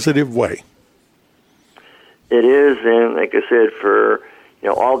positive way. It is, and like I said, for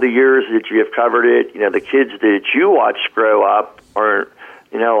all the years that you have covered it, the kids that you watch grow up are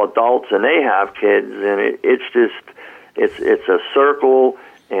adults, and they have kids, and it's a circle.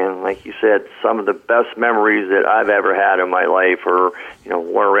 And like you said, some of the best memories that I've ever had in my life are,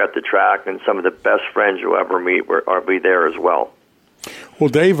 when we're at the track, and some of the best friends you'll ever meet are be there as well. Well,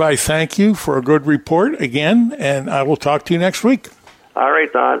 Dave, I thank you for a good report again, and I will talk to you next week. All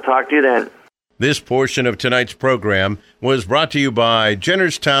right, Don. Talk to you then. This portion of tonight's program was brought to you by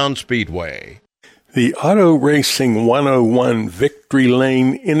Jennerstown Speedway. The Auto Racing 101 Victory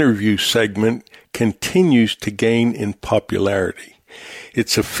Lane interview segment continues to gain in popularity.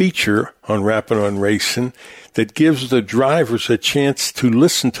 It's a feature on Rappin' on Racing that gives the drivers a chance to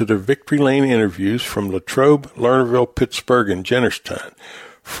listen to their Victory Lane interviews from Latrobe, Lernerville, Pittsburgh, and Jennerstown.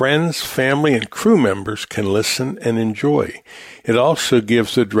 Friends, family, and crew members can listen and enjoy. It also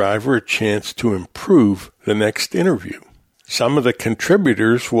gives the driver a chance to improve the next interview. Some of the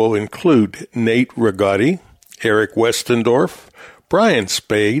contributors will include Nate Rigotti, Eric Westendorf, Brian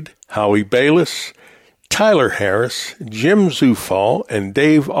Spade, Howie Bayless, Tyler Harris, Jim Zufall, and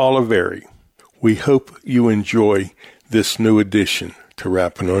Dave Oliveri. We hope you enjoy this new addition to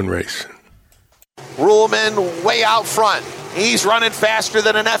Rappin' on Racing. Ruhlman way out front. He's running faster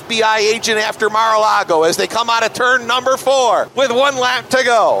than an FBI agent after Mar-a-Lago as they come out of turn number 4 with 1 lap to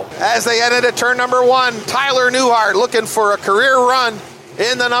go. As they head into turn number 1, Tyler Newhart looking for a career run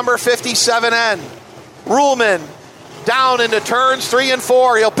in the number 57N. Ruhlman down into turns 3 and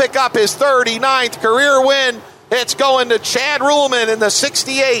 4. He'll pick up his 39th career win. It's going to Chad Ruhlman in the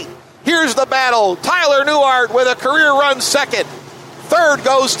 68. Here's the battle. Tyler Newhart with a career run second. Third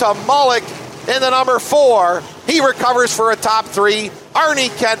goes to Mullock in the number 4. He recovers for a top 3.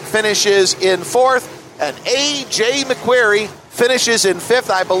 Arnie Kent finishes in 4th. And A.J. McQuarrie finishes in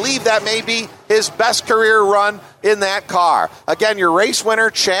 5th. I believe that may be his best career run in that car. Again, your race winner,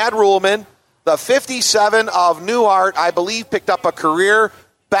 Chad Ruhlman. The 57 of Newhart, I believe, picked up a career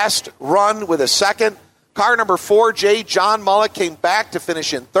best run with a second. Car number 4, J. John Mullock, came back to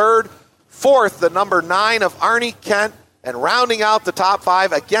finish in 3rd. 4th, the number 9 of Arnie Kent. And rounding out the top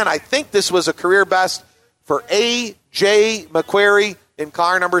 5, again, I think this was a career best for A.J. McQuarrie in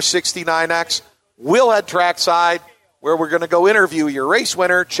car number 69X. We'll head trackside where we're going to go interview your race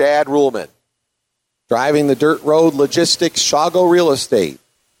winner, Chad Ruhlman. Driving the dirt road logistics, Shago Real Estate.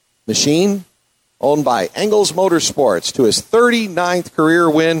 Machine owned by Engels Motorsports to his 39th career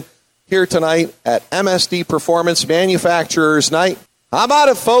win here tonight at MSD Performance Manufacturers Night. How about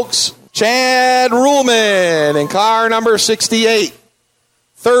it, folks? Chad Ruhlman in car number 68.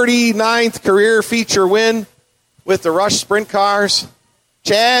 39th career feature win with the Rush Sprint Cars.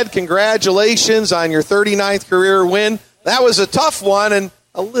 Chad, congratulations on your 39th career win. That was a tough one and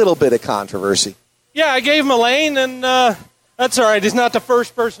a little bit of controversy. Yeah, I gave him a lane, and that's all right. He's not the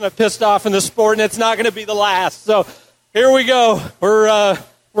first person I've pissed off in the sport, and it's not going to be the last. So here we go. We're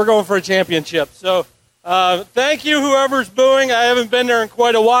going for a championship. So thank you, whoever's booing. I haven't been there in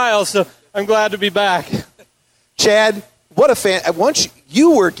quite a while, so I'm glad to be back. Chad, what a fan. Once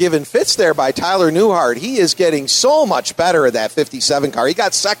you were given fits there by Tyler Newhart, he is getting so much better at that 57 car. He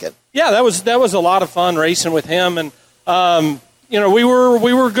got second. Yeah, that was a lot of fun racing with him, and we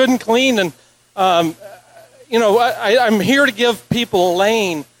were good and clean, and I'm here to give people a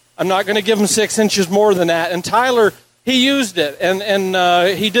lane. I'm not going to give them 6 inches more than that. And Tyler, he used it, and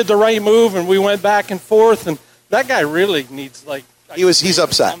he did the right move, and we went back and forth. And that guy really needs he's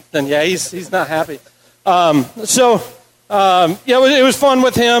upset. Something. Yeah, he's not happy. It was fun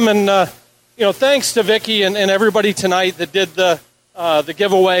with him, and thanks to Vicky and everybody tonight that did the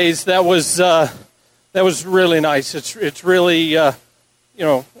giveaways. That was really nice. It's really a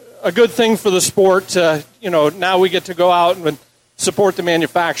good thing for the sport. Now we get to go out and support the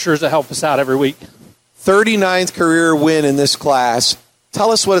manufacturers that help us out every week. 39th career win in this class. Tell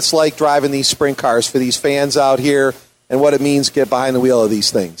us what it's like driving these sprint cars for these fans out here and what it means to get behind the wheel of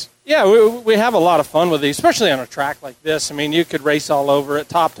these things. Yeah, we have a lot of fun with these, especially on a track like this. I mean, you could race all over it,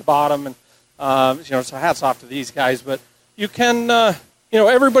 top to bottom, and so hats off to these guys. But you can,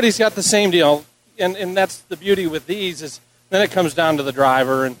 everybody's got the same deal, and that's the beauty with these is then it comes down to the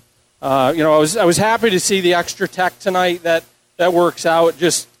driver. And I was happy to see the extra tech tonight that works out. It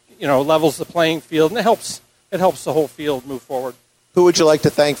just levels the playing field, and it helps the whole field move forward. Who would you like to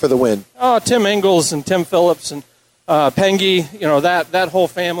thank for the win? Tim Ingles and Tim Phillips and Pengy, that whole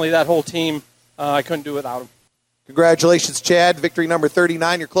family, that whole team, I couldn't do without them. Congratulations, Chad. Victory number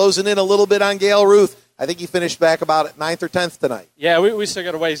 39. You're closing in a little bit on Gale Ruth. I think he finished back about at 9th or 10th tonight. Yeah, we still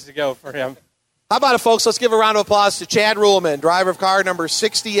got a ways to go for him. How about it, folks? Let's give a round of applause to Chad Ruhlman, driver of car number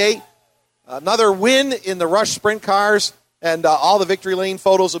 68. Another win in the Rush Sprint Cars, and all the Victory Lane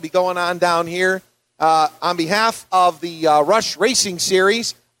photos will be going on down here. On behalf of the Rush Racing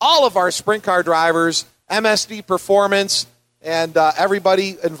Series, all of our sprint car drivers, MSD Performance, and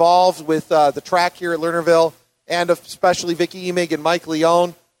everybody involved with the track here at Lernerville, and especially Vicky Emig and Mike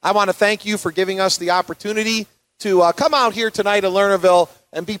Leone. I want to thank you for giving us the opportunity to come out here tonight at Lernerville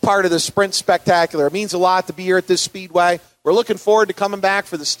and be part of the Sprint Spectacular. It means a lot to be here at this speedway. We're looking forward to coming back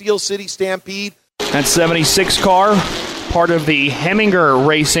for the Steel City Stampede. That 76 car, part of the Heminger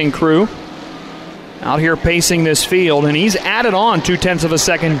Racing crew, out here pacing this field, and he's added on 0.2 of a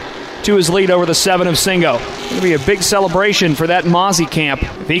second to his lead over the 7 of Singo. Going to be a big celebration for that Mozzie camp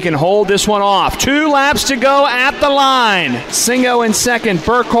if he can hold this one off. 2 laps to go at the line. Singo in second,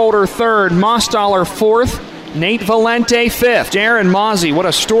 Burkholder third, Mostaller fourth, Nate Valente fifth. Darren Mozzie, what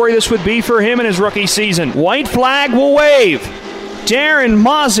a story this would be for him in his rookie season. White flag will wave. Darren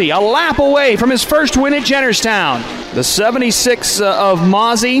Mozzie, a lap away from his first win at Jennerstown. The 76 of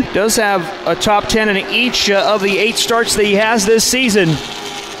Mozzie does have a top 10 in each of the 8 starts that he has this season.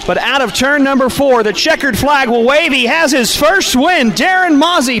 But out of turn number 4, the checkered flag will wave. He has his first win. Darren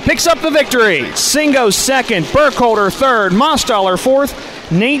Mozzie picks up the victory. Singo second, Burkholder third, Mostaller fourth.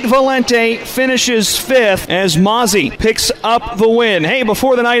 Nate Valente finishes fifth as Mozzie picks up the win. Hey,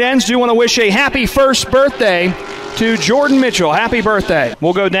 before the night ends, do want to wish a happy first birthday to Jordan Mitchell. Happy birthday.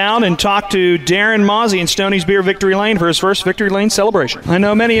 We'll go down and talk to Darren Mozzie in Stoney's Beer Victory Lane for his first Victory Lane celebration. I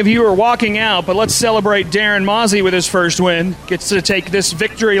know many of you are walking out, but let's celebrate Darren Mozzie with his first win. Gets to take this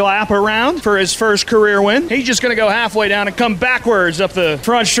victory lap around for his first career win. He's just going to go halfway down and come backwards up the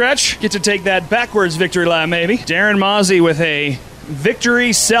front stretch. Get to take that backwards victory lap, maybe. Darren Mozzie with a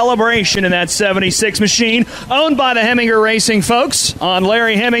victory celebration in that 76 machine, owned by the Heminger Racing folks on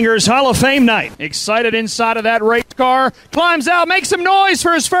Larry Heminger's Hall of Fame night. Excited inside of that race car, climbs out, makes some noise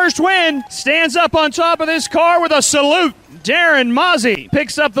for his first win, stands up on top of this car with a salute. Darren Mozzie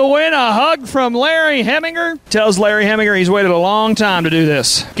picks up the win, a hug from Larry Heminger. Tells Larry Heminger he's waited a long time to do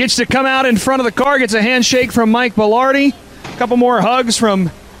this. Gets to come out in front of the car, gets a handshake from Mike Bellardi. A couple more hugs from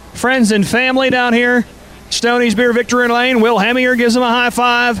friends and family down here. Stoney's Beer Victory Lane. Will Heminger gives him a high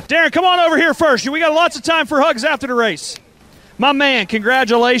five. Darren, come on over here first. We got lots of time for hugs after the race. My man,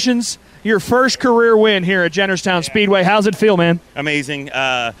 congratulations. Your first career win here at Jennerstown Speedway. How's it feel, man? Amazing.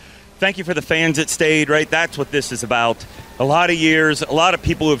 Thank you for the fans that stayed, right? That's what this is about. A lot of years, a lot of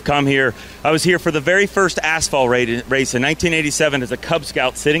people who have come here. I was here for the very first asphalt race in 1987 as a Cub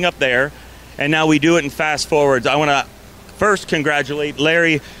Scout sitting up there, and now we do it in fast forwards. I want to first congratulate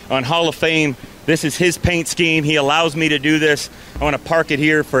Larry on Hall of Fame. This is his paint scheme. He allows me to do this. I want to park it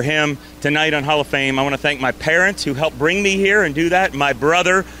here for him tonight on Hall of Fame. I want to thank my parents who helped bring me here and do that, my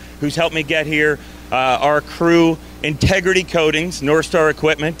brother who's helped me get here, our crew, Integrity Coatings, North Star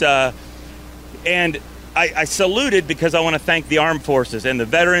Equipment, and I saluted because I want to thank the armed forces and the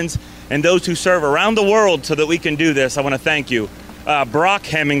veterans and those who serve around the world so that we can do this. I want to thank you. Brock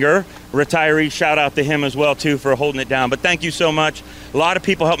Heminger, retiree, shout out to him as well, too, for holding it down. But thank you so much. A lot of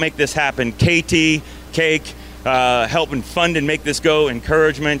people helped make this happen. KT, Cake, helping fund and make this go,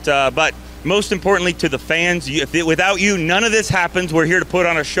 encouragement. But most importantly, to the fans, without you, none of this happens. We're here to put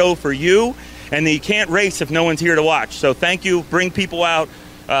on a show for you, and you can't race if no one's here to watch. So thank you. Bring people out.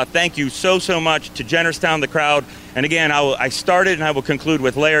 Thank you so much to Jennerstown, the crowd. And again, I started and I will conclude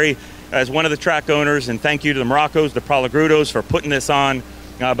with Larry as one of the track owners, and thank you to the Moroccos, the Palagrudos for putting this on.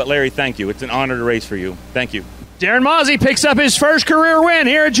 But Larry, thank you. It's an honor to race for you. Thank you. Darren Mozzie picks up his first career win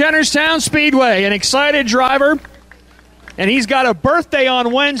here at Jennerstown Speedway. An excited driver, and he's got a birthday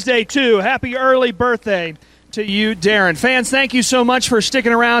on Wednesday, too. Happy early birthday to you, Darren. Fans, thank you so much for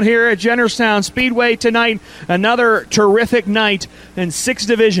sticking around here at Jennerstown Speedway tonight. Another terrific night in 6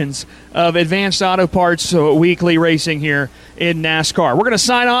 divisions of Advanced Auto Parts weekly racing here in NASCAR. We're going to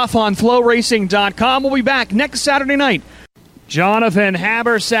sign off on FlowRacing.com. We'll be back next Saturday night. Jonathan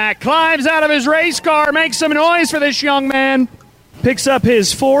Habersack climbs out of his race car, makes some noise for this young man, picks up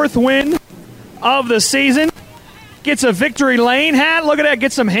his 4th win of the season, gets a Victory Lane hat. Look at that,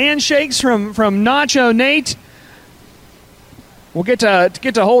 get some handshakes from Nacho Nate. We'll get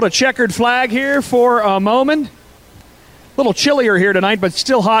to hold a checkered flag here for a moment. A little chillier here tonight, but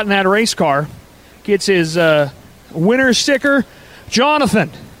still hot in that race car. Gets his winner sticker.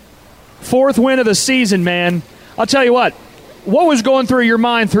 Jonathan, 4th win of the season, man. I'll tell you what was going through your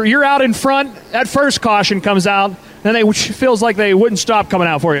mind? You're out in front, that first caution comes out, then it feels like they wouldn't stop coming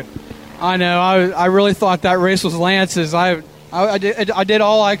out for you. I know. I really thought that race was Lance's. I did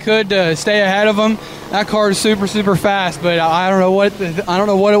all I could to stay ahead of him. That car is super fast, but I don't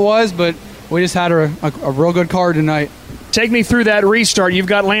know what it was, but we just had a real good car tonight. Take me through that restart. You've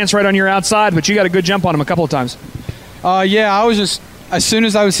got Lance right on your outside, but you got a good jump on him a couple of times. Yeah, I was just, as soon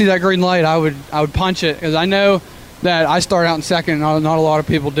as I would see that green light, I would punch it, because I know that I start out in second. Not a lot of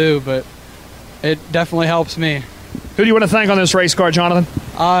people do, but it definitely helps me. Who do you want to thank on this race car, Jonathan?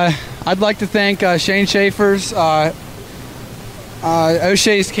 I'd like to thank Shane Schaefer's,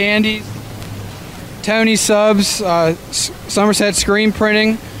 O'Shea's Candies, Tony Subs, Somerset Screen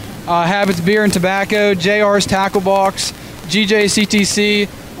Printing, Habits Beer and Tobacco, JR's Tackle Box, GJ CTC,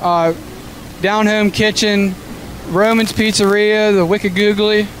 Down Home Kitchen, Roman's Pizzeria, the Wicked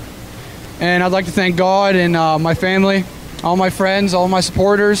Googly, and I'd like to thank God and my family, all my friends, all my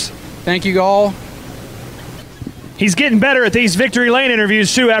supporters, Thank you all. He's getting better at these Victory Lane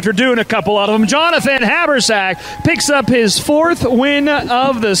interviews, too, after doing a couple of them. Jonathan Habersack picks up his 4th win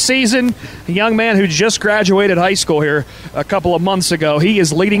of the season. A young man who just graduated high school here a couple of months ago. He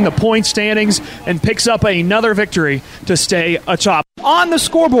is leading the point standings and picks up another victory to stay atop. On the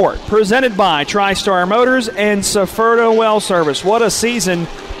scoreboard, presented by TriStar Motors and Saferno Well Service. What a season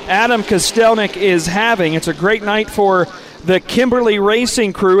Adam Kostelnik is having. It's a great night for the Kimberly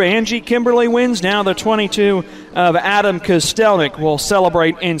Racing crew. Angie Kimberly wins. Now the 22 of Adam Kostelnik will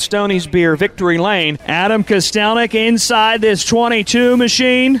celebrate in Stoney's Beer Victory Lane. Adam Kostelnik inside this 22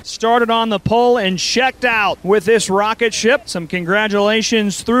 machine. Started on the pole and checked out with this rocket ship. Some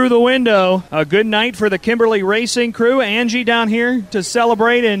congratulations through the window. A good night for the Kimberly Racing crew. Angie down here to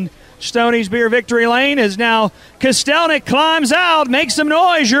celebrate in Stoney's Beer Victory Lane as now Kostelnik climbs out. Make some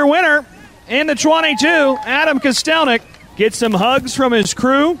noise. Your winner in the 22, Adam Kostelnik. Get some hugs from his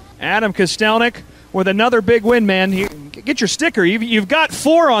crew. Adam Kostelnik with another big win, man. Get your sticker. You've got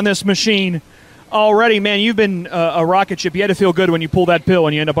 4 on this machine already, man. You've been a rocket ship. You had to feel good when you pulled that pill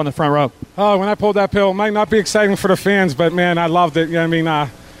and you end up on the front row. Oh, when I pulled that pill, it might not be exciting for the fans, but, man, I loved it. You know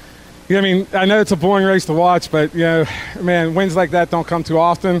what I mean? I know it's a boring race to watch, but, man, wins like that don't come too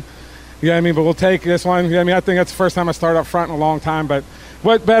often. But we'll take this one. I think that's the first time I started up front in a long time, but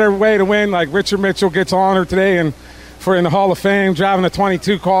what better way to win? Like Richard Mitchell gets honored today and for in the Hall of Fame, driving a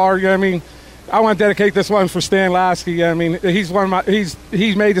 22 car. I want to dedicate this one for Stan Lasky.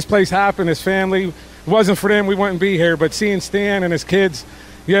 He's made this place happen. His family. If it wasn't for them, we wouldn't be here. But seeing Stan and his kids,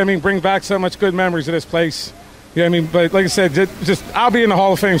 bring back so much good memories of this place. But like I said, just I'll be in the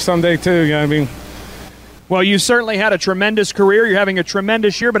Hall of Fame someday too. Well, you certainly had a tremendous career. You're having a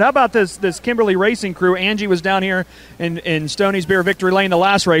tremendous year. But how about this Kimberly Racing crew? Angie was down here in Stoney's Beer Victory Lane the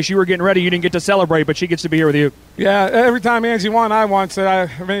last race. You were getting ready. You didn't get to celebrate, but she gets to be here with you. Yeah, every time Angie won, I won. So,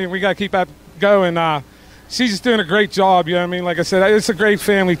 we got to keep that going. She's just doing a great job. Like I said, it's a great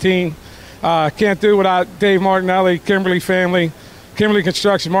family team. Can't do without Dave Martinelli, Kimberly family, Kimberly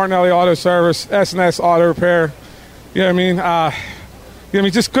Construction, Martinelli Auto Service, S&S Auto Repair.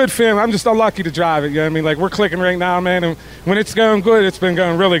 Just good family. I'm just unlucky to drive it. We're clicking right now, man. And when it's going good, it's been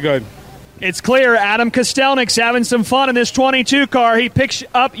going really good. It's clear Adam Kostelnik's having some fun in this 22 car. He picks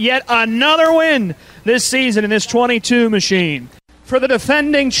up yet another win this season in this 22 machine. For the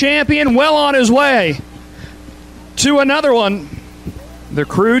defending champion, well on his way to another one. The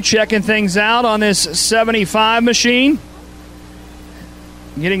crew checking things out on this 75 machine.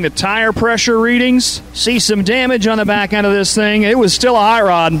 Getting the tire pressure readings. See some damage on the back end of this thing. It was still a high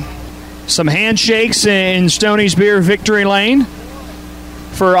rod. Some handshakes in Stoney's Beer Victory Lane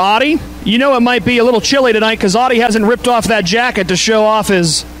for Audie. It might be a little chilly tonight because Audie hasn't ripped off that jacket to show off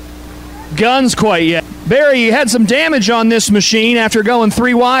his guns quite yet. Barry, you had some damage on this machine after going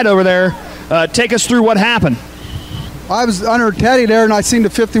 3 wide over there. Take us through what happened. I was under Teddy there, and I seen the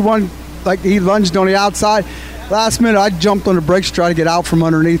 51, like he lunged on the outside. Last minute, I jumped on the brakes to try to get out from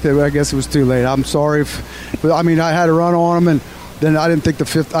underneath it, but I guess it was too late. I'm sorry. I had to run on him, and then I didn't think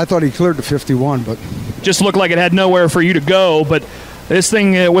I thought he cleared the 51, but. Just looked like it had nowhere for you to go, but this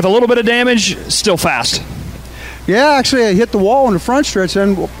thing, with a little bit of damage, still fast. Yeah, actually, I hit the wall in the front stretch,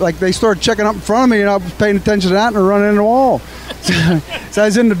 and they started checking up in front of me, and I was paying attention to that and running in the wall. So I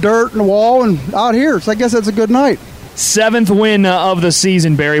was in the dirt and the wall and out here, so I guess that's a good night. 7th win of the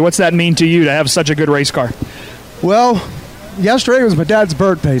season, Barry. What's that mean to you to have such a good race car? Well, yesterday was my dad's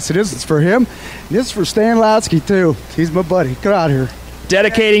birthday, so this is for him. This is for Stan Lasky, too. He's my buddy. Get out here.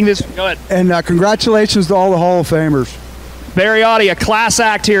 Dedicating this. Go ahead. And congratulations to all the Hall of Famers. Barry Audie, a class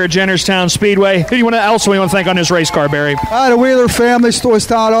act here at Jennerstown Speedway. Who do you want to thank on this race car, Barry? The Wheeler family, Stoys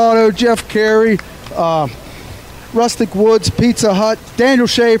Town Auto, Jeff Carey, Rustic Woods, Pizza Hut, Daniel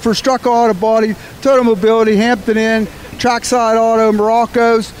Schaefer, Struck Auto Body, Total Mobility, Hampton Inn, Trackside Auto,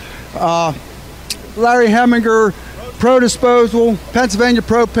 Morocco's, Larry Heminger, Pro Disposal, Pennsylvania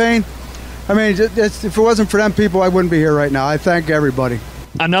Propane. If it wasn't for them people, I wouldn't be here right now. I thank everybody.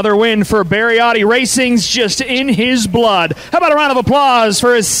 Another win for Barry Audie. Racing's just in his blood. How about a round of applause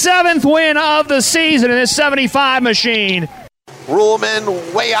for his 7th win of the season in this 75 machine?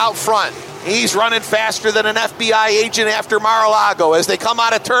 Ruhlman way out front. He's running faster than an FBI agent after Mar-a-Lago as they come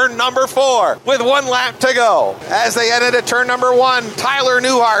out of turn number 4 with 1 lap to go. As they head into turn number 1, Tyler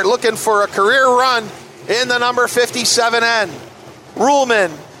Newhart looking for a career run in the number 57N.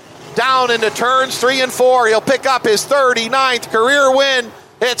 Ruhlman down into turns 3 and 4. He'll pick up his 39th career win.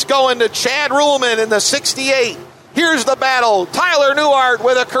 It's going to Chad Ruhlman in the 68. Here's the battle. Tyler Newhart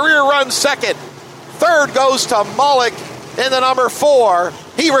with a career run second. Third goes to Mullick in the number 4.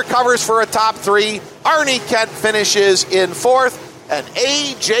 He recovers for a top 3. Arnie Kent finishes in 4th. And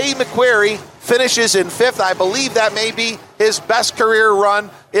A.J. McQuarrie finishes in 5th. I believe that may be his best career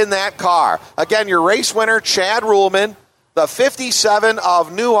run in that car. Again, your race winner, Chad Ruhlman, the 57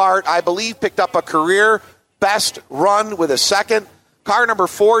 of Newhart, I believe, picked up a career best run with a 2nd. Car number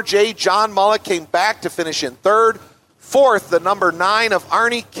 4, John Mullet, came back to finish in 3rd. 4th, the number 9 of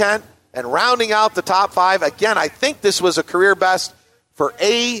Arnie Kent. And rounding out the top 5, again, I think this was a career best for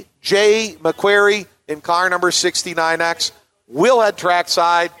A.J. McQuarrie in car number 69X. We'll head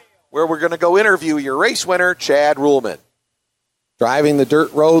trackside, where we're going to go interview your race winner, Chad Ruhlman. Driving the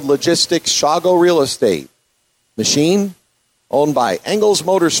dirt road logistics Shago Real Estate. Machine owned by Engels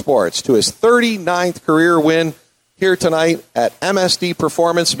Motorsports to his 39th career win here tonight at MSD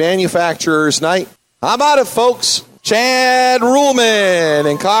Performance Manufacturers Night. How about it, folks? Chad Ruhlman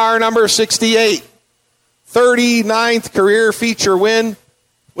in car number 68. 39th career feature win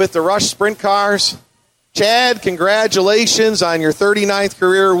with the Rush Sprint Cars. Chad, congratulations on your 39th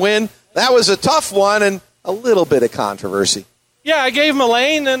career win. That was a tough one and a little bit of controversy. Yeah, I gave him a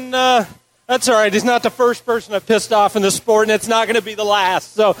lane, and that's all right. He's not the first person I've pissed off in the sport, and it's not going to be the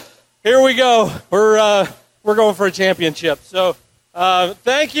last. So here we go. We're going for a championship. So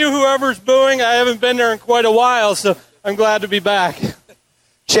thank you, whoever's booing. I haven't been there in quite a while, so I'm glad to be back.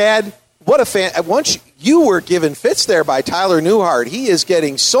 Chad, what a fan. Once you were given fits there by Tyler Newhart, he is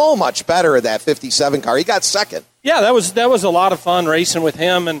getting so much better at that 57 car. He got 2nd. Yeah, that was a lot of fun racing with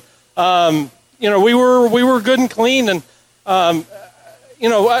him, and we were good and clean, and I'm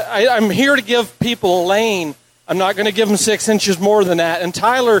here to give people a lane. I'm not going to give them 6 inches more than that. And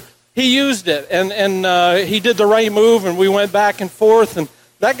Tyler, he used it, and he did the right move, and we went back and forth. And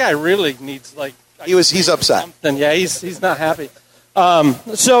that guy really needs he's upset. Something. Yeah, he's not happy.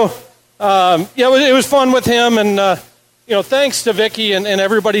 It was fun with him, and thanks to Vicky and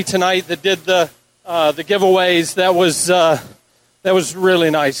everybody tonight that did the giveaways. That was really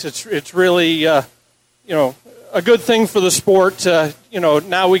nice. It's really a good thing for the sport.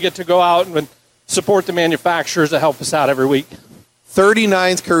 Now we get to go out and support the manufacturers that help us out every week.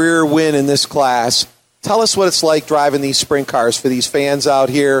 39th career win in this class. Tell us what it's like driving these sprint cars for these fans out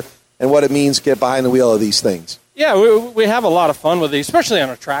here and what it means to get behind the wheel of these things. Yeah, we have a lot of fun with these, especially on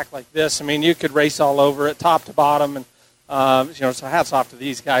a track like this. I mean, you could race all over it, top to bottom, and so hats off to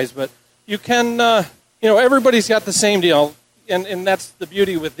these guys. But you can, everybody's got the same deal, and that's the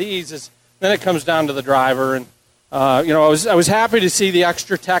beauty with these is then it comes down to the driver. And I was happy to see the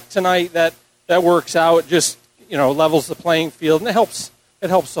extra tech tonight that works out. It just levels the playing field, and it helps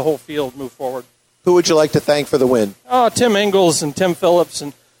the whole field move forward. Who would you like to thank for the win? Tim Ingles and Tim Phillips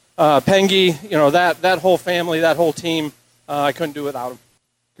and Pengy, that whole family, that whole team, I couldn't do without them.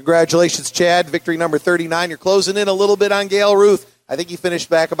 Congratulations, Chad. Victory number 39. You're closing in a little bit on Gale Ruth. I think he finished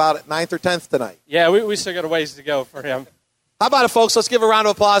back about at 9th or 10th tonight. Yeah, we still got a ways to go for him. How about it, folks? Let's give a round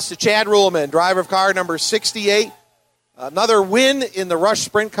of applause to Chad Ruhlman, driver of car number 68. Another win in the Rush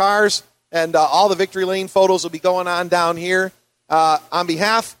Sprint Cars, and all the Victory Lane photos will be going on down here. On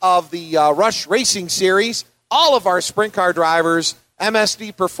behalf of the Rush Racing Series, all of our sprint car drivers,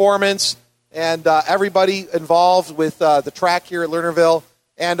 MSD Performance, and everybody involved with the track here at Lernerville,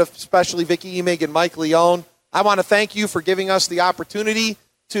 and especially Vicky Emig and Mike Leone, I want to thank you for giving us the opportunity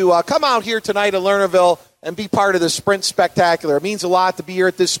to come out here tonight at Lernerville and be part of the Sprint Spectacular. It means a lot to be here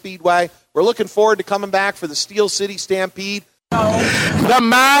at this speedway. We're looking forward to coming back for the Steel City Stampede. The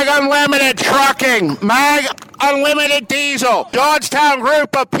MAG Unlimited Trucking, MAG Unlimited Diesel, Georgetown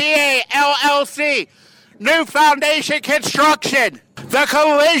Group of PA LLC, New Foundation Construction, The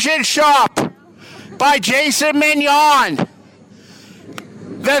Collision Shop by Jason Mignon,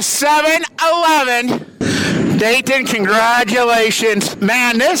 the 7-Eleven. Dayton, congratulations.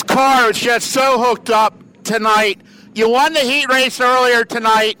 Man, this car is just so hooked up tonight. You won the heat race earlier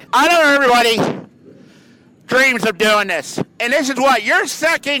tonight. I know everybody dreams of doing this. And this is what, your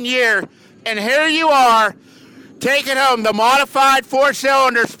 2nd year, and here you are taking home the modified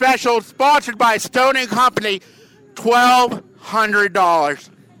 4-cylinder special sponsored by Stone & Company, $1,200.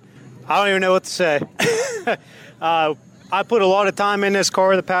 I don't even know what to say. I put a lot of time in this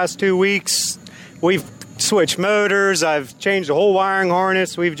car the past 2 weeks. We've switched motors. I've changed the whole wiring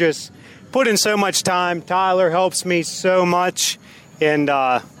harness. We've just put in so much time. Tyler helps me so much. And,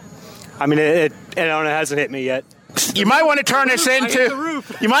 it hasn't hit me yet. You might want to turn this into the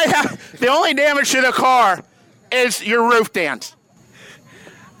roof. You might have the only damage to the car is your roof dance.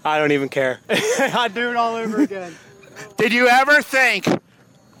 I don't even care. I'd do it all over again. Did you ever think,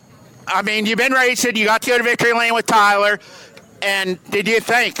 you've been racing, you got to go to Victory Lane with Tyler, and did you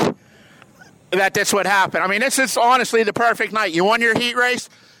think that this would happen? This is honestly the perfect night. You won your heat race,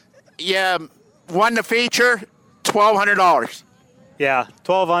 you won the feature, $1,200. Yeah,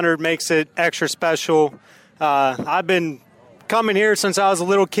 1,200 makes it extra special. I've been coming here since I was a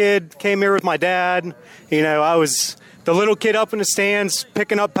little kid. Came here with my dad. You know, I was the little kid up in the stands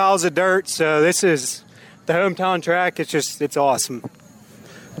picking up piles of dirt. So this is the hometown track. It's awesome.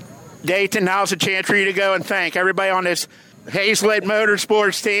 Dayton, now's a chance for you to go and thank everybody on this Hazlet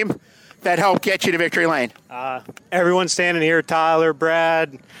Motorsports team that helped get you to victory lane. Everyone standing here, Tyler,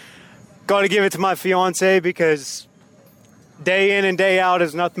 Brad. Got to give it to my fiance because day in and day out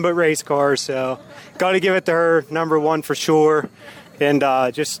is nothing but race cars. So got to give it to her, number one for sure. And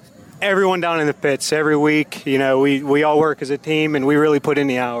just everyone down in the pits every week. You know, we all work as a team and we really put in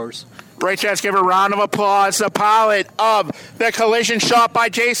the hours. Rich, let's give a round of applause. The pilot of the collision shot by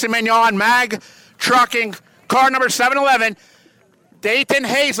Jason Mignon, Mag Trucking, car number 711. Dayton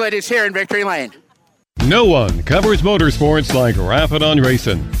Hazlet is here in victory lane. No one covers motorsports like Rapid on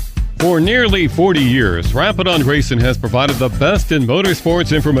Racing. For nearly 40 years, Rapid on Racing has provided the best in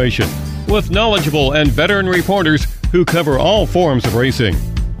motorsports information with knowledgeable and veteran reporters who cover all forms of racing.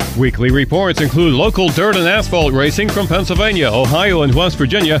 Weekly reports include local dirt and asphalt racing from Pennsylvania, Ohio, and West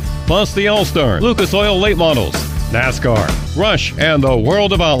Virginia, plus the All-Star, Lucas Oil late models, NASCAR, Rush, and the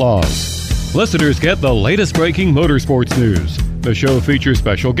World of Outlaws. Listeners get the latest breaking motorsports news. The show features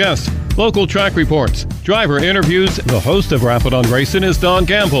special guests, local track reports, driver interviews. The host of Rapid on Racing is Don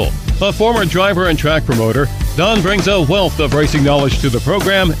Gamble. A former driver and track promoter, Don brings a wealth of racing knowledge to the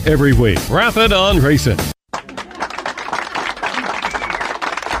program every week. Rapid on Racing.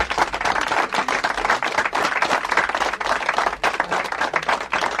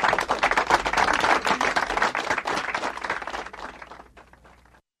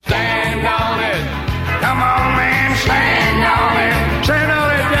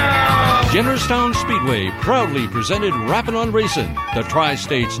 Jennerstown Speedway proudly presented Rappin' on Racing, the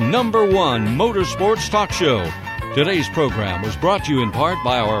Tri-State's #1 motorsports talk show. Today's program was brought to you in part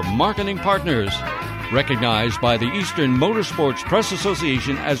by our marketing partners. Recognized by the Eastern Motorsports Press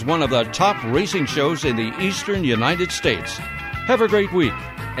Association as one of the top racing shows in the Eastern United States. Have a great week,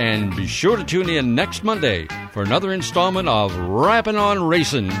 and be sure to tune in next Monday for another installment of Rappin' on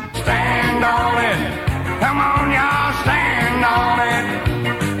Racing. Stand on it. Come on, y'all, stand on it.